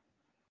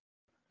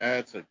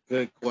 That's a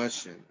good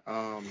question.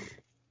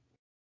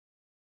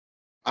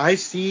 I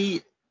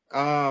see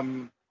us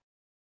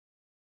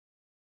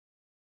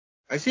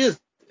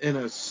in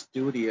a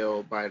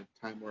studio by the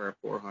time we're at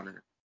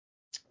 400.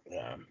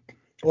 Yeah.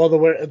 Well,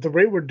 the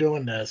rate we're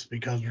doing this,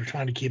 because we're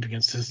trying to keep it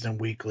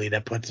consistent weekly,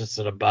 that puts us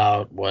at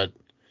about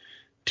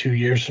 2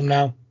 years from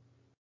now.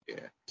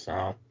 Yeah.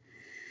 So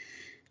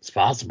it's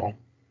possible.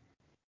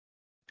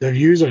 The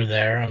views are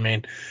there. I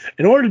mean,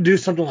 in order to do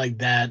something like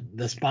that,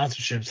 the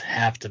sponsorships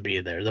have to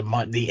be there.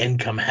 The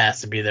income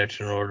has to be there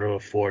in order to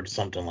afford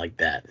something like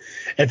that.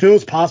 If it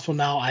was possible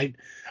now,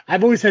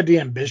 I've always had the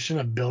ambition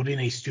of building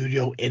a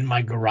studio in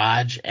my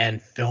garage and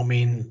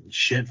filming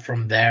shit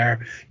from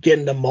there,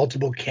 getting the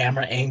multiple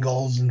camera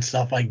angles and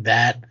stuff like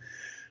that.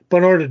 But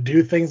in order to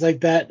do things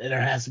like that, there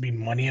has to be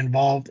money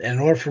involved. And in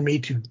order for me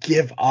to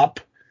give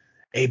up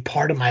a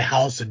part of my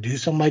house to do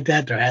something like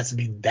that, there has to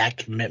be that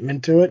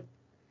commitment to it.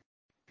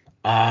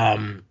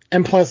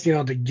 And plus,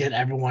 to get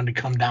everyone to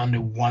come down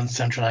to one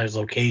centralized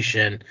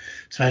location,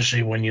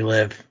 especially when you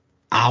live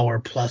hour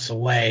plus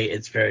away,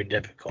 it's very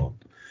difficult.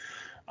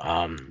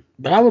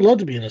 But I would love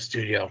to be in a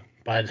studio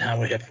by the time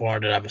we hit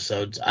 400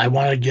 episodes. I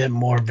want to get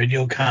more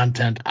video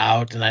content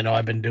out, and I know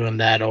I've been doing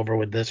that over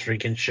with this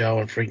Freakin show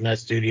and Freakin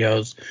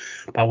Studios,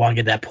 but I want to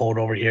get that pulled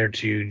over here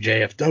to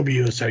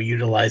JFW and start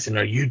utilizing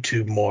our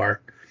YouTube more.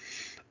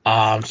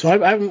 So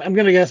I'm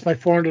going to guess by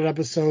 400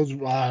 episodes,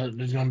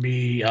 there's going to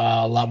be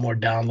a lot more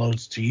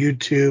downloads to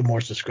YouTube,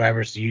 more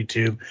subscribers to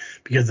YouTube,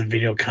 because the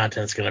video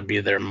content is going to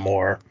be there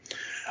more.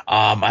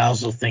 I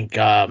also think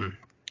we're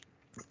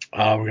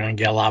going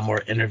to get a lot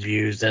more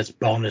interviews as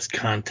bonus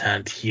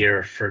content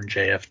here for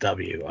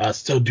JFW.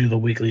 Still do the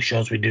weekly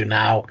shows we do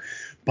now,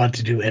 but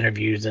to do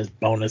interviews as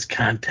bonus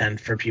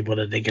content for people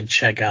that they can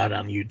check out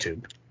on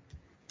YouTube.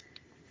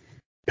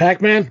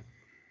 Pac-Man?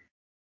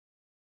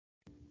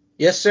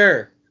 Yes,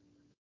 sir.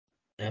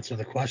 Answer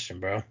the question,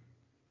 bro.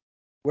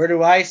 Where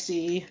do I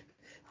see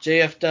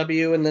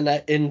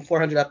JFW in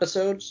 400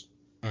 episodes?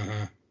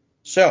 Uh-huh.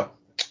 So,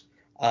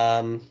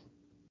 I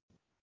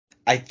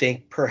I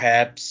think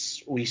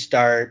perhaps we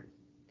start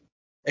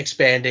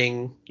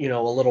expanding,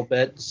 a little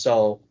bit.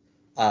 So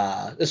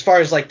as far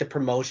as like the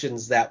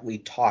promotions that we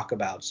talk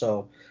about,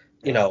 so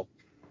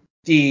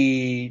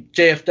the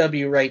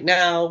JFW right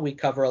now, we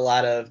cover a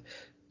lot of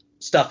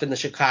stuff in the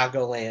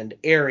Chicagoland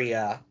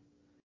area.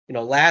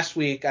 Last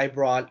week I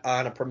brought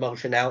on a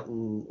promotion out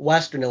in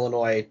Western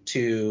Illinois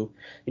to,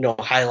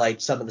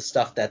 highlight some of the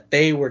stuff that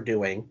they were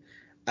doing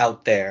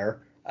out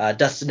there,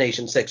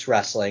 Destination 6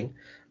 Wrestling.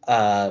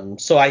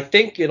 So I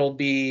think it'll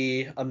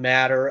be a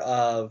matter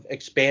of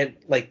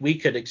we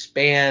could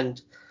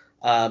expand,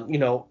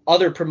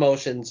 other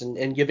promotions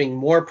and giving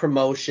more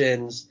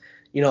promotions,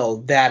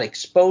 that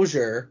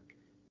exposure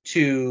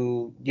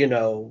to,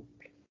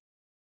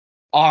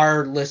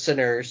 our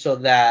listeners so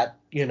that,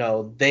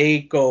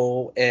 they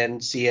go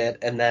and see it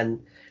and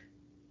then,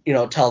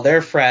 tell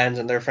their friends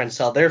and their friends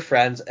tell their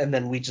friends. And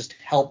then we just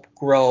help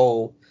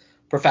grow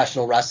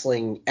professional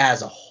wrestling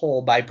as a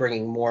whole by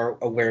bringing more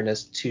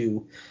awareness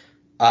to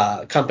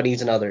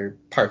companies in other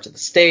parts of the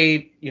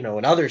state,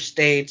 in other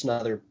states and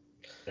other,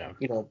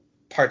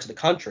 parts of the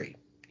country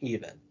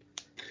even.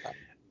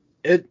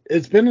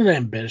 It's been an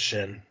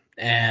ambition.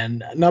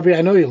 And Nubby,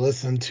 I know you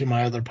listen to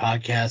my other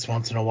podcast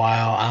once in a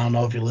while. I don't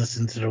know if you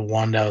listened to the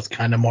one that was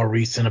kind of more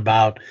recent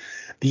about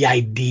the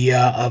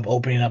idea of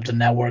opening up the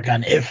network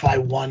on if I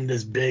won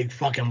this big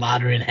fucking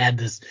lottery and had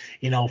this,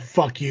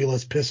 fuck you,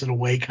 let's piss it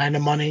away kind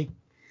of money.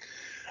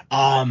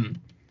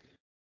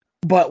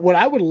 But what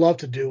I would love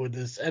to do with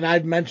this, and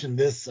I've mentioned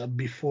this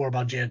before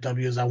about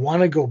JFW, is I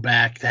want to go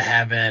back to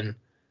having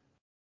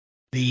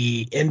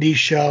the indie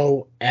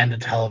show and the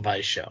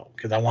televised show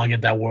because I want to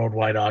get that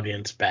worldwide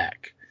audience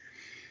back.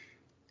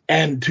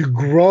 And to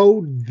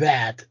grow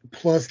that,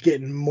 plus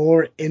getting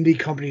more indie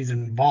companies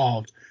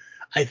involved,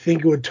 I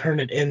think it would turn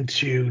it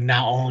into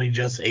not only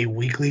just a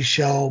weekly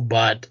show,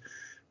 but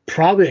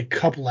probably a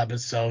couple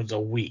episodes a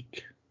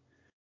week.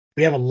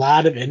 We have a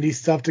lot of indie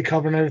stuff to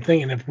cover and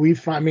everything. And if we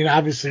find,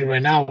 obviously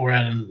right now we're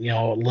at,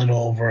 a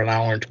little over an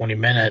hour and 20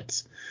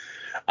 minutes.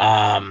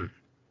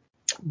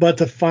 But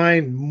to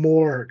find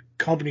more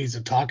companies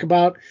to talk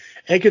about,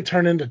 it could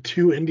turn into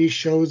 2 indie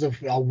shows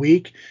a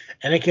week,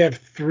 and it could have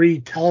 3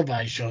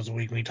 televised shows a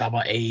week when you talk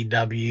about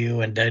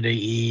AEW and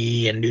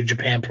WWE and New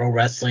Japan Pro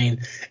Wrestling,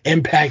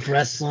 Impact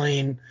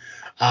Wrestling,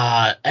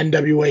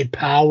 NWA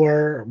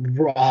Power,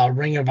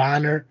 Ring of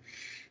Honor.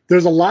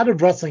 There's a lot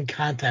of wrestling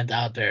content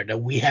out there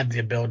that we have the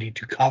ability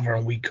to cover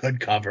and we could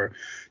cover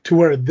to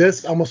where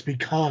this almost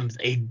becomes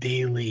a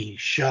daily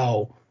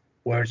show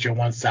where it's your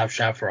one-stop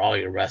shop for all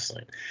your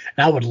wrestling.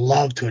 And I would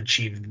love to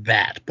achieve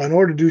that. But in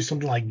order to do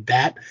something like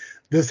that,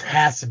 this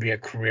has to be a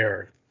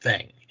career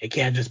thing. It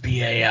can't just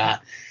be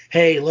a,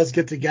 hey, let's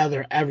get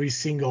together every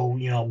single,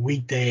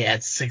 weekday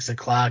at 6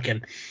 o'clock.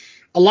 And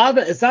a lot of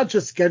it, it's not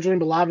just scheduling,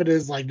 but a lot of it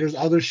is like there's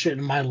other shit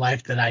in my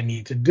life that I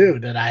need to do,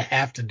 that I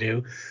have to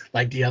do,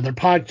 like the other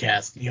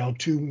podcast,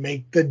 to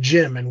make the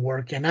gym and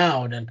working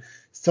out and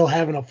still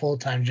having a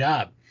full-time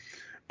job.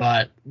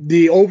 But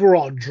the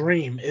overall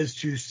dream is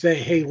to say,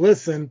 hey,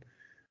 listen,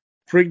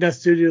 Freaknet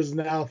Studios is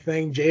now a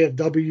thing.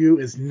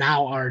 JFW is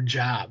now our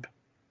job.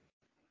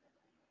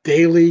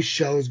 Daily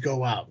shows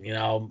go out.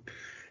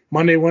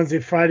 Monday, Wednesday,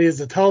 Friday is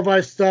the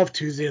televised stuff.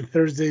 Tuesday and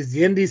Thursday is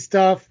the indie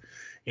stuff.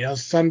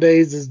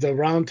 Sundays is the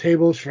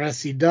roundtables for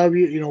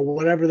SCW,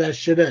 whatever that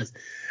shit is.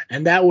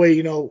 And that way,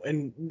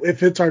 and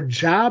if it's our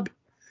job,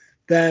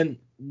 then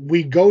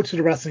we go to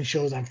the wrestling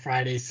shows on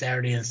Fridays,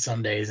 Saturday, and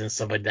Sundays and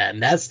stuff like that.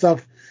 And that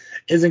stuff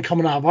isn't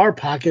coming out of our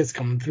pockets,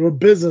 coming through a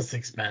business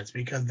expense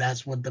because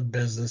that's what the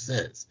business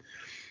is.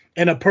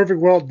 In a perfect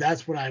world,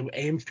 that's what I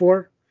aim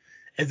for.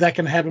 Is that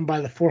going to happen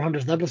by the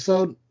 400th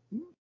episode?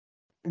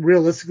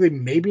 Realistically,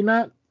 maybe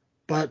not,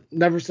 but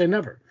never say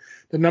never.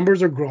 The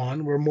numbers are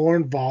growing. We're more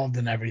involved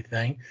in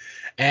everything.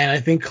 And I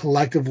think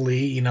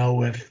collectively,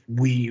 if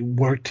we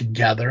work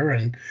together,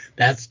 and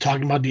that's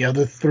talking about the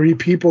other 3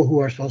 people who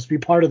are supposed to be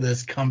part of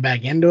this, come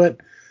back into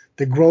it,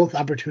 the growth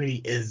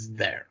opportunity is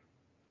there.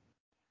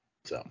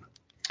 So,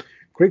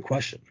 great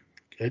question.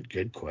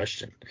 Good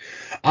question.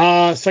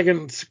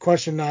 Second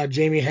question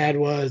Jamie had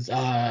was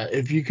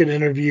if you could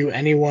interview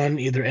anyone,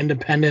 either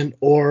independent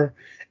or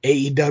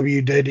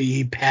AEW,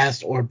 WWE,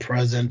 past or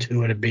present, who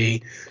would it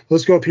be?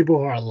 Let's go with people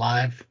who are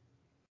alive.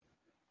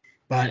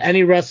 But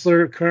any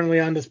wrestler currently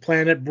on this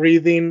planet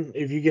breathing,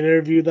 if you can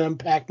interview them,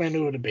 Pac-Man,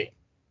 who would it be?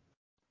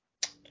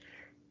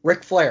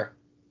 Ric Flair.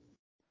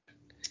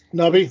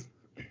 Nubby?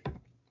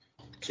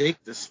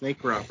 Jake the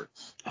Snake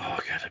Roberts. Oh,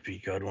 gotta be a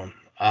good one.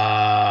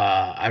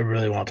 I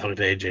really want to talk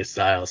to AJ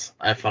Styles.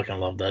 I fucking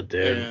love that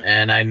dude. Yeah.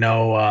 And I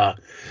know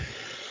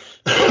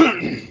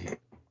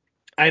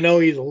I know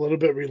he's a little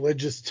bit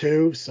religious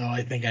too, so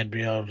I think I'd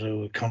be able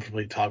to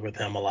comfortably talk with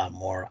him a lot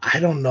more. I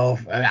don't know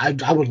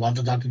if I would love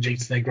to talk to Jake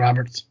Snake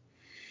Roberts.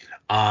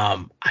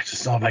 I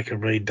just don't know if I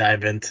could really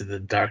dive into the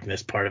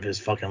darkness part of his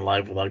fucking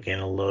life without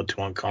getting a little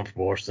too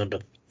uncomfortable or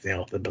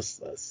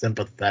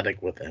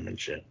sympathetic with him and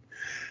shit.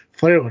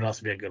 Flair would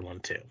also be a good one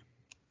too.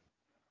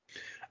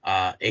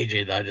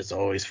 AJ, I just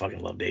always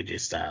fucking loved AJ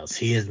Styles.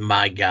 He is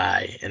my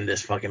guy in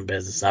this fucking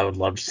business. I would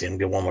love to see him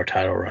get one more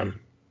title run.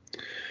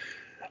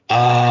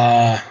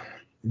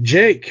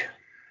 Jake,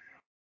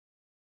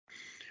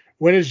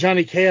 when is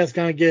Johnny Chaos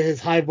gonna get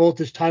his high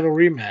voltage title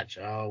rematch?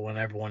 Oh, when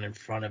everyone in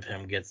front of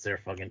him gets their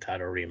fucking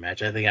title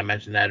rematch. I think I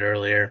mentioned that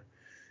earlier.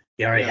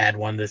 He already had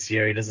one this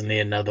year. He doesn't need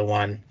another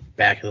one.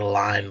 Back of the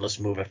line. Let's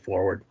move it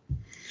forward.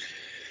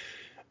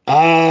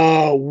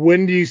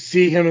 When do you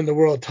see him in the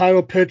world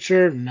title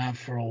picture? Not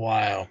for a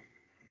while.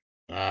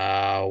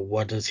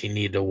 What does he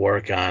need to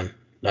work on?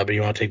 Nubby,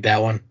 you want to take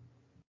that one?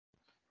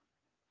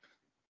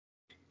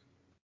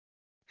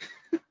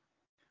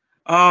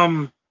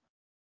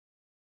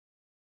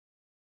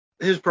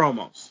 His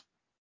promos.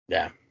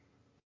 Yeah.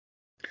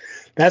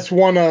 That's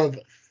one of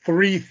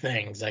 3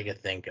 things I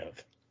could think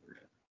of.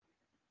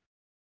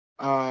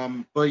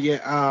 But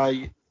yeah,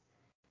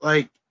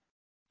 like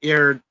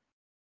the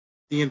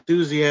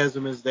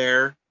enthusiasm is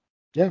there.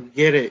 Yeah. You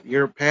get it.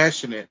 You're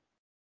passionate.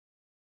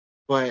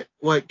 But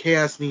what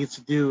Chaos needs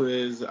to do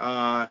is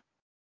calm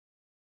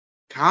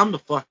the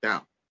fuck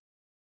down.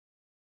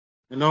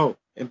 No,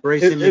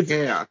 embracing the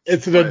chaos.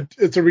 It's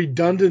a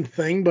redundant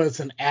thing, but it's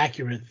an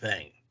accurate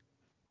thing.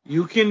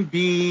 You can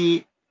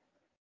be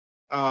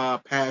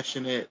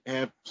passionate,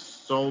 have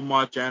so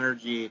much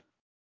energy,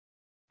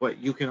 but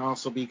you can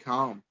also be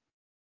calm.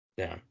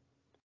 Yeah.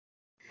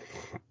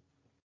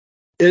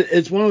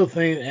 It's one of the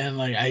things, and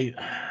like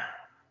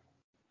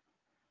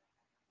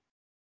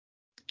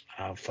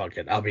oh fuck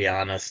it, I'll be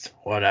honest.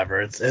 Whatever,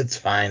 it's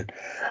fine.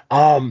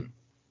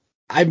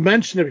 I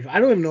mentioned it before. I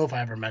don't even know if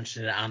I ever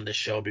mentioned it on the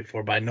show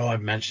before, but I know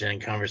I've mentioned it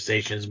in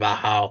conversations about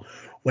how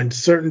when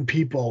certain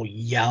people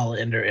yell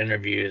in their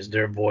interviews,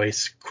 their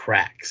voice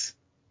cracks.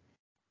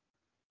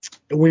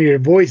 When your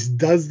voice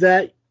does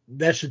that,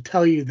 that should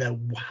tell you that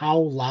how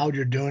loud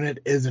you're doing it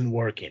isn't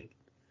working.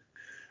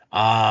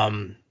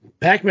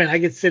 Pac-Man, I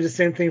could say the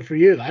same thing for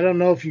you. I don't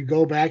know if you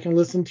go back and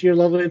listen to your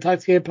Lovely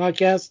Intoxicated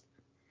podcast,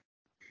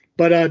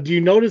 but do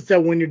you notice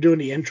that when you're doing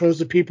the intros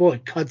to people,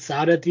 it cuts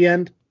out at the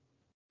end?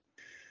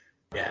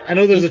 Yeah, I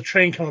know there's a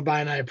train coming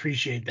by, and I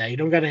appreciate that. You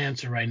don't got to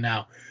answer right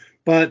now,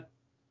 but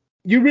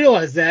you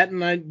realize that,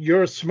 and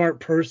you're a smart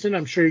person.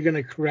 I'm sure you're going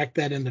to correct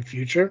that in the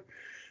future.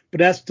 But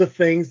that's the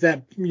things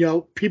that,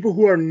 people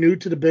who are new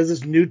to the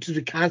business, new to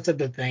the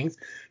concept of things,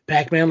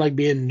 Pac-Man, like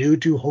being new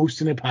to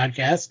hosting a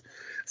podcast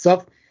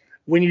stuff.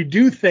 When you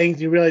do things,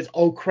 you realize,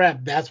 oh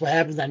crap, that's what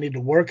happens. I need to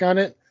work on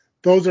it.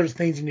 Those are the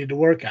things you need to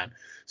work on.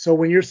 So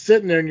when you're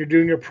sitting there and you're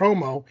doing your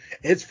promo,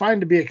 it's fine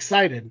to be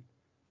excited,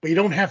 but you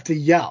don't have to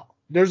yell.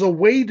 There's a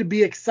way to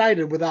be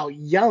excited without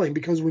yelling,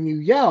 because when you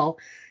yell,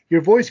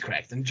 your voice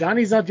cracks. And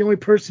Johnny's not the only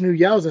person who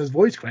yells and his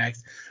voice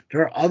cracks.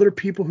 There are other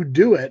people who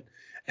do it,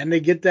 and they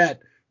get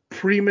that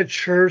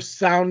premature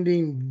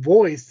sounding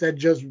voice that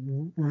just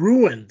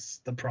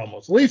ruins the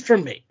promos. At least for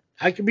me.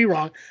 I could be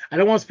wrong. I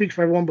don't want to speak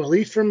for everyone, but at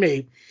least for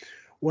me,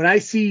 when I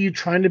see you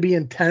trying to be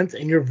intense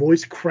and your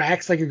voice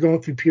cracks like you're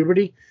going through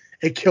puberty,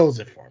 it kills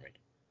it for me.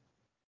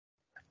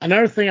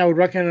 Another thing I would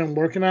recommend I'm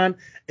working on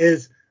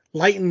is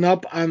lighten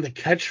up on the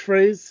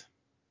catchphrase,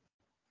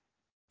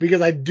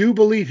 because I do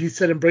believe he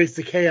said embrace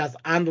the chaos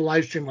on the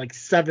live stream like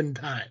 7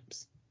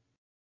 times.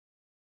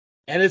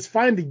 And it's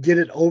fine to get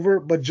it over,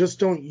 but just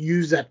don't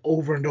use that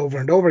over and over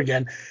and over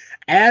again,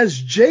 as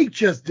Jake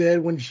just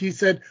did when he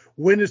said,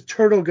 when is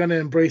Turtle going to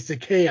embrace the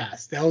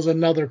chaos? That was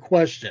another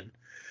question.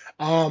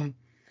 The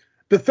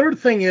third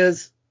thing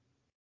is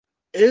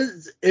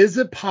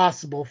it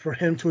possible for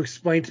him to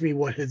explain to me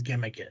what his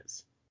gimmick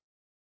is?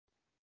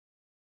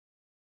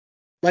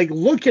 Like,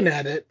 looking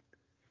at it,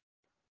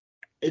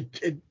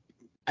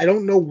 I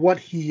don't know what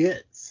he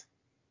is.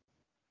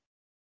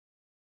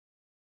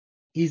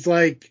 He's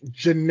like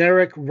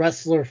generic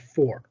wrestler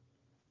 4,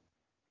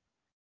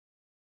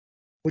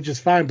 which is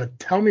fine, but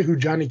tell me who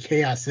Johnny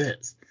Chaos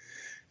is.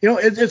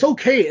 It's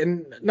okay,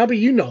 and Nubby,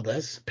 you know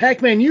this.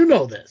 Pac-Man, you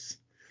know this.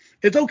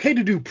 It's okay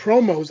to do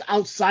promos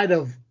outside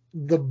of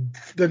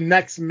the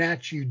next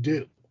match you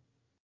do.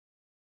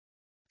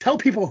 Tell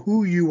people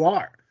who you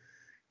are.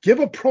 Give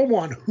a promo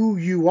on who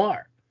you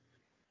are.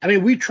 I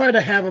mean, we tried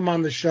to have him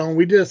on the show, and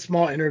we did a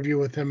small interview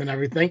with him and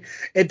everything.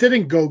 It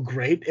didn't go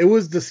great. It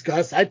was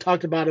discussed. I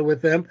talked about it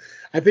with him.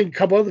 I think a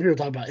couple other people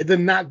talked about it. It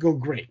did not go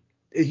great.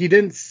 He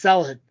didn't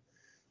sell it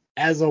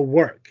as a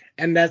work,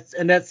 and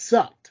that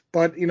sucked.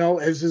 But,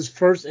 as his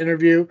first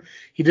interview,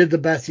 he did the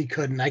best he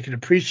could, and I can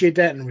appreciate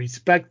that and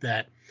respect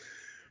that.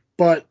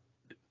 But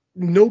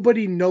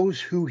nobody knows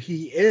who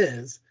he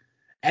is,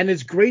 and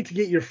it's great to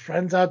get your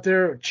friends out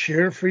there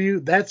cheering for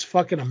you. That's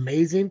fucking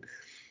amazing.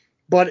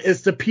 But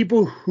it's the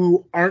people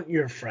who aren't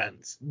your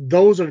friends.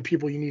 Those are the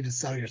people you need to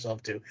sell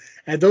yourself to.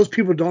 And those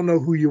people don't know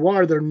who you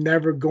are. They're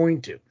never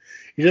going to.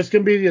 You're just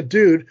going to be a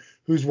dude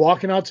who's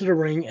walking out to the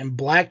ring in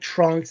black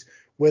trunks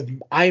with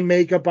eye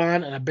makeup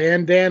on and a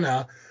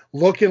bandana,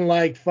 looking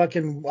like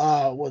fucking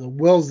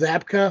Will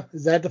Zapka.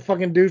 Is that the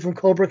fucking dude from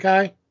Cobra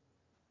Kai?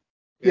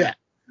 Yeah.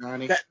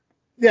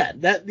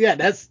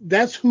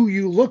 That's who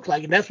you look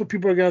like, and that's what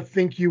people are going to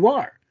think you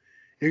are.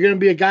 You're going to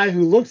be a guy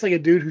who looks like a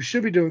dude who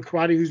should be doing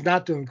karate, who's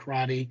not doing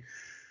karate,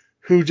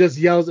 who just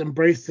yells,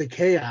 embrace the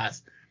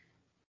chaos.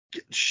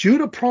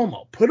 Shoot a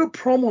promo. Put a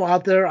promo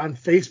out there on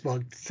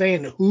Facebook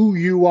saying who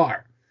you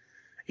are.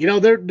 You know,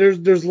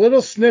 there's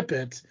little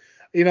snippets,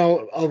 you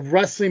know, of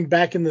wrestling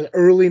back in the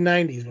early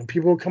 90s when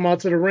people would come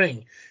out to the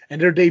ring and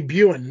they're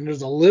debuting, and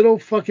there's a little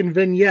fucking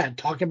vignette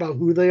talking about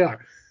who they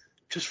are.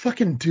 Just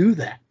fucking do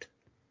that.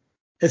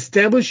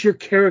 Establish your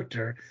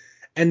character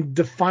and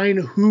define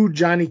who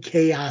Johnny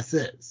Chaos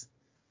is.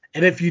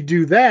 And if you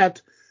do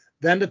that,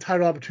 then the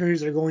title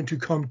opportunities are going to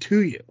come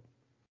to you.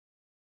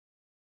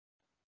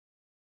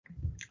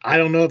 I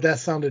don't know if that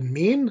sounded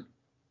mean,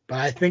 but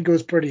I think it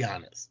was pretty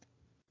honest.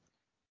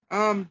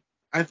 I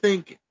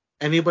think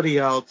anybody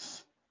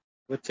else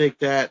would take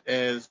that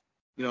as,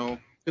 you know,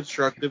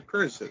 constructive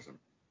criticism.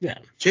 Yeah.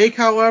 Jake,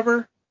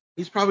 however,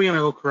 he's probably going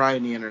to go cry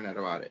on the internet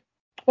about it.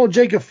 Well,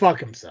 Jake could fuck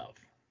himself.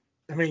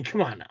 I mean,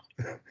 come on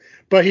now.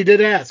 But he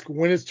did ask,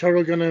 when is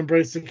Turtle going to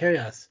embrace the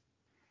chaos?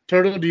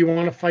 Turtle, do you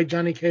want to fight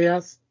Johnny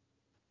Chaos?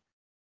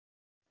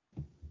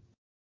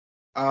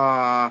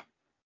 I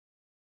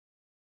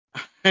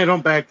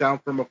don't back down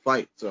from a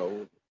fight,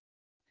 so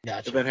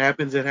Gotcha. if it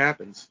happens, it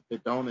happens. If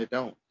it don't, it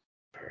don't.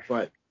 Perfect.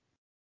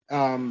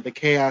 But the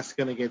chaos is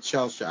going to get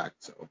shell-shocked,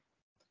 so.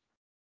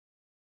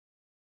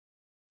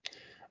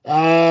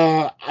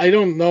 I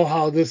don't know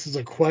how this is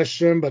a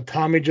question, but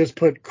Tommy just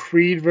put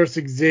Creed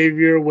versus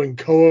Xavier when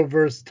Koa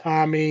versus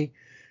Tommy,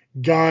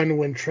 Gunn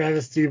when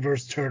Travesty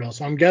versus Turtle.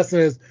 So I'm guessing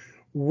is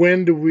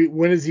when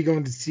is he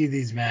going to see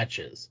these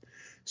matches?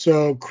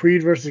 So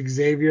Creed versus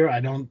Xavier, I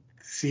don't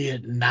see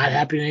it not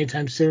happening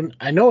anytime soon.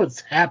 I know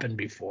it's happened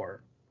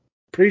before.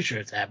 Pretty sure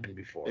it's happened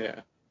before. Yeah.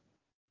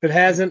 If it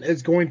hasn't,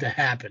 it's going to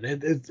happen.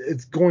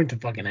 It's going to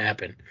fucking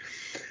happen.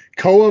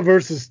 Koa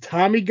versus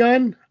Tommy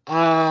Gunn?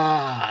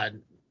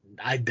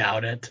 I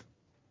doubt it.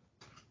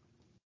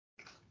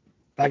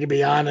 If I can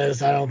be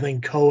honest, I don't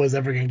think Koa's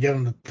ever going to give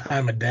him the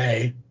time of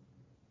day.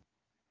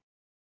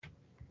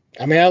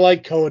 I mean, I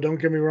like Koa, don't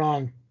get me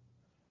wrong.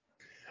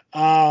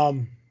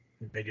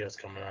 Video's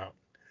coming out.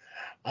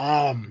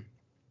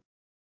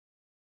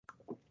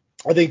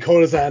 I think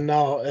Koa's at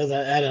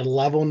a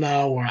level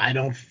now where I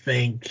don't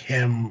think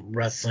him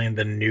wrestling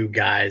the new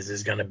guys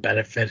is going to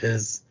benefit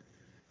his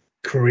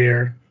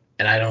career.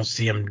 And I don't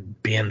see him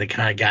being the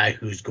kind of guy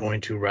who's going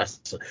to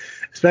wrestle,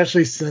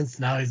 especially since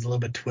now he's a little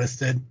bit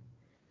twisted.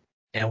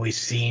 And we've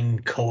seen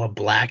Koa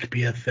Black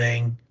be a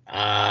thing.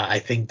 I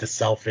think the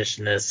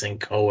selfishness in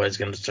Koa is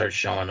going to start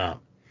showing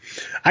up.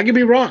 I could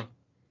be wrong.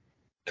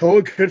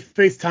 Koa could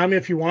face Tommy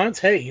if he wants.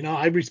 Hey, you know,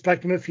 I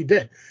respect him if he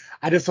did.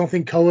 I just don't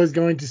think Koa is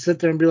going to sit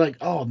there and be like,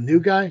 oh,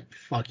 new guy?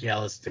 Fuck yeah,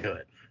 let's do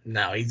it.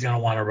 No, he's going to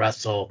want to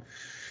wrestle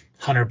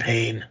Hunter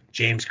Payne,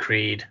 James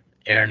Creed,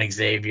 Aaron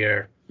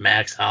Xavier,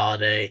 Max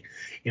Holiday,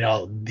 you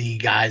know, the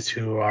guys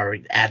who are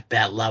at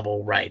that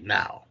level right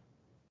now.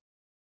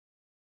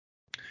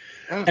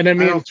 I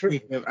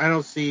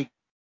don't see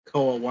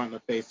Koa wanting to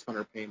face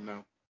Hunter Payne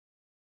now.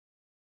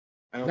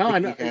 I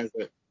don't think he has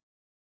it.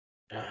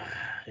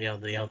 You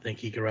don't think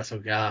he could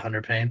wrestle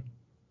Hunter Payne?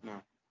 No.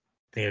 I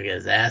think he'll get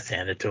his ass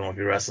handed to him if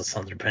he wrestles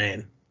Hunter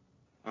Payne.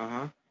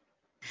 Uh-huh.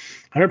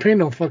 Hunter Payne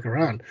don't fuck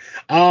around.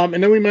 And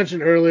then we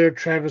mentioned earlier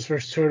Travis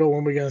versus Turtle.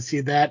 When we gonna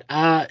see that?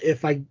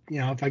 If I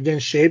get in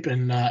shape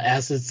and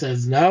Acid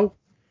says no,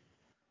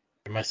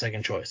 you're my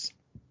second choice.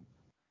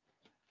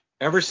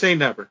 Never say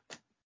never.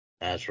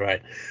 That's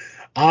right.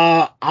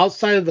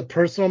 Outside of the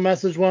personal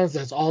message ones,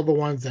 that's all the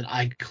ones that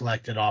I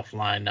collected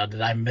offline. Now,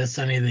 did I miss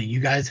any that you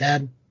guys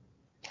had?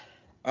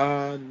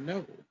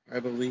 No. I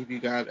believe you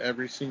got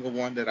every single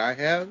one that I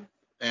have,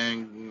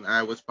 and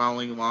I was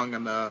following along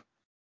on the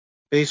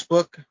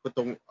Facebook with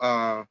the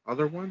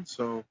other one,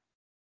 so I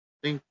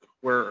think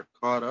we're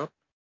caught up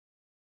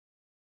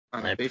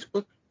on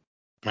Facebook.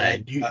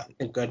 I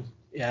think good.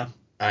 Yeah.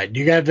 All right.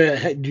 Do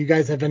you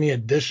guys have any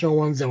additional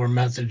ones that were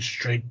messaged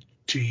straight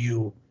to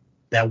you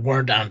that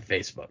weren't on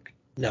Facebook?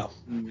 No.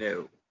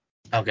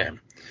 Okay. All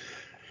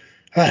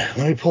right.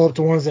 Let me pull up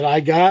the ones that I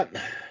got,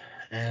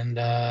 and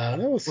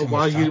we'll see.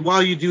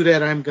 While you do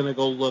that, I'm gonna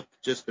go look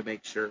just to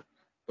make sure,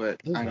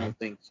 but I don't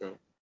think so.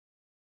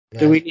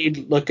 Do we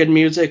need looking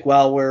music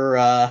while we're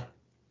all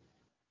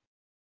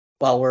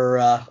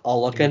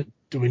looking?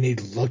 Do we need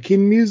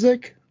looking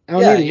music? I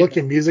don't need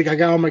looking music. I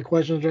got all my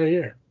questions right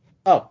here.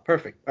 Oh,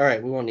 perfect. All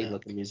right, we won't need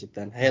looking music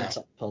then. I had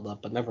something pulled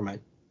up, but never mind.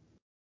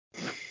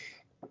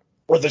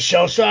 Was it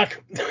shell shock?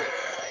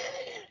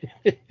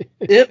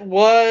 It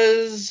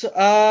was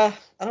I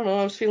don't know.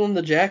 I was feeling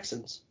the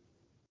Jacksons.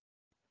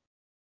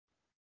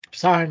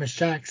 Sorry, Miss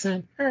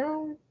Jackson.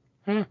 Oh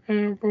wait,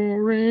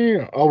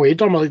 you're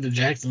talking about like the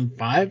Jackson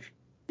 5?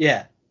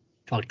 Yeah.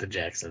 Fuck the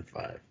Jackson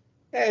 5.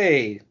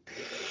 Hey.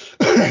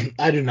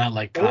 I do not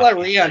like pop. Don't let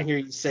Rion hear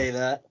you say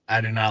that. I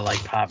do not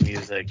like pop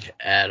music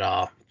at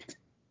all.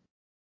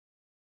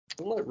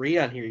 Don't let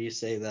Rion hear you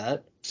say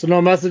that. So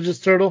no messages,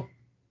 Turtle?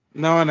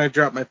 No, and I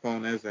dropped my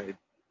phone as I...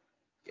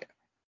 Yeah.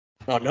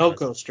 Oh, No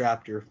Coast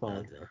dropped your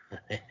phone.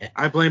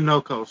 I blame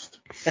No Coast.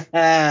 Shut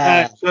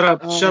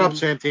up,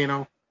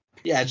 Santino.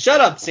 Yeah,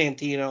 shut up,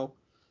 Santino.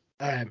 All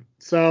right.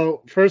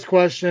 So first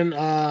question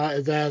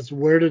is asked: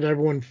 where did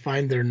everyone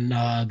find their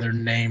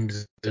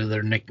names or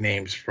their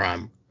nicknames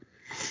from?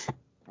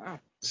 Wow.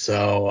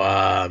 So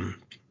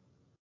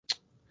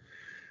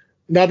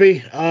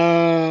Nubby,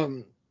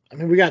 I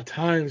mean we got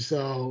time,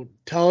 so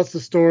tell us the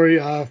story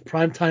of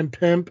Primetime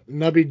Pimp,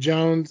 Nubby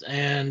Jones,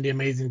 and the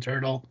Amazing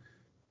Turtle.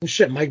 And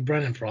shit, Mike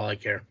Brennan for all I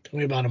care. Tell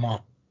me about them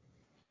all.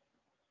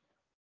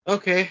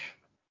 Okay.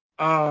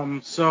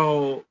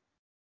 So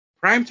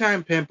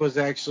Primetime Pimp was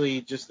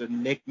actually just a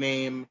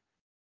nickname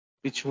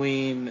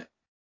between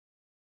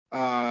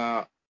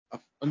an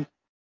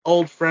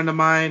old friend of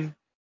mine,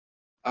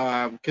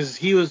 because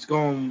he was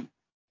going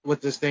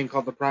with this thing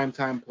called the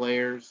Primetime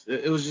Players.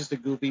 It was just a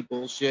goofy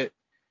bullshit.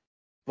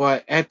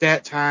 But at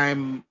that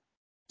time,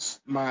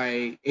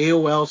 my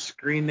AOL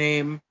screen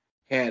name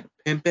had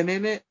Pimpin'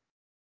 in it,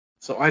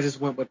 so I just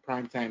went with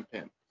Primetime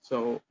Pimp.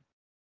 So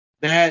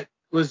that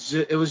was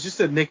it was just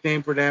a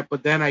nickname for that.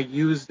 But then I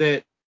used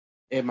it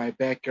in my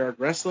backyard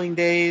wrestling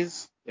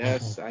days.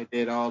 Yes, I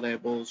did all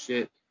that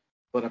bullshit.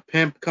 But a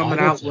pimp coming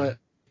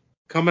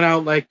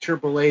out like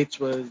Triple H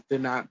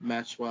did not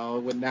mesh well.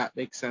 It would not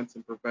make sense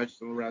in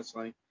professional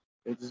wrestling.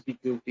 It would just be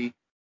goofy.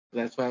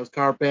 That's why I was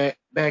called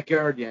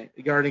backyard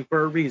yarding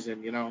for a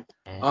reason, you know.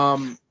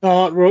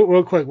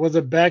 Real quick, was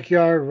it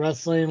backyard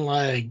wrestling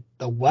like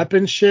the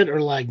weapon shit,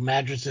 or like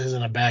mattresses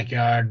in a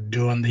backyard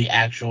doing the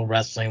actual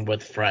wrestling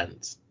with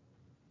friends?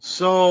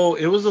 So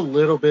it was a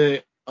little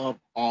bit of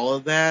all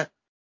of that.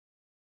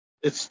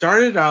 It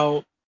started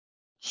out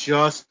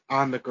just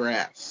on the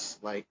grass,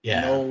 like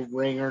Yeah. no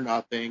ring or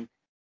nothing.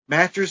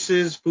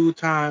 Mattresses,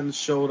 futons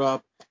showed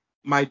up.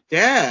 My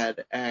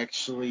dad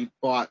actually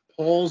bought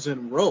poles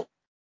and rope,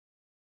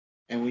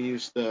 and we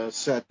used to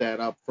set that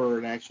up for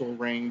an actual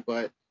ring.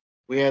 But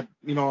we had,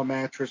 a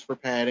mattress for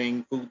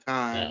padding, Yeah.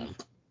 futon.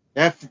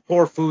 That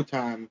poor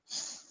futon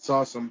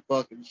saw some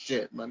fucking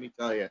shit, let me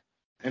tell you.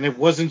 And it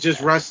wasn't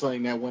just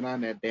wrestling that went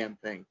on that damn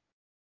thing.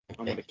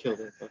 I'm gonna kill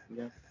that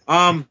fucking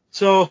guy.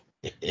 So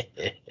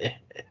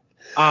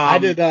I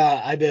did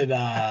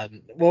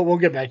well we'll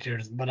get back to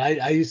yours, but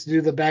I used to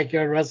do the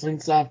backyard wrestling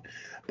stuff,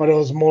 but it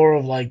was more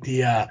of like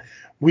the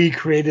we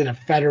created a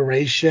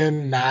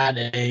federation, not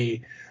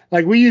a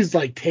like we used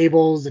like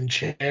tables and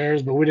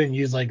chairs, but we didn't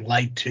use like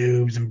light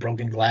tubes and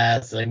broken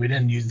glass. Like we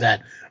didn't use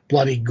that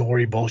bloody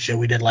gory bullshit.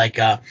 We did like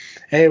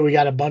hey, we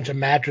got a bunch of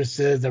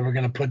mattresses that we're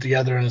gonna put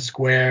together in a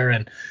square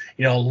and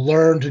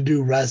learn to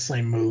do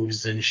wrestling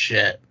moves and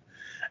shit.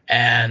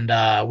 And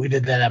we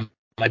did that at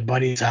my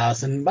buddy's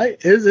house, and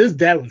his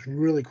dad was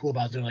really cool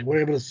about doing. Like we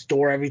were able to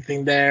store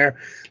everything there.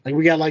 Like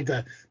we got like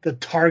the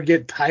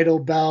Target title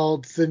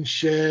belts and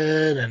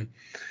shit, and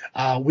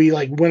we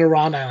like went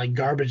around on like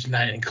garbage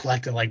night and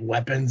collected like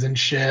weapons and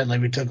shit.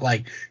 Like we took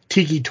like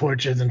tiki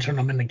torches and turned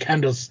them into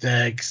kendo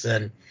sticks,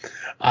 and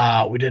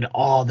we did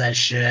all that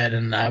shit.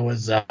 And I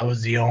was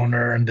the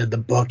owner and did the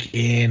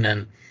booking,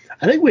 and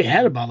I think we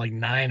had about like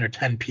 9 or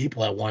 10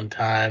 people at one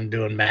time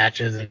doing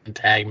matches and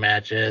tag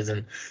matches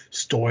and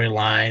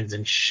storylines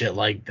and shit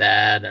like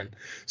that. And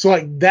so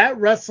like that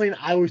wrestling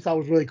I always thought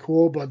was really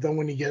cool, but then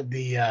when you get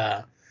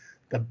the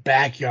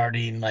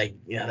backyarding, like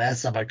that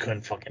stuff I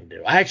couldn't fucking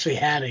do. I actually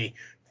had a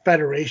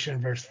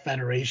Federation versus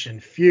Federation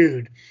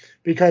feud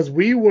because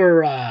we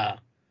were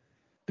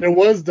there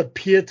was the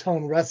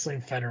Peatone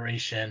Wrestling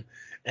Federation,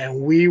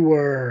 and we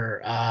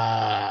were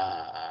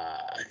I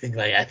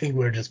think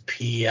we were just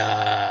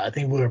I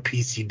think we were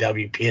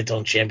PCW,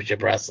 Peatone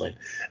Championship Wrestling,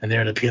 and they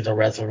were the Peatone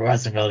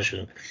Wrestling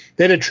Federation.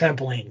 They did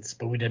trampolines,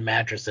 but we did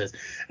mattresses,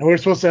 and we were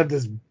supposed to have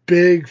this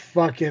big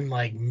fucking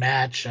like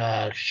match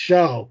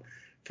show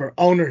for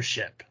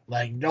ownership,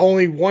 like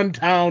only one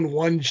town,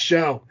 one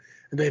show,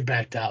 and they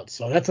backed out.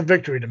 So that's a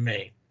victory to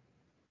me.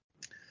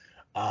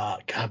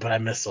 God, but I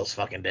miss those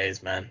fucking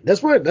days, man.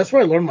 That's where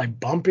I learned my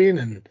bumping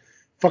and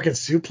fucking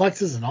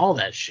suplexes and all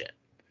that shit.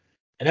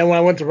 And then when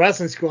I went to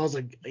wrestling school, I was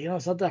like,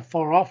 it's not that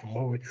far off from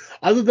where we.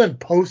 Other than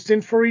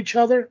posting for each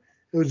other,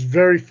 it was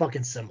very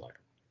fucking similar.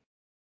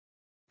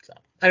 So,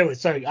 anyway,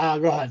 sorry.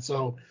 Go ahead.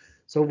 So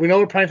we know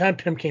where Primetime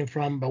Pimp came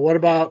from, but what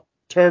about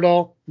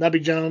Turtle,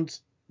 Nubby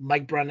Jones,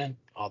 Mike Brennan,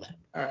 all that?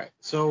 all right,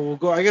 so we'll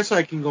go. I guess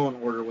I can go in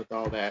order with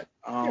all that.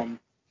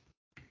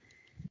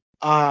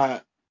 Yeah.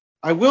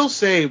 I will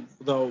say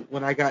though,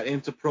 when I got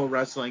into pro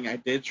wrestling, I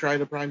did try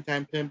the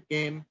Primetime Pimp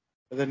game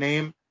for the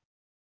name,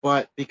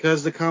 but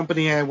because the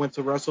company I went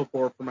to wrestle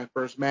for my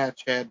first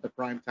match had the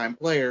Primetime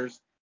Players,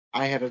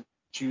 I had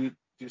to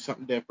do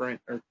something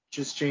different or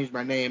just change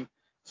my name.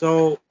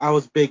 So I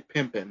was Big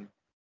Pimpin'.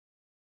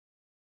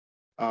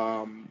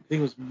 I think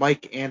it was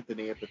Mike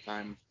Anthony at the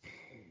time.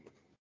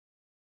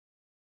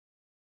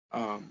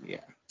 Yeah.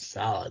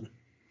 Solid.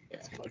 Yeah.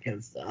 It's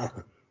fucking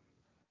solid.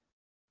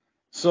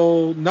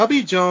 So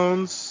Nubby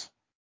Jones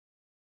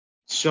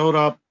showed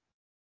up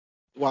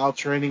while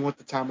training with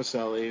the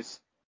Tomasellis.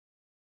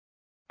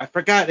 I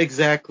forgot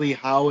exactly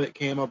how it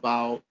came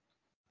about.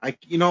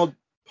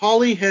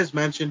 Paulie has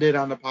mentioned it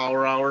on the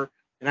Power Hour,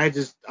 and I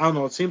don't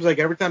know. It seems like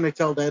every time they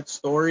tell that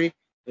story,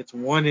 It's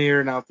one ear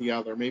and out the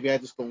other. Maybe I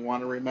just don't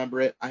want to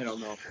remember it. I don't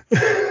know.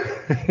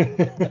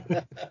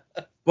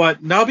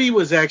 But Nubby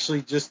was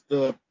actually just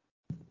the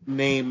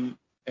name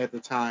at the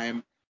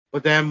time.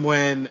 But then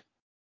when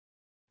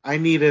I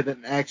needed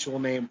an actual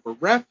name for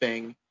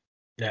reffing,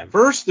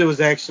 first it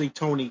was actually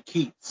Tony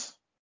Keats.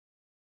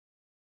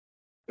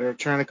 They were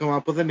trying to come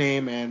up with a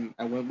name, and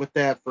I went with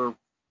that for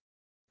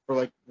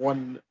like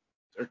 1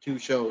 or 2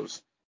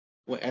 shows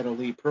at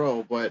Elite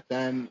Pro. But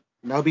then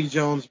Nubby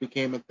Jones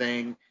became a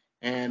thing,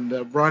 and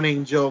the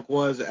running joke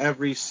was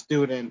every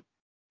student,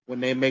 when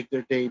they make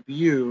their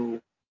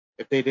debut,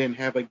 if they didn't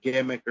have a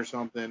gimmick or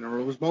something, or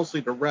it was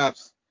mostly the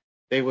refs,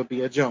 they would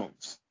be a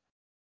Jones.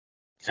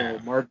 So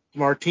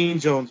Martine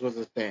Jones was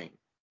a thing.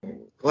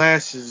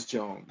 Glasses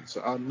Jones.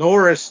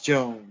 Norris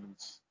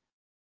Jones.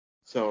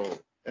 So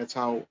that's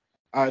how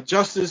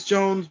Justice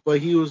Jones, but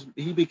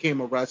he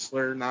became a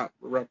wrestler, not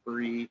a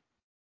referee.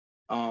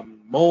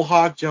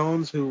 Mohawk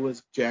Jones, who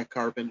was Jack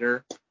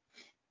Carpenter.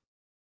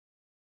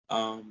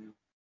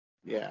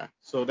 Yeah,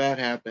 so that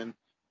happened.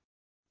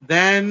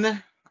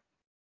 Then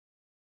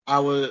I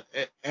was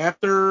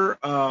after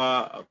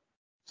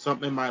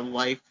something in my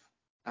life,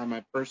 on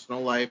my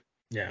personal life,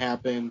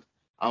 happened.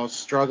 I was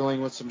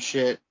struggling with some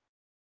shit.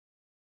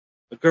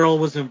 A girl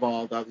was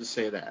involved. I'll just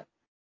say that.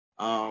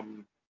 I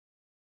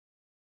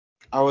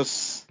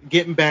was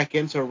getting back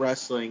into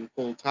wrestling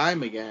full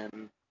time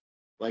again.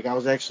 Like I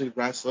was actually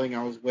wrestling.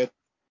 I was with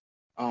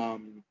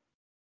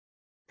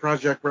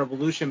Project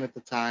Revolution at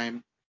the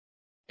time,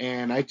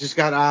 and I just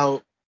got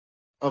out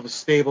of a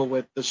stable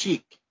with the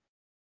Sheik.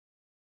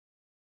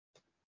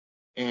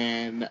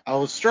 And I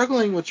was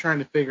struggling with trying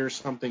to figure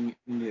something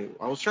new.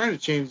 I was trying to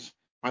change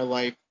my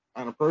life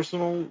on a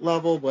personal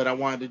level, but I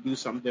wanted to do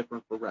something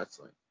different for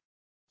wrestling.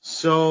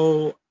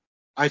 So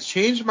I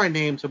changed my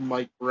name to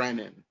Mike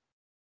Brennan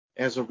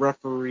as a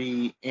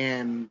referee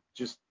and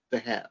just the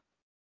head.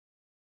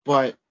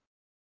 But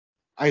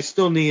I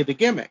still needed a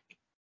gimmick.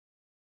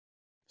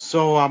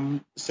 So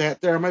I'm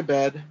sat there on my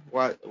bed,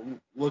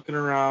 looking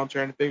around,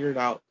 trying to figure it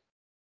out.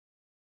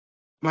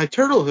 My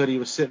turtle hoodie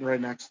was sitting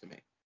right next to me.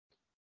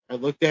 I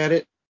looked at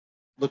it,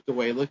 looked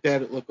away, looked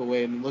at it, looked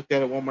away, and looked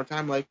at it one more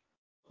time, like,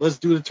 let's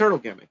do the turtle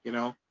gimmick, you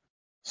know?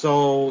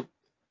 So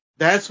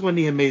that's when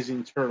the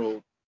Amazing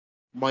Turtle,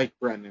 Mike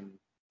Brennan,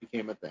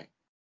 became a thing.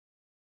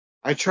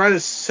 I try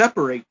to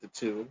separate the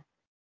two,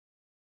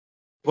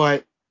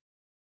 but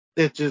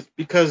it just,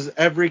 because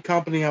every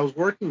company I was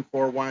working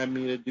for wanted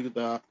me to do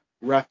the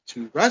ref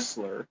to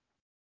wrestler,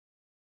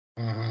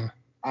 there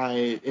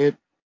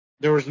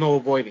was no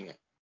avoiding it.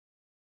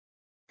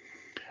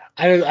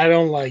 I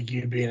don't like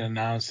you being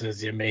announced as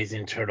the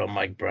Amazing Turtle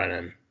Mike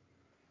Brennan.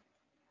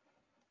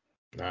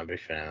 Not a big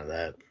fan of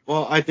that.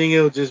 Well, I think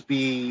it'll just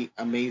be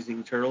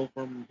Amazing Turtle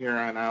from here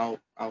on out.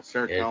 I'll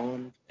start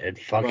telling. It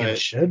fucking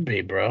should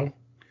be, bro.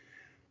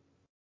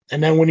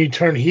 And then when you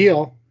turn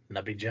heel,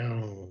 Nubby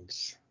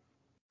Jones.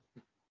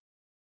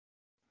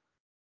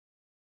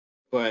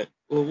 But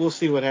we'll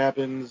see what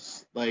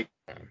happens. Like,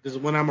 because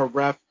when I'm a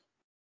ref,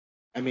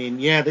 I mean,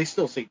 yeah, they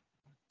still say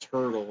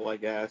turtle, I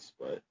guess,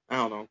 but I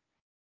don't know.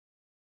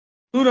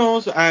 Who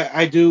knows?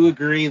 I do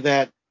agree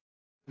that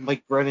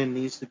Mike Brennan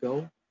needs to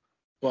go,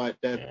 but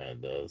that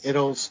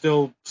it'll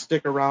still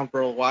stick around for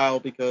a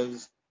while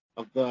because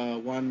of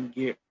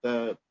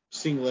the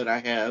singlet I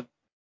have,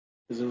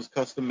 because it was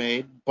custom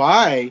made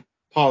by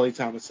Paulie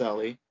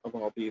Tomaselli, of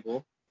all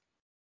people.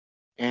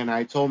 And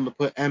I told him to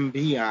put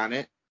MB on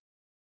it,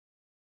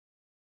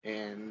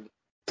 and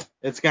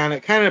it's kind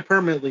of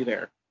permanently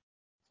there.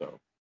 So.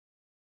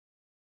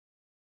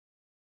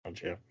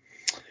 Gotcha.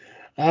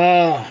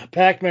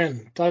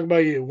 Pac-Man, talk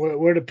about you.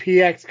 Where did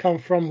PX come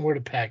from? Where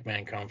did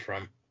Pac-Man come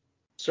from?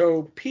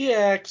 So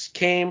PX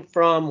came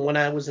from when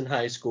I was in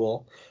high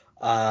school.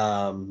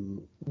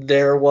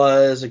 There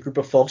was a group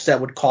of folks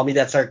that would call me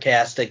that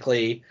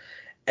sarcastically.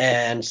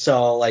 And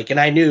so, and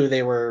I knew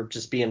they were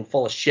just being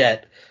full of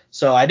shit.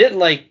 So I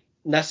didn't,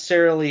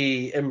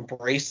 necessarily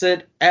embrace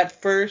it at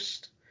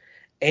first.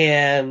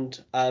 And,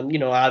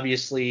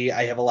 obviously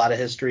I have a lot of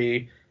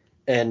history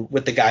and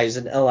with the guys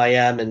in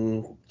LIM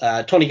and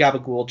Tony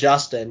Gabagool,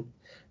 Justin.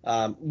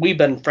 We've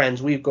been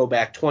friends. We go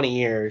back 20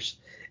 years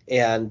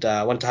and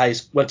went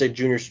to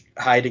junior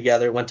high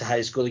together, went to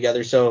high school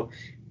together. So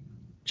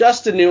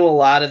Justin knew a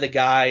lot of the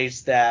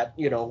guys that,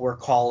 were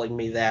calling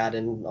me that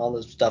and all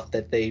the stuff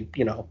that they,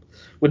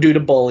 would do to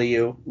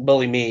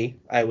bully me,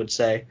 I would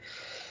say.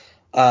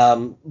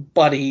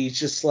 But he's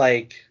just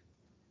like,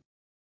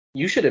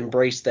 you should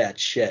embrace that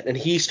shit. And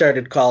he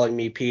started calling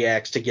me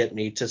PX to get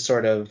me to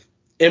sort of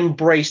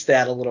embrace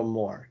that a little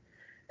more.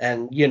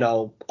 And,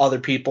 other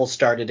people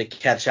started to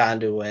catch on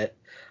to it.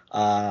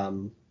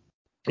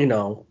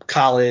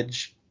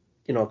 College,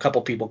 a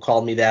couple people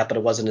called me that, but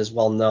it wasn't as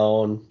well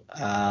known.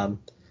 I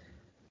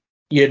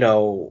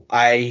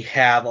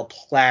have a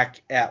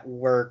plaque at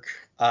work.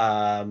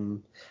 I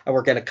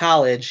work at a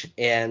college,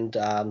 and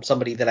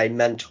somebody that I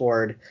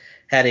mentored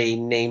had a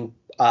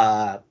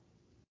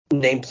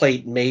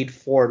nameplate made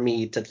for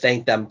me to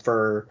thank them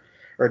for,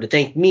 or to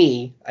thank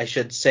me, I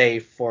should say,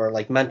 for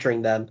like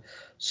mentoring them.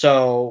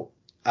 So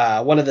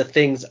one of the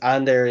things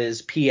on there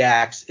is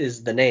PX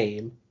is the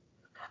name.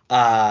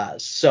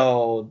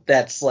 So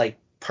that's like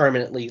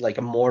permanently like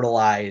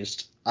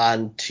immortalized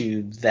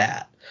onto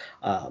that.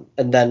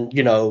 And then,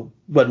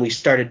 when we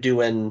started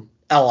doing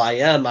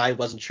LIM, I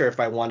wasn't sure if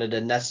I wanted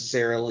to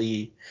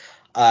necessarily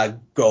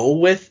go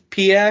with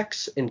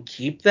PX and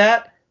keep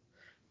that.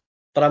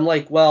 But I'm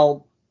like,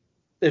 well,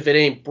 if it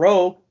ain't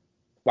broke,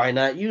 why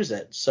not use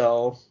it?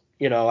 So,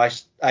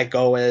 I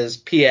go as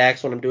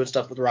PX when I'm doing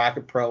stuff with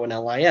Rocket Pro and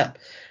LIM.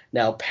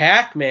 Now,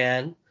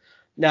 Pac-Man.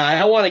 Now, I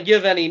don't want to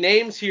give any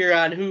names here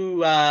on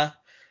who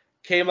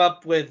came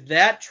up with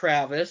that,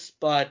 Travis,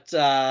 but,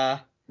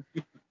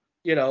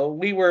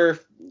 we were,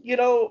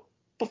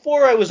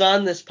 before I was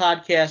on this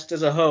podcast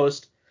as a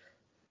host,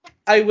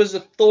 I was a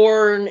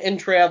thorn in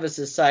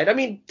Travis's side. I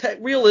mean,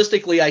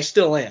 realistically, I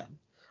still am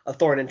a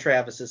thorn in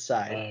Travis's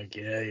side.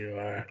 Okay, you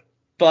are.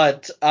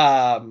 But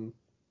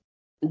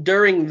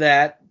during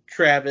that,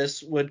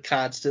 Travis would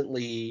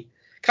constantly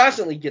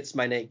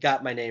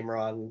got my name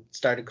wrong,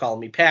 started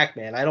calling me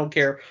Pac-Man. I don't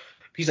care.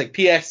 He's like,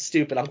 PX is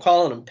stupid. I'm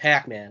calling him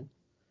Pac-Man.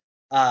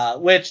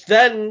 Which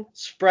then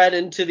spread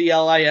into the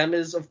LIM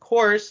is, of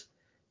course,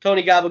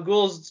 Tony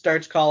Gabagool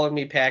starts calling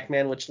me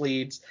Pac-Man, which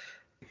leads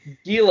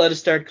Gila to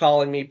start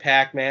calling me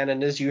Pac-Man.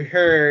 And as you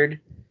heard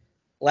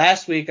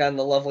last week on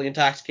the Lovely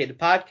Intoxicated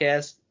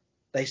podcast,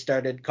 they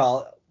started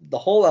the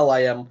whole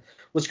LIM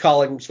was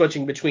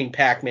switching between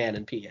Pac-Man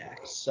and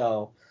PX.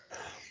 So,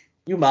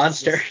 you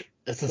monster.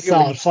 It's a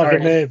solid fucking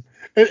name.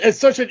 It's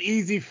such an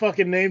easy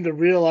fucking name to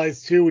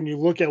realize, too, when you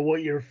look at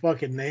what your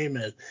fucking name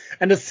is.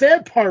 And the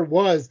sad part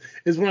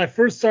is when I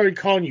first started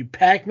calling you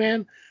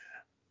Pac-Man,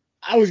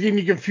 I was getting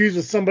you confused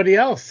with somebody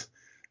else.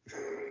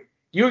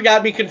 You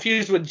got me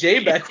confused with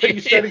J-Beck when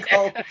you started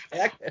calling me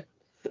Pac-Man.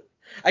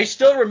 I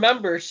still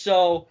remember,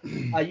 so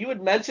you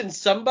had mentioned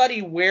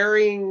somebody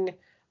wearing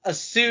a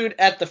suit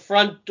at the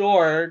front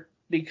door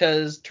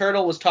because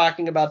Turtle was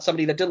talking about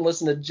somebody that didn't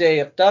listen to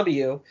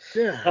JFW.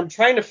 Yeah. I'm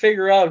trying to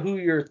figure out who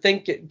you're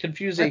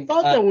confusing. I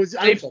thought that was,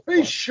 I'm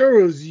pretty sure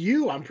it was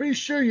you. I'm pretty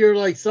sure you're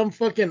like some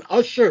fucking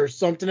usher or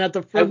something at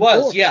the front door. I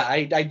was, yeah.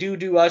 I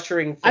do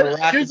ushering for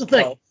Rocket. Here's the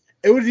thing.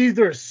 It was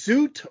either a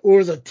suit or it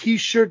was a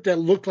t-shirt that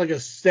looked like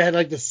that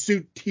like the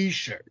suit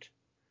t-shirt.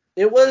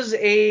 It was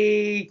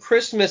a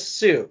Christmas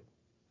suit.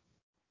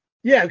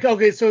 Yeah,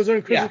 okay, so it was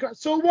a Christmas card.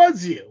 So it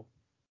was you.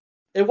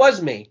 It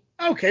was me.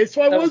 Okay,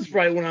 so I was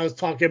right when I was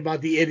talking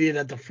about the idiot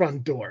at the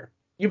front door.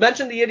 You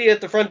mentioned the idiot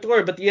at the front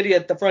door, but the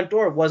idiot at the front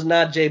door was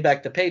not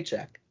J-Beck the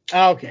Paycheck.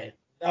 Okay.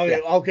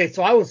 Okay,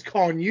 so I was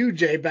calling you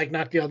J-Beck,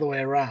 not the other way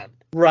around.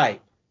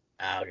 Right.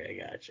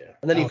 Okay, gotcha.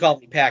 And then you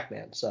called me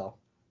Pac-Man, so.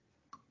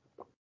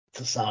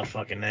 It's a solid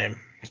fucking name.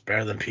 It's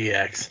better than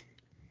PX.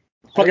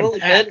 Fucking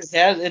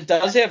it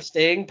does have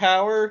staying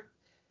power.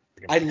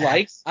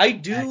 I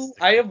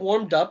have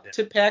warmed up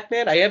to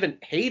Pac-Man. I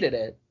haven't hated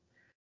it,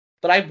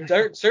 but I've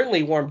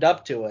certainly warmed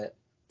up to it.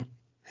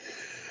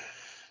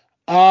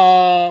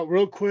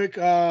 Real quick,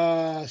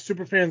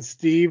 Superfan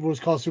Steve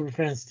was called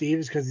Superfan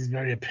Steve because he's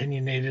very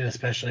opinionated,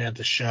 especially at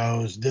the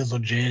shows.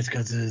 Dizzle J is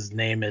because his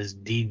name is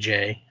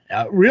DJ.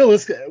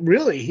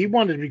 Really, he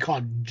wanted to be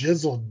called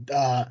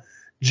Jizzle,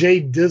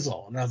 J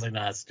Dizzle, and I was like,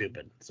 nah, that's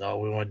stupid. So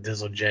we went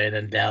Dizzle J,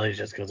 then Dallas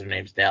just because her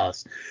name's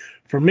Dallas.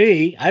 For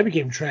me, I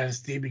became Travis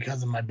Steve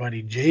because of my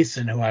buddy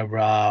Jason, who I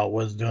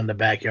was doing the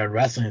backyard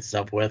wrestling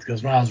stuff with.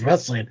 Because when I was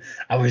wrestling,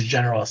 I was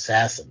General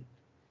Assassin,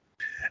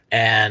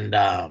 and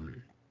I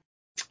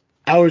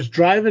was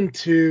driving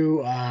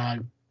to I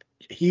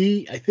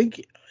think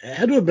it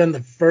had to have been the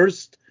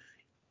first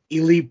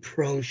Elite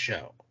Pro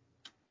show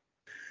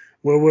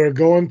where we're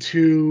going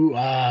to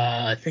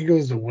I think it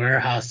was the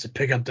warehouse to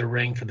pick up the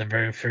ring for the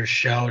very first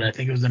show, and I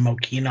think it was in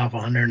Mokina off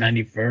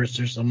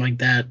 191st or something like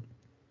that.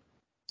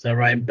 Is that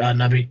right,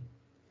 Nubby?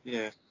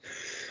 Yeah.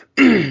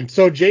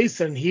 So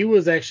Jason, he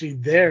was actually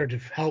there to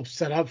help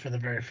set up for the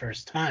very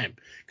first time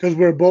because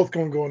we were both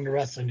going to go into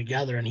wrestling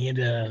together, and he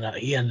ended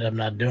up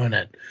not doing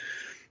it.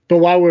 But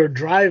while we were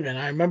driving,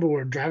 I remember we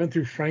were driving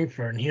through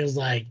Frankfurt, and he's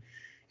like,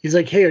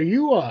 hey, are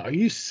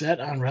you set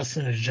on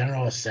wrestling as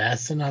General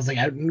Assassin? I was like,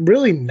 I'm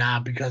really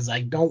not, because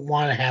I don't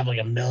want to have like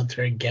a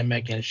military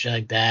gimmick and shit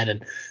like that,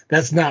 and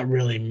that's not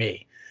really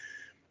me.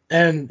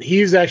 And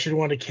he's actually the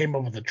one that came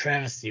up with the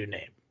travesty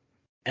name.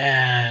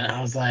 And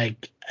I was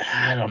like,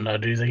 I don't know,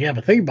 dude. He's like, yeah,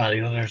 but think about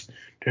it.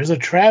 There's a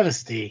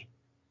travesty,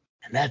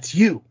 and that's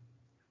you.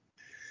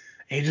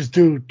 And you just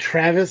do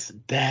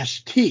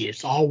Travis-T.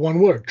 It's all one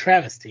word,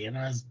 travesty. And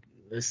I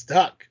was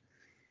stuck.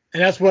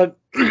 And that's what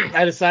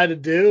I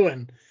decided to do.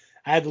 And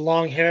I had the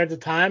long hair at the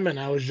time, and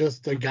I was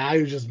just a guy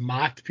who just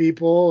mocked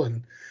people.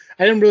 And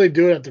I didn't really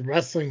do it at the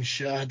wrestling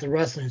show, at the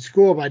wrestling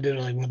school, but I did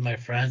it like with my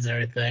friends and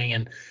everything,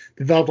 and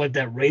developed like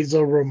that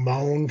Razor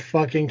Ramon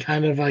fucking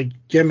kind of like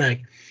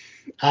gimmick.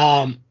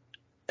 It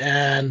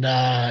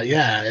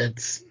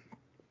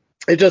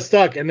just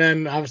stuck. And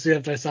then obviously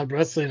after I stopped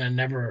wrestling, I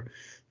never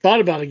thought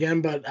about it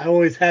again, but I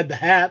always had the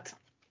hat,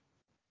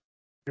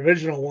 the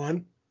original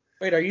one.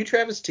 Wait, are you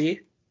Travis T?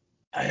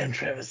 I am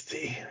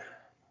Travesty.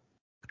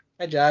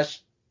 Hi,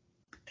 Josh.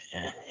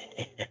 I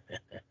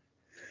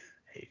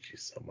hate you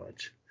so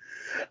much.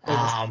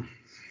 Wait,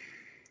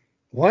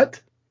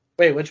 What?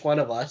 wait, which one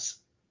of us?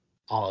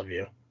 All of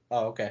you.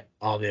 Oh, okay.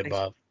 All the Thanks.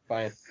 above.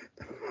 Fine.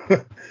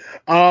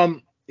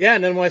 Yeah,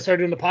 and then when I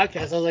started doing the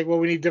podcast, I was like, well,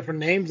 we need different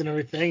names and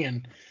everything.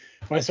 And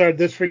when I started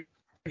this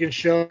freaking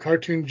show,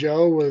 Cartoon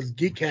Joe was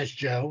Geekcast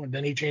Joe, and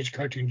then he changed to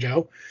Cartoon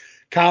Joe.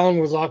 Colin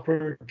was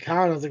Awkward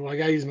Colin. I was like, well, I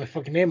gotta use my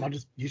fucking name. I'll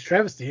just use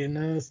Travesty,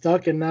 and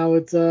stuck, and now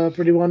it's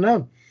pretty well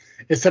known.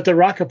 Except the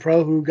Rocket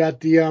Pro, who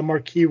got the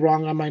marquee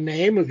wrong on my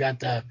name, who got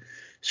the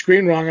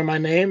screen wrong on my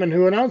name, and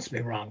who announced me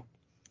wrong.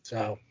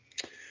 So,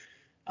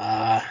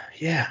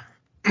 yeah.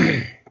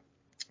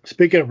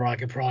 Speaking of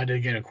Rocket Pro, I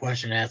did get a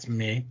question asking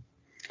me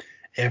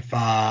if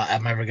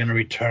I'm ever going to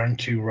return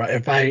to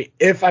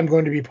if I'm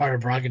going to be part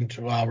of Rocket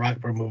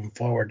Pro moving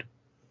forward.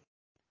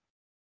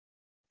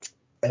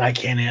 And I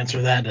can't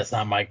answer that. That's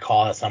not my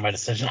call. That's not my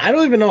decision. I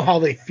don't even know how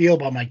they feel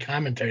about my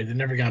commentary. They've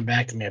never gotten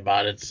back to me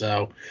about it.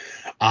 So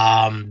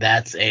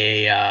that's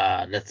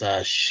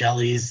a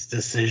Shelley's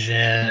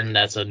decision.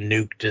 That's a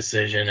Nuke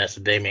decision. That's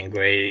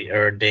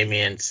a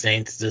Damian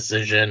Saints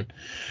decision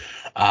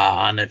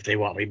on if they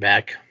want me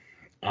back.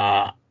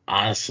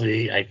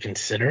 Honestly, I'd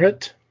consider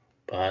it,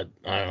 but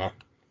I don't know.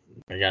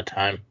 I got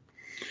time.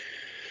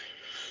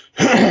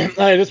 All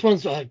right, this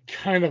one's a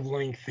kind of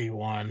lengthy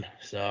one,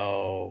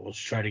 so let's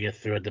try to get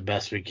through it the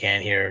best we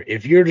can here.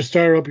 If you were to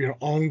start up your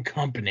own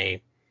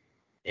company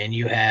and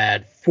you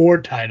had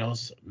 4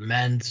 titles,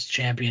 men's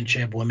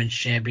championship, women's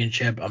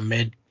championship, a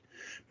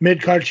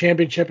mid-card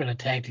championship, and a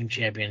tag team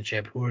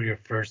championship, who are your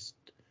first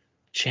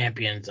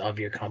champions of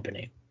your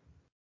company?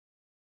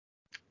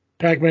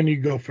 Pac-Man, you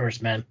go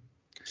first, man.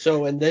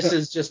 So, and this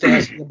is just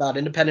asking about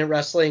independent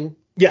wrestling?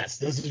 Yes,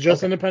 this is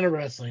just Okay. independent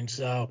wrestling.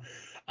 So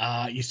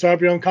you start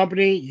up your own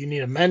company. You need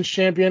a men's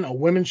champion, a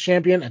women's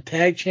champion, a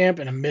tag champ,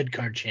 and a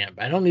mid-card champ.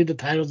 I don't need the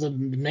titles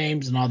and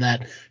names and all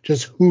that,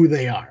 just who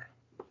they are.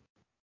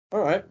 All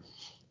right.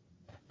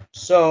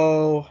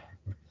 So,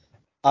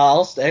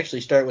 I'll actually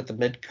start with the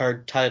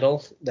mid-card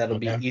title. That'll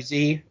be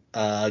easy.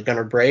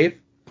 Gunner Brave.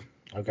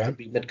 Okay.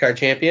 Be mid-card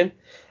champion.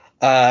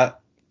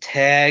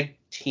 Tag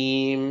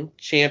team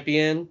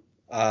champion.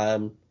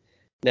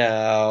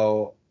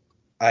 Now,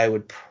 I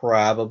would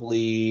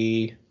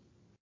probably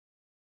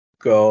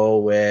go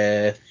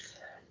with,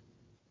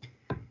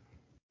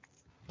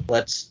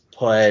 let's do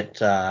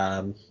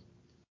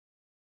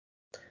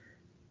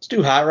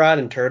Hot Rod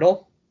and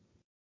Turtle.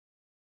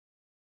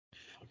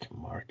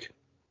 Fucking Mark.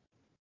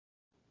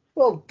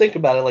 Well, think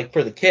about it, like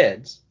for the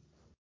kids.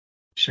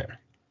 Sure.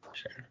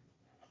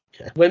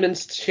 Okay.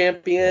 Women's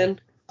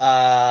champion.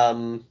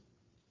 I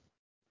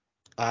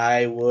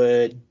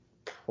would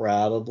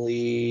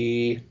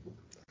probably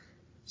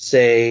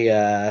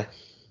say,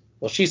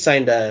 well, she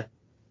signed a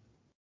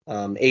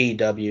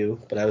AEW,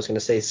 but I was going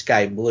to say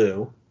Sky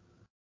Blue.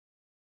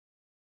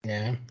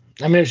 Yeah.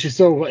 I mean, if she's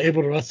still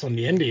able to wrestle in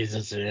the indies,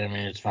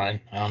 it's fine.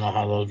 I don't know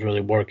how those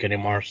really work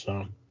anymore,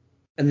 so.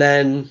 And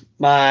then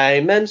my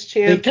men's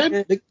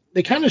champion.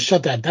 They kind of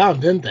shut that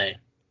down, didn't they?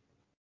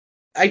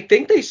 I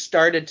think they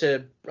started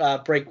to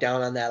break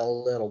down on that a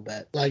little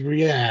bit. Like,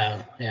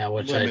 yeah,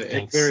 which limited. I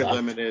think It's very sucked.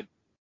 limited.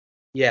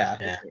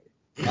 Yeah.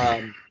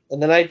 And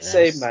then I'd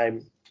say my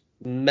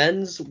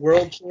men's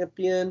world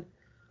champion,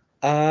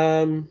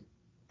 I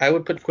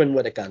would put Quinn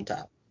Whittick on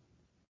top.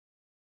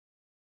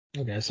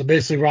 Okay, so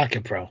basically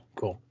Rocket Pro.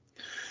 Cool.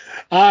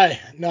 All right,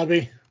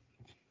 Nubby.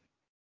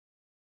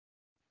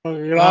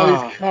 Look at all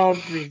these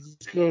companies.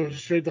 Let's go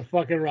straight to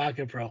fucking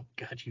Rocket Pro.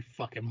 God, you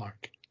fucking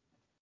Mark.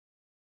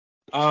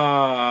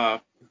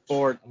 For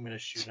I'm gonna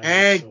shoot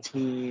tag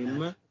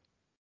team,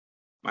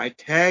 my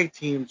tag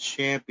team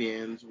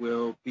champions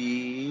will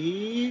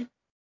be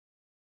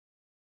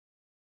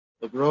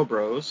the Bro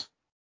Bros.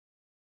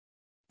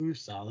 Ooh,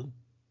 solid.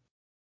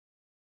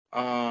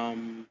 My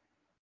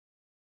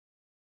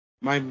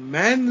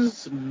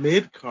men's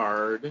mid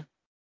card,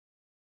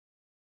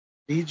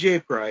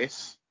 DJ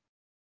Price.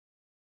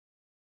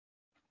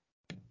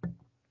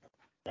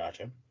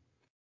 Gotcha.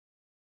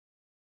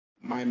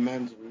 My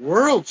men's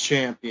world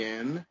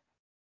champion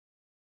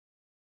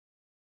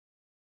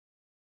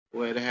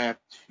would have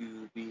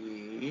to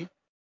be.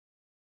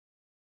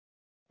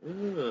 That's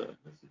a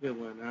good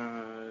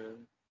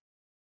one.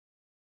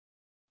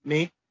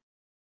 Me?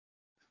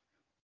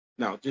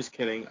 No, just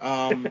kidding.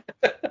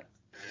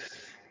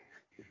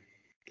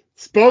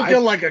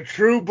 Spoken like a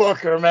true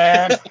booker,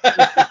 man.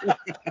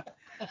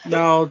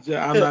 No,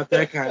 I'm not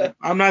that kind of.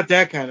 I'm not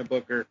that kind of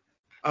booker.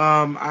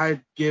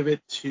 I'd give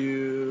it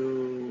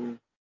to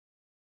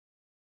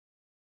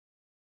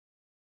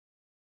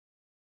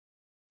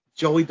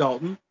Joey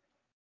Dalton.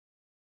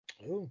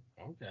 Oh,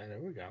 okay, there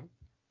we go.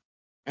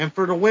 And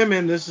for the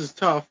women, this is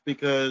tough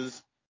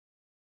because,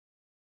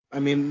 I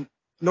mean,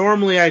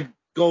 normally I'd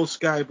go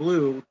Sky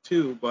Blue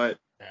too, but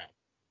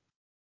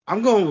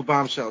I'm going with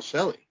Bombshell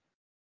Shelley.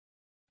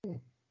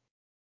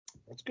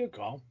 That's a good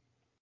call.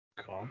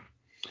 For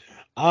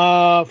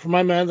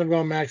my men's, I'm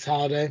going Max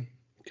Holiday.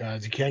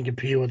 because you can't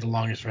compete with the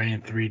longest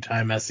reigning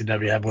 3-time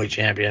SCW heavyweight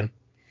champion.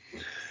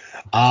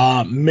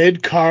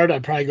 Mid card,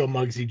 I'd probably go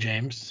Muggsy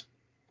James.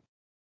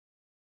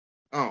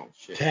 Oh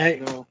shit.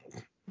 Tag. No.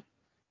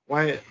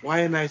 Why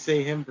didn't I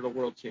say him for the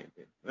world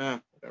champion?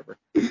 Whatever.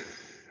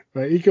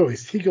 But he can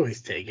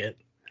always take it.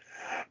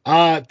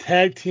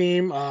 Tag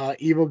team,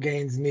 Evil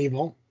Gains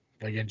Neville.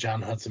 If I get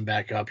John Hudson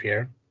back up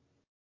here.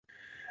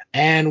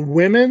 And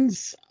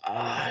women's,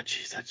 I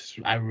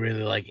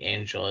really like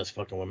Angel as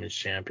fucking women's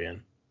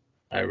champion.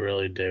 I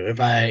really do. At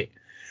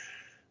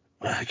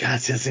the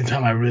same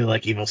time, I really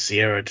like Evil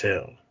Sierra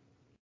too.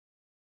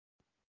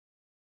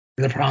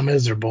 The problem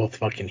is they're both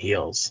fucking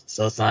heels,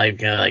 so it's not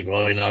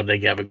even they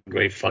have a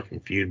great fucking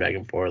feud back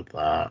and forth.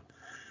 I'm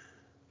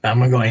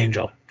gonna go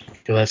Angel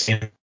because I've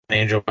seen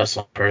Angel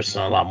wrestle in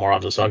person a lot more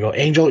often. So I'll go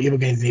Angel, Evil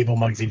Gains Evil,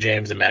 Muggsy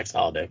James, and Max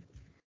Holiday.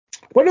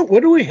 What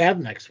do we have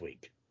next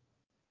week?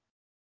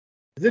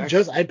 Is it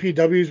just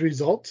IPW's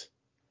results?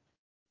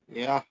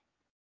 Yeah.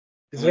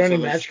 Is there any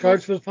match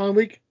cards for the following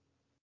week?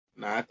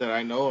 Not that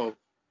I know of.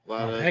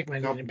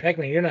 Pac-Man,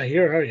 you're not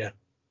here, are you?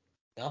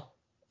 No,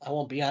 I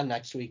won't be on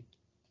next week.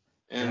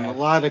 And a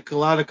lot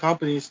of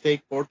companies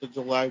take 4th of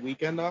July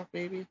weekend off,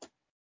 maybe.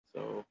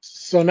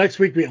 So next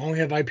week we only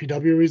have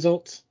IPW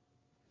results?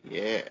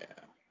 Yeah.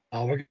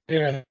 Oh, we're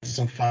gonna have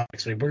some fun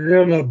next week.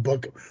 We're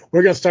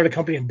gonna start a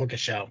company and book a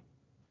show.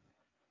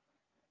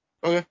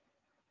 Okay.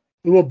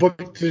 We will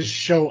book the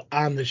show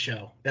on the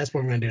show. That's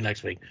what we're gonna do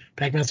next week.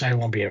 Pac-Man, sorry, I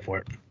won't be here for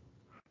it.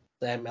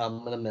 I'm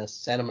gonna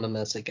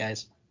miss it,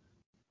 guys.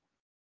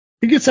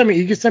 You can send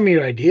me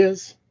your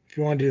ideas if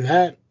you want to do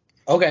that.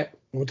 Okay.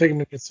 We'll take them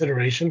into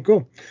consideration.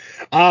 Cool.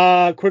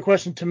 Quick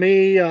question to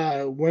me.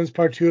 When's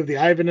part 2 of the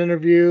Ivan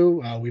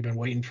interview? We've been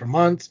waiting for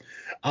months.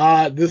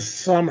 This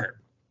summer.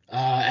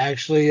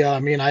 Actually,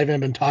 me and Ivan have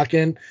been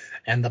talking,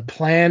 and the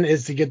plan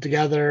is to get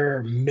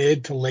together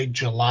mid to late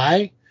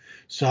July.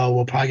 So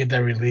we'll probably get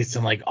that released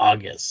in like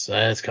August. So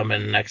that's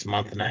coming next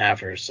month and a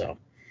half or so.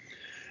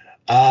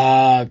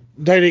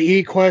 Data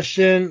E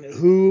question: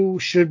 who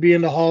should be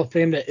in the Hall of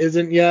Fame that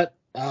isn't yet?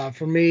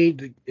 For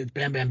me, it's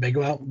Bam Bam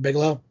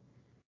Bigelow.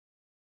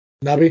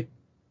 Nubby?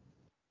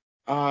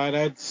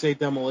 I'd say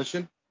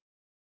Demolition.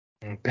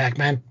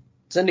 Pac-Man?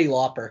 Cyndi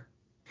Lauper.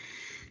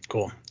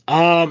 Cool.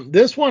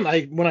 This one,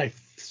 when I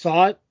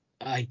saw it,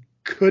 I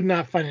could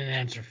not find an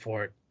answer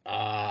for it.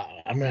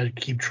 I'm gonna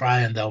keep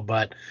trying though.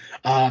 But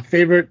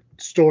favorite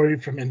story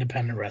from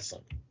independent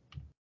wrestling.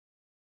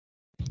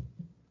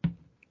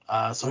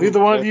 So either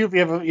one of you, if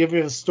you have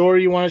a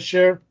story you want to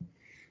share,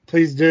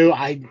 please do.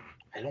 I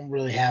don't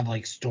really have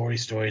like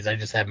stories. I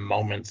just have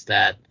moments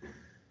that,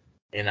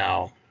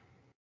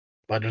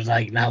 but there's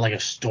not like a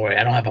story.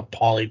 I don't have a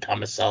Paulie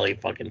Tomaselli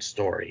fucking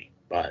story.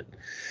 But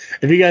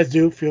if you guys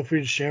do, feel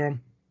free to share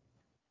them.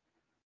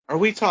 Are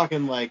we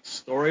talking like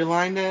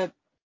storyline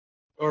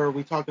or are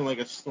we talking like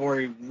a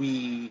story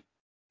we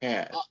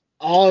had?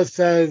 All it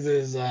says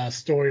is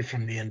story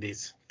from the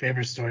indies.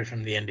 Favorite story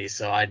from the indies.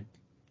 So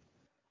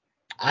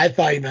I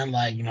thought you meant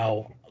like,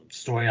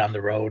 story on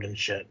the road and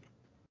shit.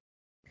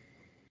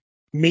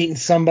 Meeting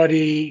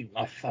somebody,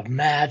 a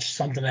match,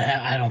 something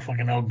that I don't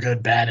fucking know,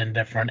 good, bad,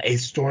 indifferent. A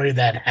story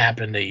that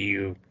happened to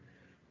you.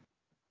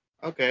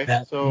 Okay.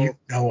 That you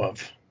know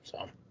of.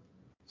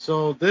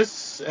 So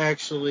this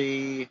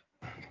actually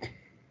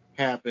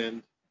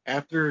happened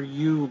after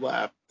you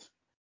left.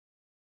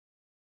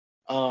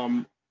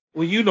 Well,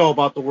 you know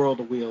about the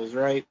World of Wheels,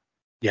 right?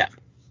 Yeah.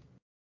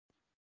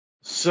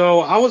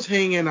 So I was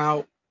hanging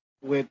out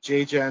with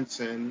Jay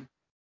Jensen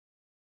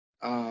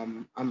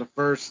on the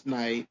first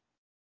night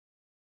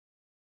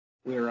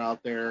we were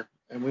out there,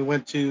 and we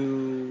went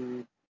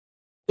to,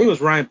 I think it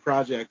was Ryan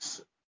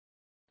Project's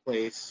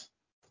place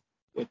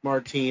with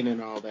Martine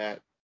and all that.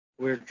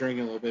 We were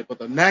drinking a little bit, but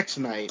the next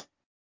night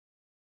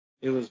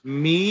it was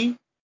me,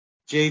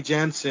 Jay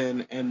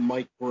Jensen, and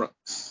Mike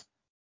Brooks,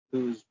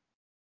 who's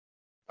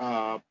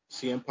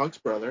CM Punk's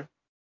brother.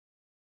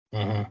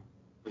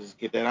 Just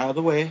get that out of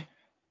the way.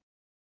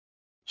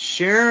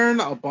 Sharing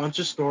a bunch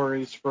of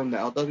stories from the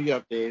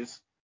LWF days,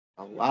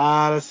 a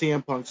lot of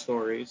CM Punk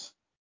stories.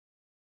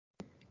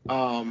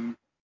 The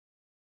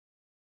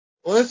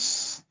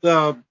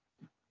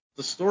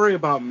story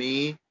about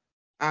me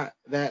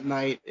that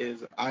night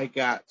is I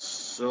got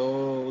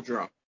so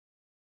drunk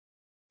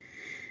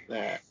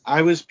that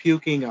I was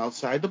puking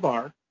outside the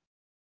bar.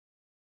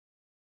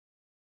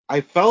 I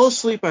fell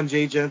asleep on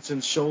Jay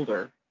Jensen's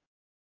shoulder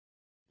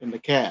in the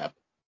cab.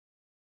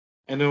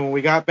 And then when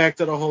we got back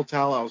to the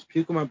hotel, I was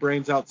puking my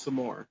brains out some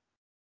more.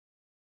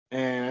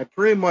 And I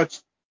pretty much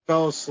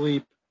fell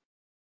asleep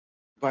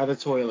by the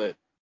toilet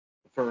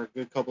for a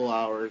good couple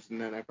hours, and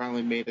then I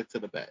finally made it to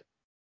the bed.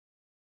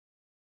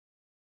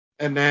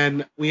 And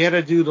then we had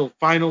to do the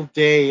final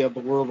day of the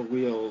World of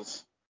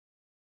Wheels.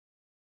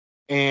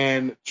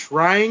 And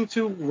trying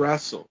to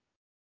wrestle,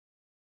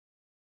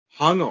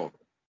 hungover,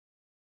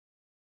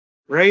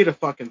 ready to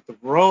fucking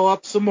throw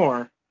up some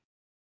more.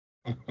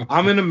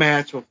 I'm in a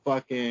match with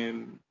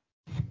fucking,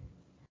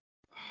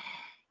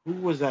 who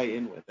was I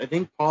in with? I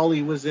think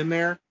Paulie was in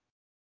there.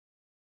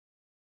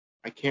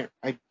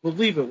 I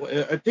believe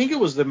I think it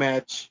was the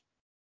match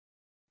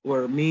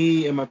where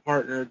me and my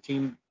partner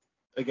teamed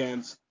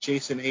against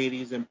Jason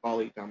Hades and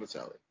Paulie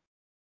Tomaselli.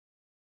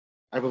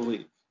 I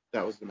believe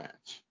that was the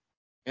match.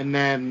 And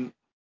then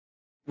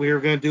we were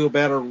going to do a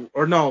battle,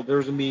 or no, there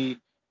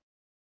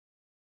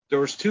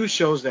was 2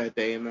 shows that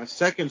day. And the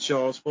second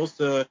show, I was supposed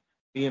to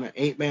be in an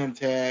 8-man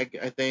tag,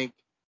 I think,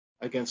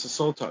 against the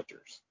Soul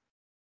Touchers.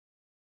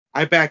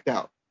 I backed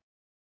out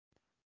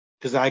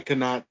because I could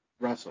not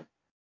wrestle.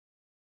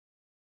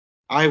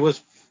 I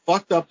was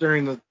fucked up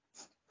during the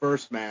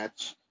first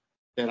match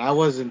that I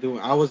wasn't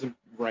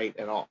right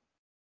at all.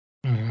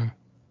 Mm-hmm.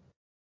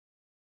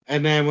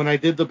 And then when I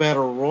did the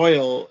Battle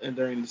Royal and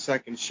during the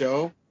second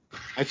show,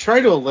 I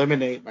tried to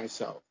eliminate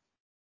myself.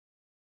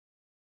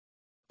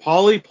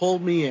 Paulie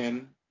pulled me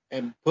in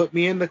and put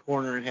me in the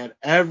corner and had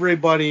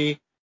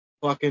everybody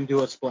fucking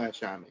do a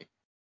splash on me.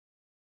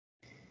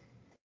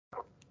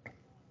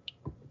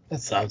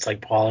 That sounds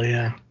like Paul,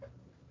 yeah.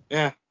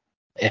 Yeah.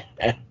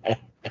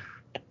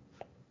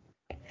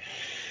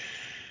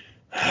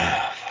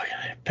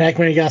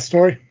 Pac-Man, you got a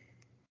story?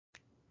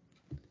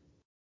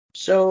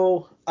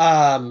 So,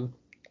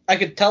 I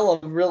could tell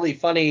a really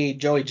funny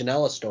Joey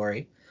Janela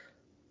story.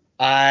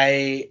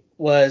 I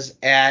was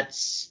at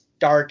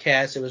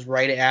StarCast. It was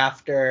right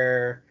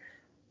after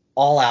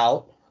All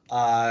Out,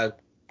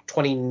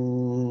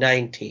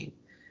 2019.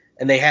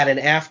 And they had an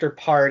after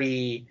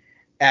party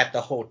at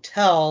the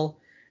hotel,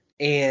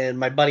 and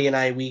my buddy and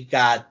I, we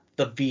got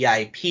the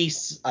VIP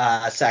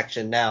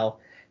section. Now,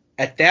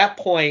 at that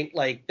point,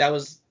 like, that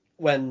was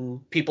when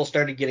people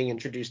started getting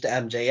introduced to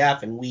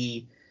MJF, and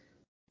we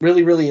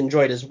really, really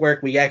enjoyed his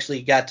work. We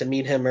actually got to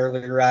meet him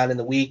earlier on in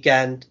the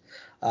weekend,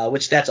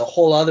 which that's a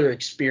whole other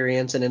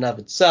experience in and of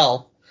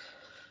itself.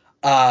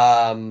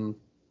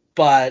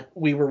 But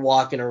we were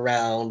walking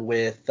around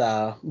with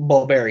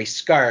mulberry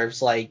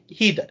scarves like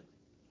he did.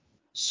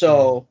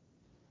 So,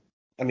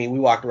 I mean, we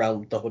walked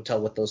around the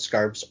hotel with those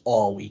scarves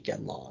all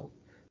weekend long.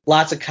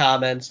 Lots of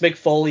comments. Mick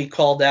Foley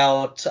called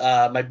out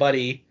my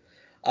buddy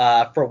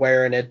for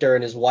wearing it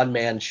during his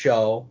one-man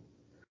show,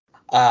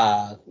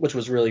 which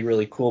was really,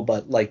 really cool.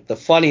 But, like, the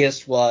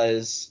funniest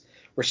was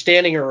we're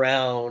standing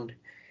around,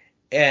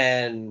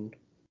 and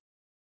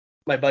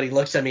my buddy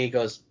looks at me and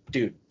goes,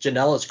 dude,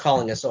 Janela's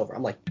calling us over.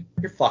 I'm like,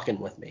 you're fucking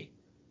with me.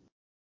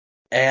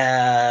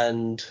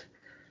 And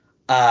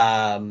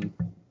I,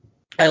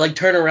 like,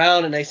 turn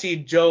around, and I see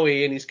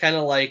Joey, and he's kind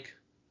of like,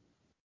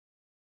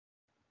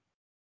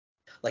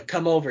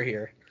 come over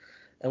here.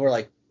 And we're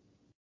like,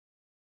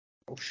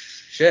 oh,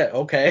 shit,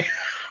 okay.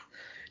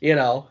 You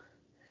know.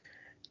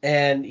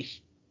 And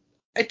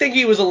I think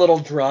he was a little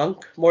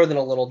drunk, more than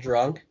a little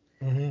drunk.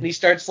 Mm-hmm. And he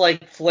starts,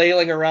 like,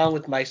 flailing around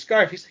with my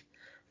scarf. He's like,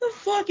 the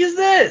fuck is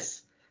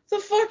this?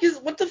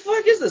 What the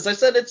fuck is this? I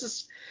said, it's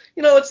just,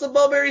 it's the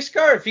mulberry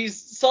scarf. He's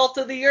salt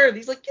of the earth.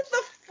 He's like, get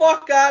the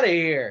fuck out of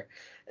here.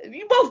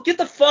 You both get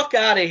the fuck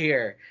out of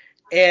here.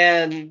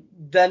 And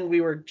then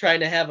we were trying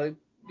to have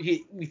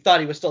we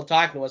thought he was still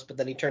talking to us, but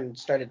then he turned and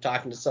started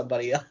talking to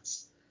somebody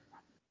else.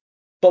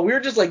 But we were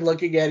just, like,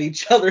 looking at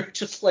each other,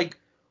 just like,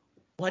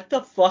 what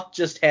the fuck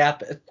just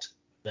happened?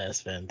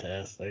 That's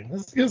fantastic.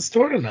 That's a good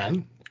story,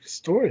 man. Good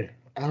story.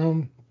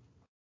 I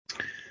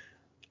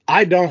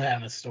don't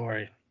have a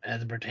story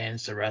as it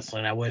pertains to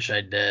wrestling. I wish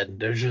I did.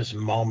 There's just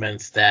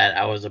moments that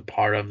I was a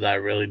part of that I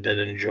really did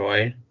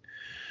enjoy.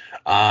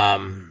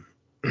 The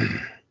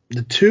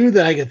 2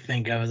 that I could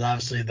think of is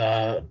obviously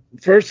the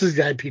first is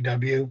the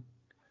IPW.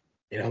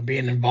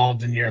 Being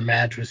involved in your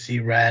match with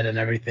C-Red and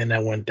everything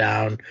that went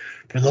down.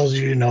 For those of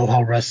you who know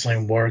how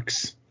wrestling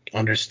works,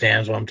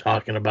 understands what I'm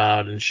talking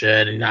about and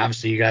shit. And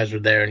obviously you guys were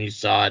there and you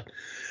saw it.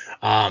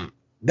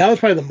 That was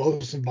probably the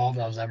most involved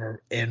I was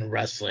ever in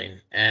wrestling.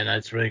 And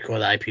it's really cool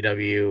that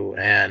IPW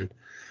and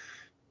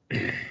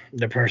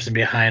the person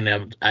behind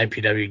the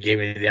IPW gave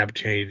me the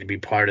opportunity to be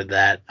part of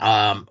that.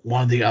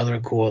 One of the other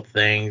cool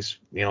things,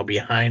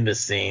 behind the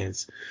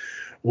scenes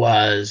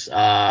was it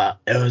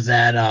was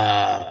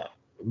at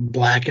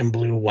Black and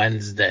Blue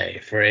Wednesday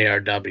for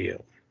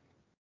ARW.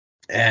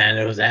 And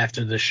it was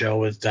after the show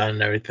was done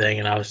and everything,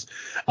 and I was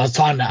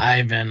talking to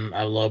Ivan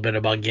a little bit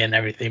about getting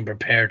everything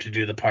prepared to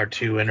do the part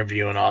 2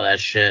 interview and all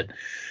that shit.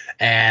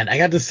 And I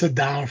got to sit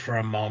down for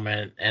a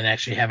moment and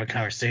actually have a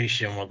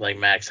conversation with, like,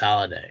 Max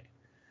Holiday.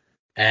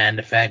 And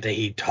the fact that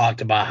he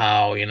talked about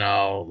how, he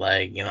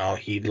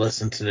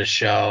listened to the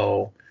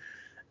show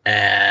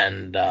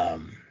and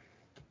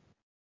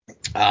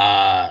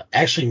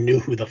actually knew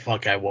who the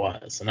fuck I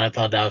was. And I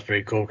thought that was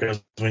pretty cool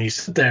because when you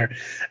sit there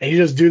and you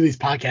just do these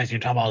podcasts, you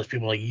talk about all these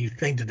people, like, you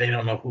think that they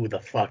don't know who the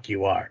fuck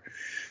you are.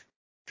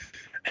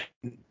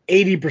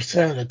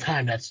 80% of the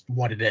time, that's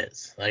what it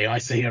is. Like, I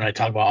sit here and I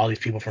talk about all these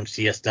people from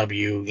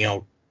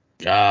CSW,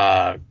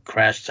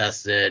 Crash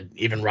Tested,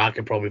 even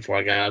Rocket Pro before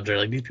I got out there.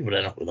 Like, these people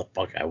didn't know who the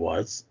fuck I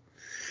was.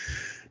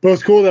 But it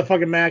was cool that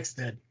fucking Max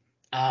did.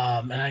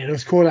 And it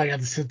was cool that I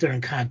got to sit there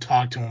and kind of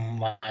talk to him,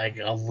 like,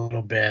 a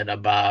little bit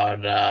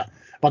about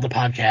about the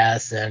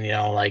podcast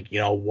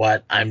and,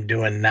 what I'm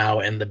doing now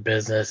in the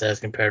business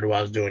as compared to what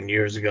I was doing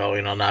years ago,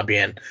 not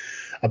being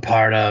a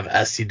part of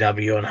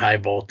SCW and high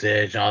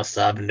voltage and all that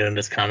stuff and doing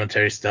this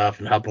commentary stuff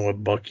and helping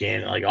with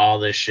booking. Like, all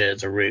this shit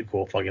is a really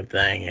cool fucking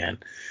thing.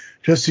 And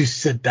just to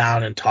sit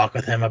down and talk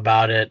with him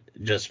about it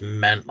just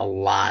meant a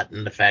lot.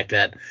 And the fact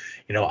that,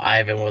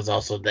 Ivan was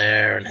also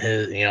there and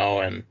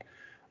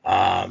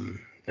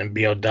and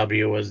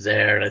BOW was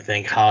there, and I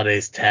think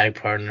Holiday's tag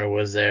partner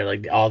was there,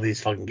 like all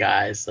these fucking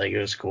guys. Like, it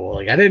was cool.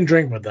 Like, I didn't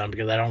drink with them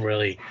because I don't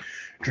really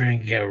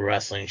drink at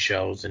wrestling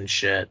shows and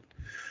shit.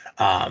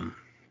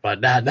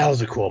 But that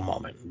was a cool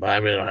moment. But I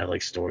really don't have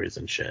like stories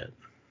and shit.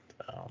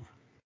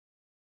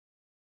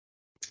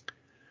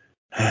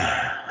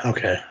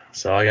 Okay,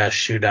 so I got to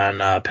shoot on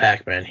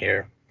Pac-Man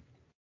here.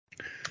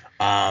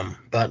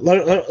 But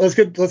let's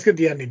get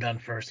the ending done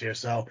first here.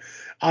 So,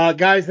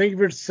 guys, thank you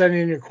for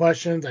sending in your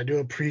questions. I do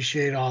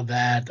appreciate all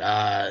that.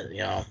 I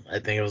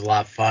think it was a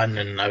lot of fun,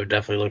 and I would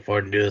definitely look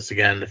forward to do this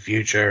again in the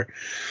future.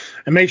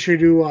 And make sure you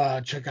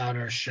do check out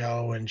our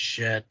show and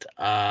shit.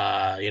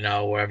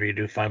 Wherever you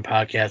do find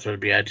podcasts, whether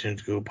it be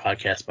iTunes, Google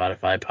Podcast,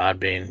 Spotify,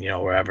 Podbean,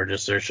 wherever.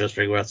 Just search Just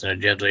Freakin Wrestling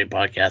or JFW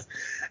Podcast,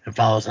 and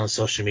follow us on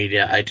social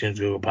media, iTunes,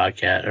 Google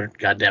Podcast, or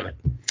goddammit,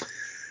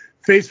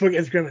 Facebook,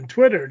 Instagram, and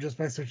Twitter, just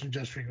by searching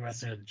Just Freakin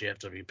Wrestling or the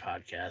JFW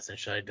Podcast. And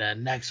shit like that.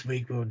 Next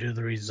week, we'll do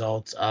the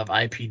results of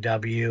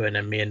IPW, and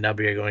then me and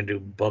Nubby are going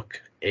to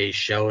book a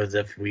show as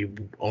if we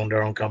owned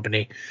our own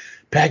company.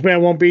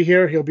 Pac-Man won't be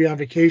here. He'll be on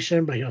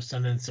vacation, but he'll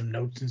send in some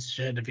notes and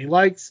shit if he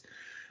likes,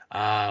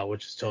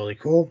 which is totally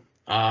cool.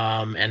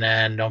 And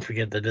then don't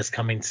forget that this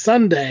coming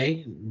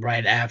Sunday,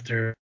 right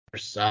after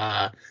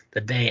the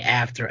day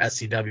after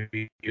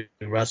SCW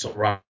Wrestle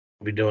Rock,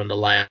 we'll be doing the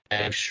live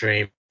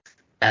stream.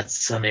 That's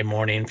Sunday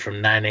morning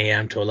from 9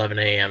 a.m. to 11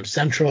 a.m.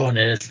 Central, and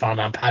it is found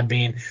on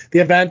Podbean. The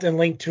event and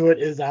link to it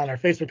is on our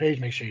Facebook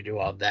page. Make sure you do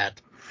all that.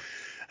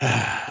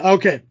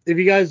 Okay, if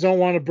you guys don't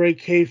want to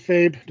break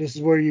kayfabe, this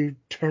is where you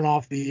turn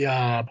off the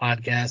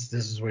podcast.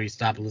 This is where you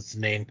stop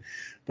listening.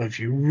 But if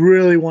you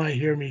really want to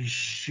hear me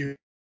shoot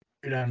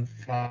on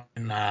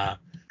fucking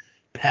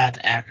Pat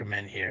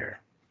Ackerman here,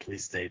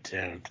 please stay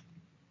tuned.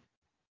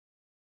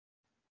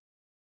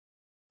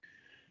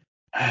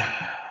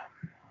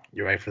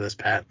 You ready for this,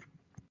 Pat?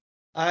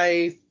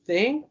 I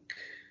think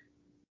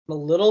I'm a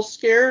little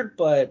scared,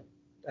 but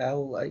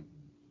I'll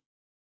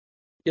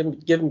give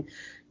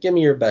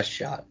me your best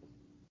shot.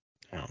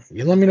 Oh,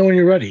 you let me know when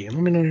you're ready.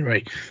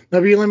 Now,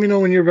 you let me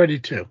know when you're ready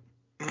too.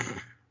 Okay.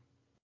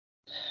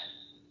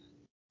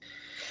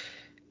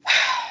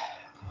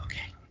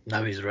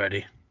 Now he's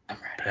ready. I'm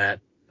ready.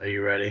 Pat, are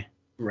you ready?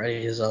 I'm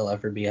ready as I'll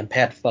ever be. I'm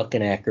Pat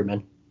fucking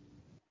Ackerman.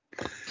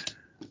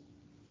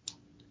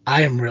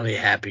 I am really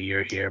happy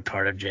you're here,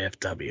 part of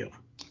JFW.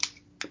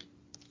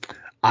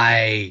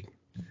 I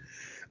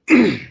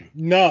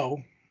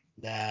know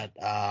that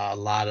a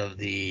lot of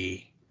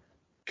the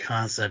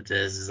concept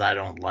is I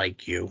don't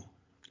like you,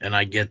 and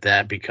I get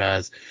that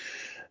because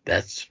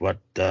that's what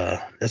the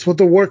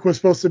work was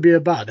supposed to be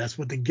about. That's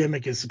what the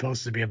gimmick is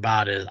supposed to be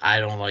about. Is I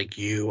don't like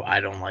you, I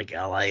don't like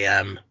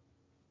LIM.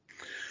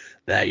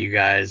 That you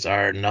guys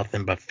are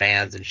nothing but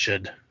fans and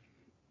should,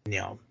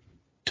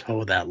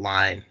 toe that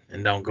line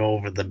and don't go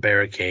over the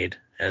barricade,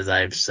 as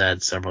I've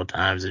said several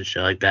times and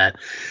shit like that.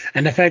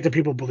 And the fact that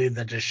people believe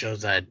that just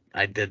shows that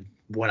I did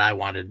what I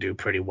wanted to do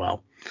pretty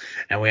well.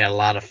 And we had a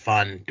lot of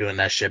fun doing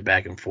that shit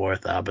back and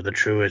forth. But the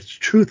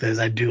truth is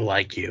I do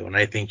like you, and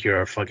I think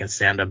you're a fucking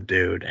stand-up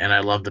dude, and I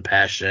love the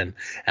passion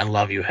and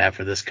love you have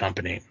for this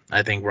company.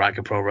 I think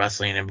Rocket Pro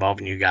Wrestling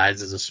involving you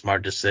guys is a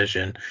smart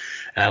decision,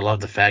 and I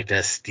love the fact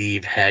that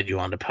Steve had you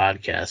on the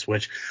podcast,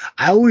 which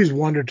I always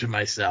wondered to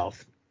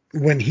myself,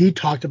 when he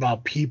talked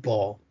about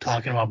people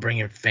talking about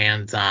bringing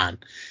fans on,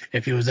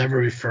 if he was ever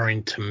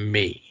referring to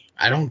me.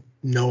 I don't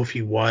know if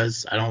he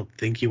was. I don't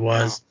think he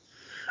was.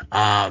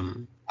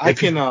 No. I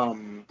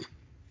can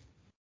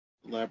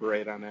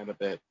elaborate on that a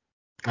bit.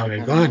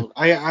 Okay, go ahead.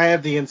 I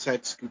have the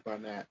inside scoop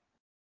on that.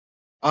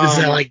 Is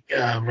that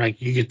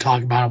like you could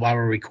talk about it while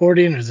we're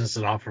recording, or is this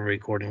an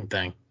off-recording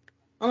thing?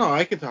 Oh no,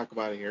 I can talk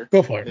about it here.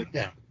 Go for it.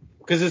 Yeah.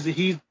 Because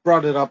he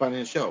brought it up on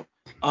his show.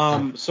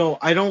 So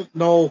I don't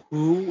know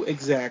who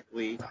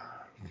exactly,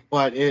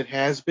 but it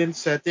has been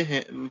said to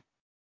him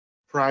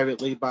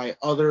privately by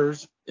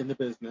others in the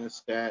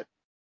business that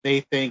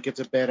they think it's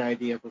a bad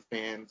idea for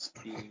fans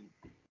to be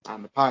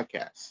on the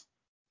podcast.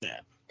 Yeah.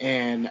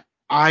 And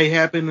I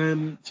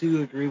happen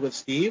to agree with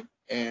Steve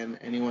and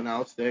anyone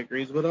else that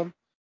agrees with him.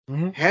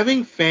 Mm-hmm.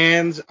 Having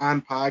fans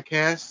on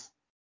podcasts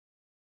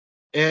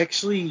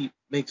actually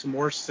makes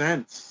more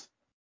sense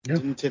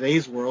in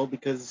today's world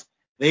because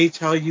they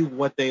tell you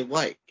what they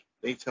like.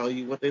 They tell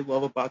you what they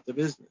love about the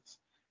business.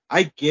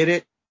 I get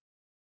it.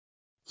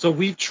 So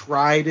we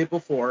tried it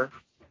before,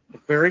 the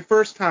very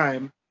first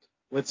time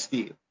with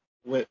Steve,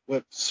 with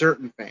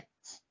certain fans.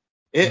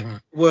 It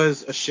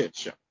was a shit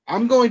show.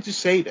 I'm going to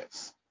say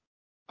this.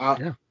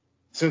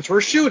 Since we're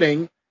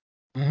shooting,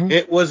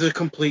 it was a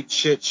complete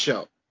shit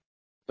show.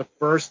 The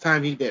first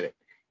time he did it.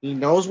 He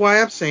knows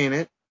why I'm saying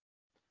it.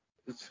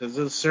 It's because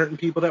of certain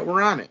people that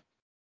were on it.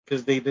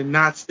 Because they did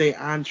not stay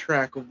on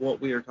track of what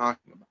we were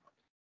talking about.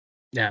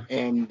 Yeah.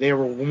 And they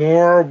were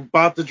more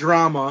about the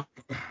drama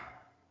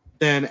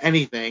than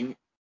anything.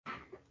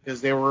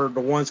 Because they were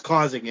the ones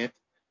causing it.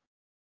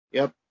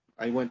 Yep,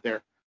 I went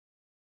there.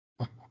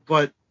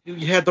 But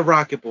you had the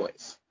Rocket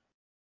Boys.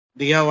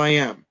 The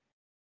LIM.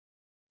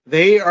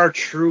 They are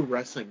true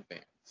wrestling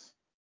fans.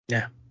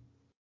 Yeah.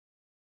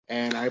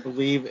 And I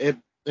believe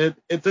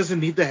it doesn't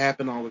need to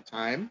happen all the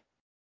time.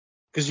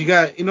 Because you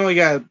got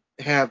to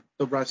have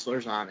the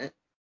wrestlers on it.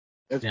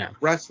 It's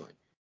wrestling.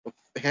 But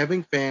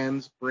having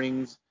fans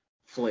brings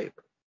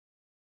flavor.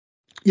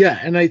 Yeah,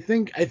 and I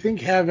think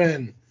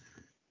having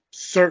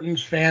certain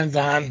fans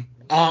on,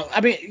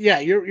 I mean, yeah,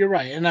 you're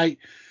right. And like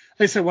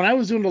I said, when I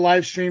was doing the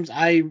live streams,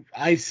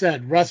 I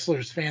said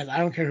wrestlers, fans, I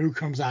don't care who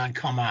comes on,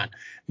 come on.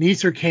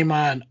 Neeser came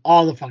on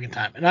all the fucking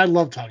time, and I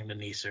love talking to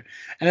Neeser.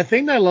 And the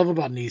thing that I love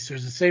about Neeser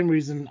is the same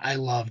reason I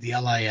love the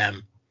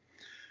LIM.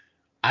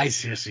 I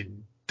seriously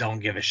don't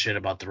give a shit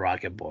about the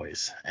Rocket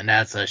Boys, and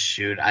that's a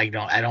shoot. I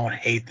don't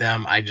hate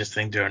them. I just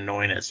think they're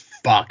annoying as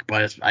fuck.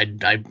 But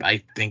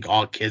I think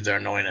all kids are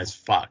annoying as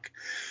fuck.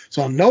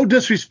 So no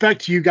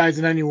disrespect to you guys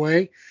in any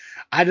way.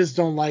 I just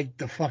don't like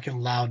the fucking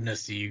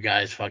loudness that you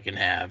guys fucking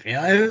have. You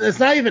know, and it's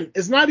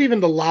not even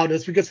the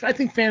loudest, because I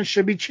think fans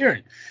should be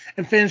cheering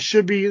and fans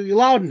should be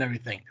loud and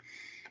everything.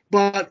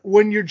 But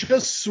when you're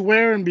just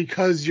swearing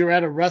because you're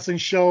at a wrestling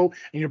show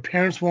and your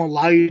parents won't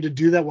allow you to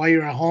do that while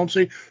you're at home,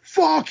 saying,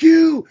 fuck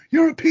you,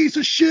 you're a piece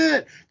of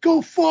shit,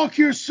 go fuck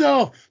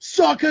yourself,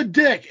 suck a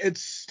dick.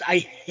 I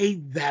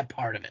hate that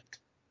part of it.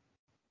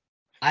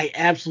 I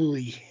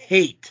absolutely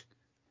hate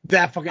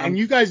that fucking, and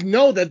you guys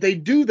know that they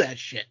do that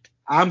shit.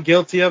 I'm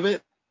guilty of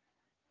it.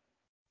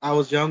 I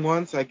was young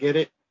once, I get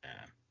it.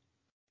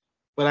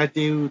 But I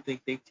do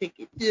think they take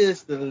it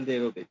just a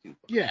little bit too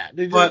far. Yeah.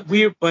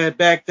 But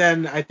back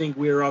then, I think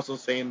we were also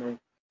saying the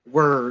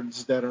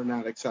words that are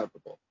not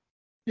acceptable.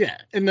 Yeah.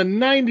 In the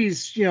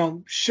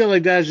 90s, shit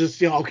like that is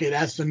just, okay,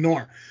 that's the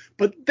norm.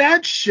 But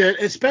that shit,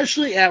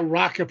 especially at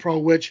Rocket Pro,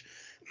 which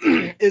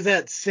is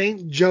at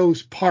St.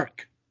 Joe's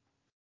Park.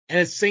 And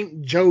it's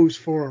St. Joe's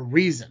for a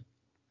reason.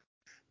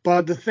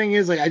 But the thing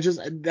is, like, I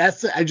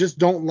just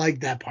don't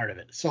like that part of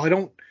it. So I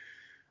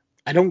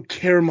don't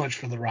care much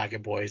for the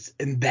Rocket Boys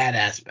in that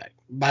aspect.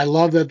 But I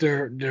love that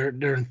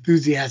they're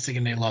enthusiastic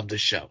and they love the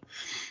show.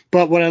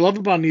 But what I love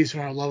about Neeser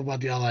and I love about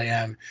the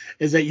LIM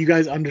is that you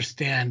guys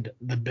understand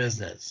the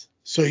business.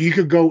 So you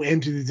could go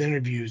into these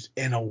interviews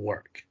in a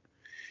work.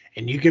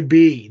 And you could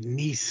be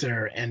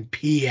Neeser and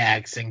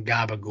PX and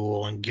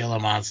Gabagool and Gila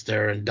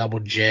Monster and Double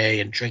J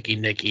and Tricky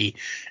Nicky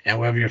and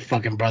whatever your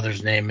fucking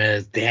brother's name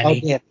is.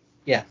 Danny? Oh,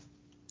 yeah.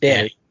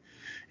 Danny.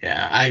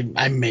 Yeah,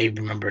 I may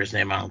remember his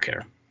name. I don't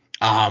care.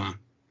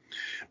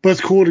 But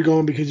it's cool to go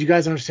in because you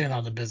guys understand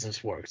how the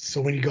business works.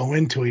 So when you go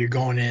into it, you're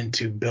going in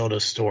to build a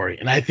story.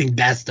 And I think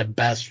that's the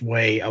best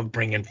way of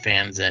bringing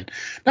fans in.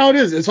 Now, it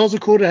is. It's also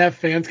cool to have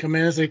fans come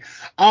in and say,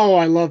 oh,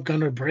 I love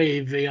Gunner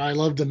Brave. I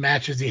love the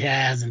matches he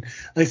has and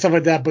like stuff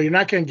like that. But you're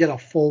not going to get a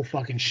full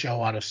fucking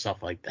show out of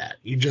stuff like that.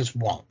 You just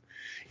won't.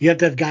 You have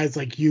to have guys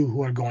like you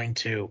who are going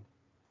to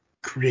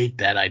create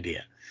that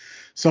idea.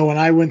 So when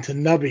I went to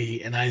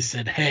Nubby and I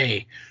said,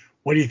 hey,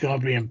 what do you think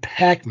about bringing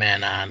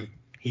Pac-Man on?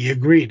 He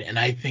agreed, and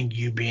I think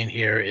you being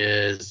here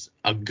is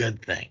a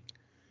good thing.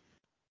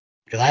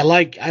 Because I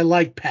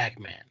like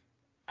Pac-Man.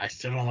 I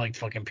still don't like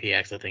fucking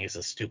PX. I think it's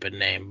a stupid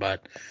name,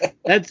 but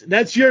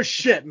that's your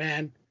shit,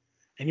 man.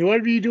 And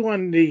whatever you do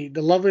on the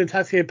Lovely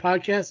Intoxicated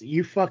podcast,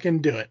 you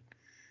fucking do it.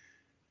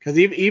 Because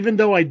even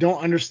though I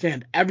don't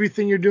understand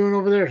everything you're doing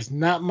over there, it's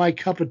not my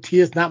cup of tea,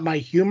 it's not my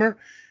humor,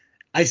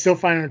 I still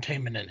find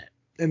entertainment in it.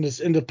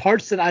 In the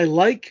parts that I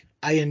like,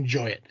 I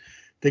enjoy it.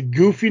 The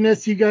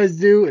goofiness you guys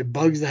do, it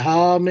bugs the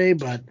hell out of me,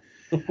 but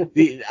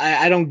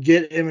I don't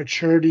get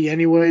immaturity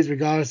anyways,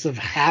 regardless of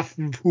half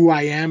of who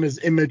I am is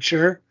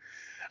immature.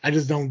 I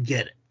just don't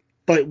get it.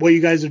 But what you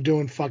guys are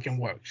doing fucking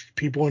works.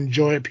 People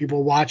enjoy it.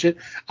 People watch it.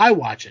 I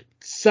watch it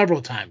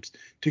several times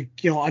to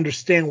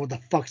understand what the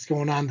fuck's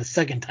going on the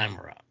second time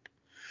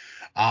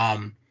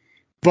around.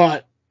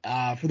 But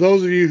for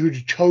those of you who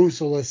chose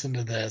to listen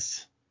to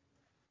this,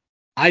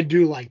 I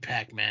do like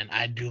Pac-Man.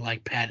 I do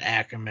like Pat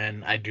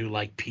Ackerman. I do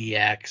like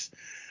PX.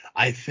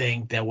 I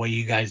think that what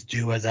you guys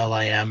do as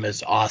LIM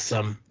is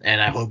awesome,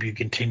 and I hope you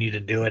continue to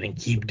do it and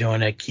keep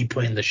doing it. Keep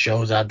putting the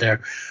shows out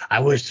there. I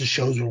wish the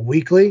shows were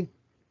weekly,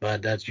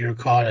 but that's your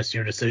call. That's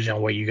your decision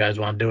on what you guys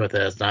want to do with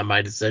it. It's not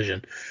my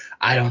decision.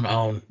 I don't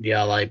own the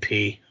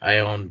LIP. I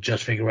own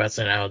Just Freakin'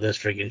 Wrestling. I own this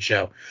freaking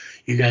show.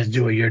 You guys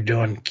do what you're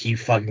doing. Keep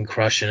fucking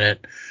crushing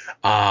it.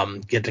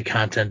 Get the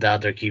content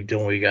out there. Keep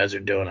doing what you guys are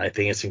doing. I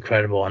think it's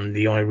incredible, and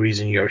the only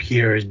reason you're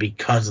here is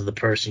because of the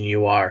person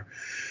you are.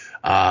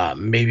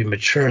 Maybe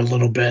mature a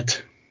little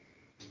bit,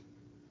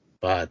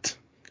 but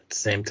at the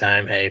same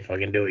time, hey,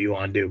 fucking do what you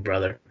want to do,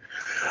 brother.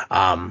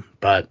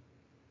 But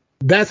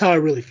that's how I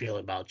really feel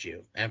about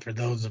you. And for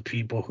those of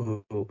people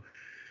who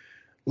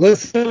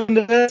listen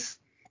to this,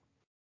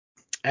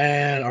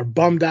 and are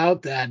bummed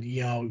out that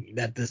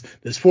that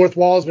this fourth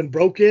wall has been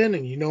broken,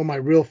 and my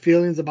real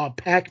feelings about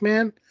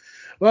Pac-Man.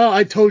 Well,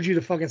 I told you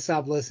to fucking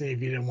stop listening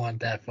if you didn't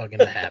want that fucking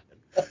to happen.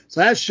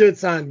 So that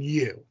shit's on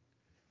you.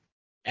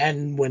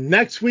 And when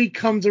next week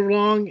comes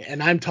along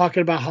and I'm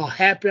talking about how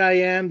happy I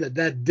am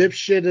that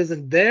dipshit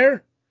isn't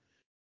there,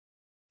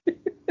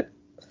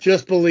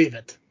 just believe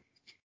it.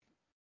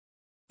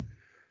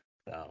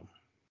 So,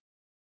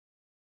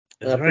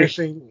 is there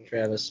anything,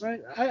 Travis?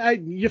 Right?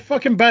 You're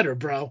fucking better,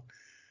 bro.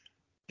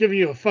 Giving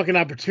you a fucking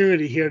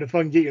opportunity here to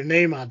fucking get your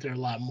name out there a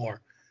lot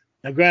more.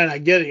 Now, granted, I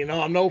get it.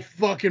 I'm no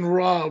fucking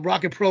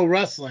Rocket Pro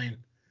Wrestling,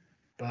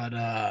 but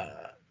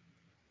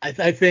I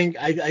think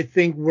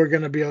we're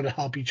gonna be able to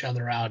help each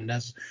other out, and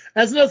that's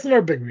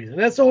another big reason.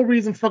 That's the whole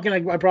reason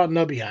fucking I brought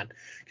Nubby on,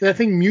 because I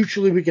think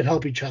mutually we could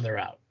help each other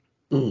out.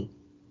 Mm.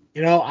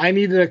 I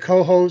needed a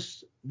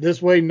co-host.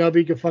 This way,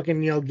 Nubby could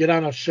fucking get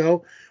on a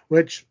show,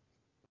 which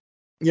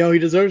he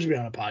deserves to be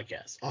on a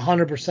podcast,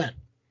 100%.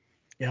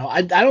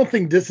 I don't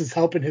think this is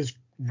helping his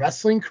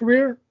wrestling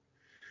career,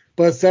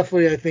 but it's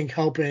definitely, I think,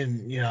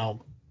 helping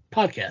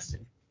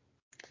podcasting.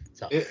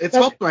 So It's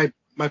helped my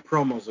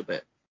promos a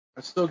bit.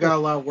 I still got a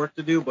lot of work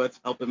to do, but it's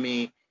helping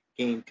me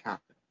gain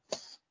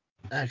confidence.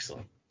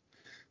 Excellent.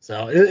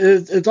 So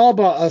it's all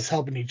about us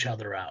helping each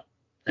other out.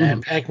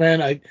 And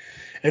Pac-Man, if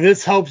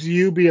this helps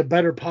you be a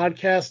better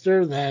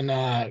podcaster, then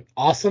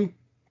awesome.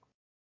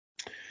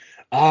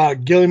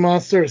 Gilly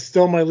Monster is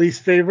still my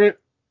least favorite.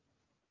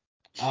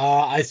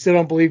 I still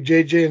don't believe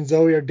JJ and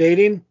Zoe are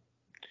dating.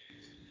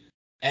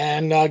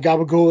 And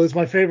Gabagool is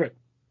my favorite.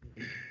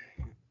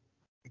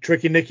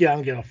 Tricky Nicky, I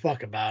don't give a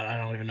fuck about. I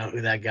don't even know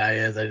who that guy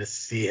is. I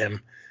just see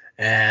him.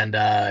 And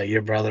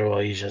your brother, well,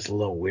 he's just a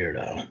little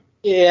weirdo.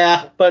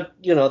 Yeah, but,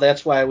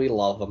 that's why we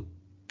love him.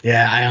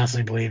 Yeah, I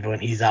honestly believe when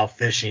he's out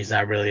fishing, he's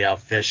not really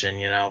out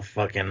fishing,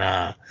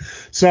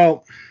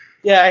 So.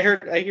 Yeah,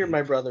 I hear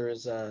my brother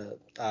is,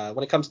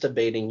 when it comes to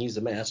baiting, he's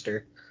a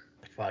master.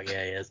 Fuck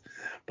yeah, he is.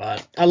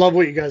 But I love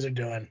what you guys are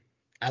doing.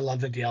 I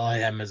love that the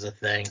LIM is a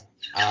thing.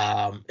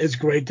 It's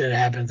great that it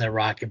happens at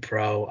Rocket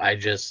Pro. I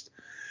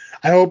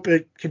hope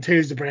it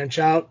continues to branch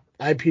out.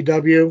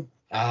 IPW,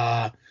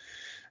 ARW,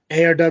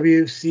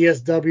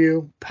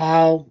 CSW,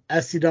 POW,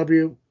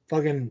 SCW,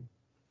 fucking.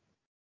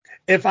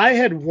 If I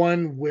had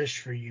one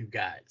wish for you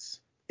guys,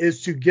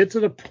 is to get to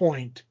the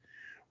point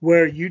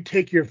where you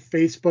take your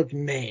Facebook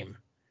name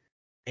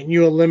and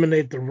you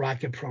eliminate the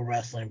Rocket Pro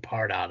Wrestling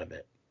part out of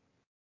it.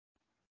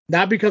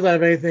 Not because I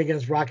have anything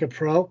against Rocket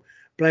Pro,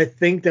 but I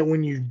think that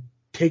when you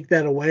take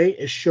that away,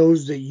 it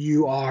shows that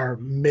you are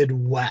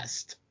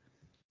Midwest,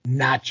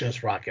 not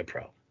just Rocket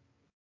Pro.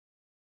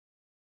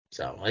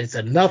 So, like I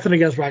said, nothing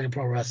against Rocket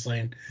Pro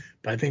Wrestling,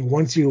 but I think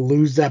once you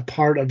lose that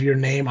part of your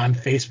name on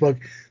Facebook,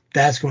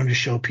 that's going to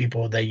show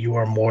people that you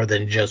are more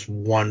than just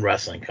one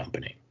wrestling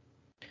company.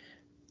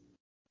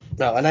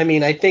 No, and I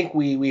mean, I think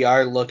we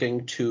are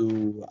looking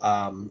to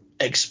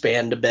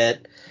expand a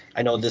bit.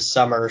 I know this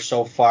summer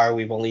so far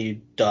we've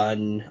only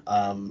done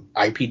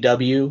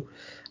IPW.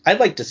 I'd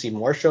like to see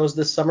more shows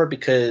this summer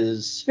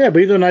because... Yeah, but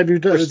you don't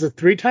IPW. Is it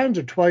 3 times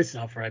or twice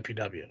now for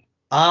IPW?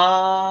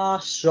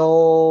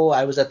 So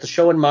I was at the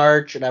show in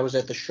March and I was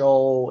at the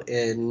show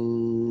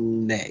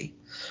in May.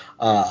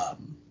 Yeah,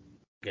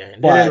 they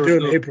didn't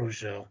do an April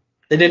show.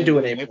 They didn't do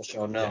an April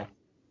show, no.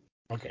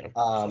 Yeah. Okay.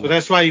 So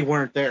that's why you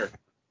weren't there.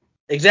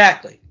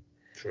 Exactly.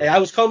 True. Hey, I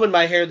was combing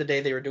my hair the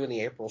day they were doing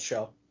the April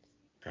show.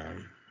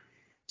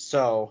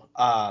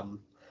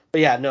 But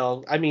yeah,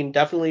 no, I mean,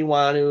 definitely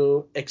want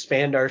to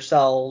expand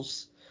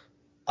ourselves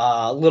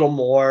a little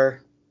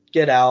more,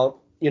 get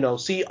out,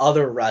 see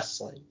other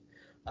wrestling.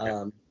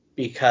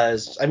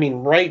 Because, I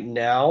mean, right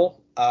now,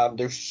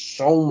 there's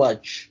so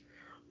much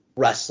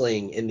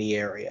wrestling in the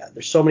area.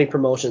 There's so many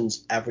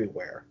promotions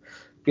everywhere.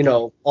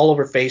 All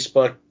over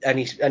Facebook,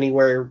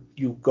 anywhere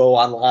you go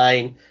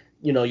online,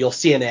 you'll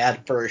see an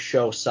ad for a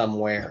show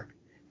somewhere.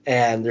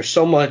 And there's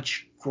so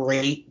much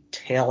great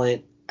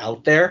talent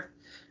out there.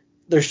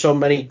 There's so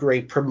many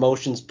great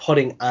promotions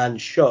putting on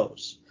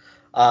shows.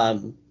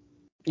 So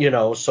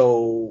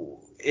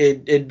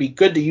it'd be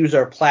good to use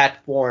our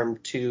platform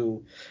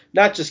to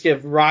not just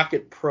give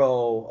Rocket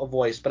Pro a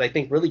voice, but I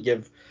think really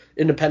give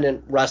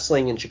independent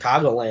wrestling in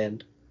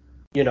Chicagoland,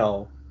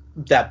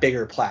 that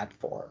bigger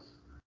platform.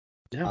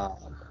 Yeah.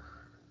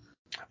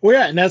 Well,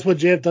 yeah, and that's what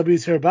JFW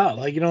is here about.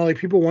 Like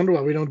people wonder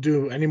why we don't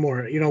do any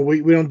more. We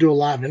don't do a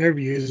lot of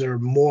interviews or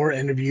more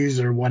interviews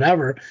or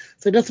whatever.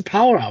 It's like that's a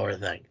power hour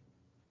thing.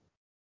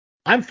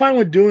 I'm fine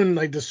with doing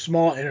like the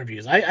small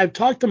interviews. I've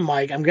talked to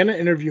Mike. I'm gonna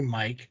interview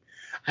Mike.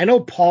 I know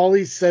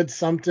Paulie said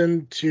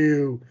something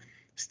to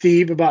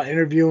Steve about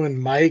interviewing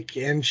Mike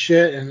and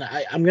shit, and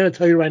I'm gonna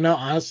tell you right now,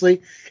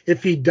 honestly,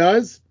 if he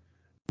does,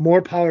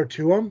 more power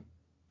to him.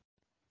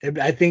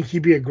 I think he'd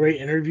be a great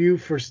interview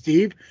for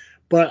Steve.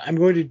 But I'm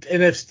going to,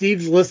 and if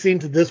Steve's listening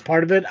to this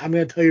part of it, I'm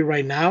going to tell you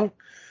right now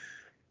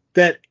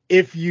that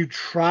if you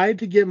try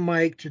to get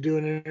Mike to do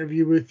an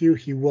interview with you,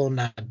 he will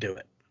not do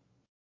it.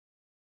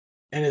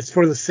 And it's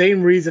for the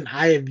same reason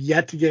I have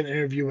yet to get an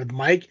interview with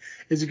Mike,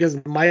 is because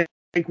Mike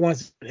Mike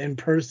wants it in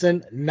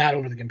person, not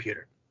over the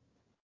computer.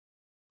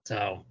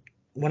 So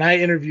when I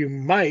interview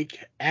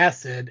Mike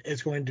Acid,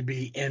 it's going to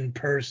be in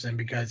person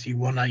because he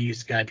will not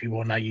use Skype. He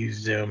will not use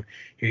Zoom.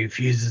 He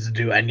refuses to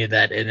do any of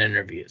that in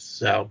interviews.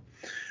 So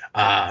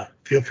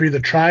feel free to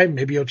try.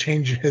 Maybe he'll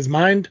change his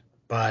mind.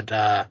 But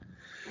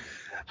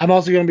I'm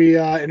also going to be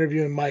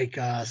interviewing Mike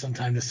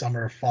sometime this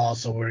summer or fall.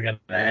 So we're going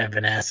to have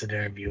an Acid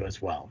interview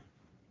as well.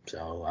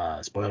 So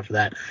spoiler for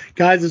that.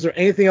 Guys, is there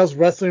anything else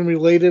wrestling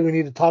related we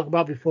need to talk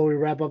about before we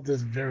wrap up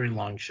this very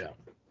long show?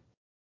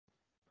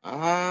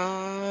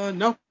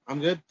 No, I'm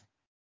good.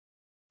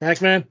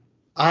 Pac-Man?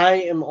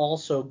 I am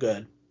also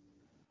good.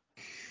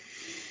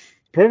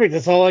 Perfect.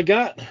 That's all I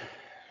got.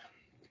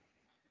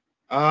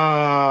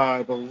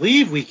 I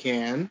believe we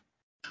can.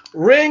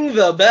 Ring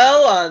the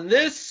bell on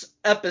this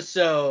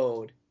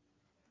episode.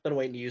 Been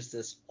waiting to use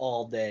this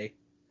all day.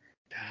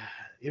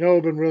 You know, it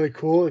would have been really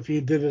cool if you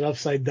did it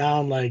upside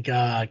down like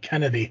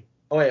Kennedy.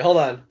 Oh, wait, hold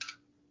on.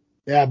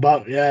 Yeah,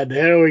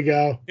 there we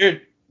go.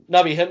 Here,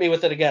 Nubby, hit me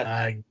with it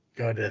again.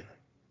 Go to.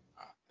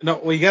 No,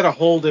 well, you got to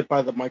hold it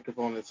by the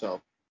microphone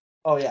itself.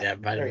 Oh, yeah.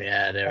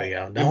 Yeah, there we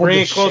go. And bring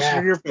it closer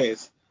to your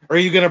face. Or are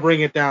you going to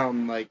bring it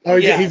down? Oh,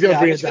 yeah, he's going to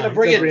bring it down. I'm just going to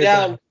bring it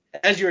down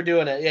as you were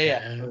doing it.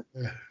 Yeah.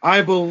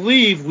 I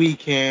believe we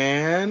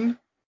can.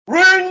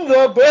 Ring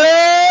the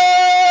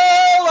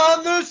bell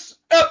on this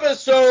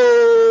episode.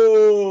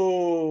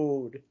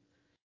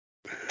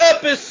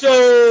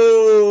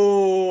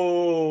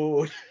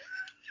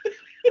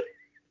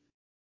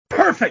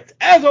 Perfect.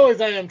 As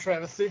always, I am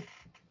Travis C.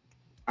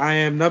 I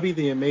am Nubby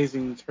the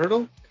Amazing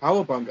Turtle,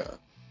 Cowabunga.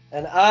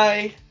 And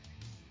I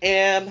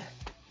am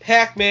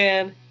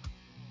Pac-Man.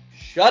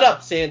 Shut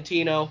up,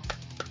 Santino.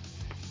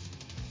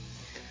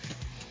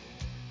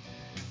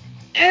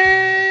 And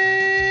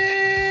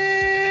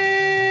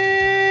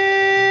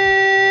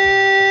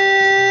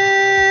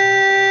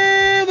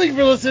thank you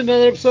for listening to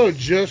another episode of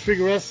Just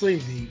Freakin' Wrestling,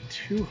 the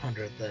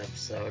 200th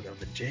episode of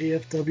the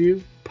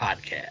JFW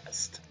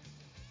podcast.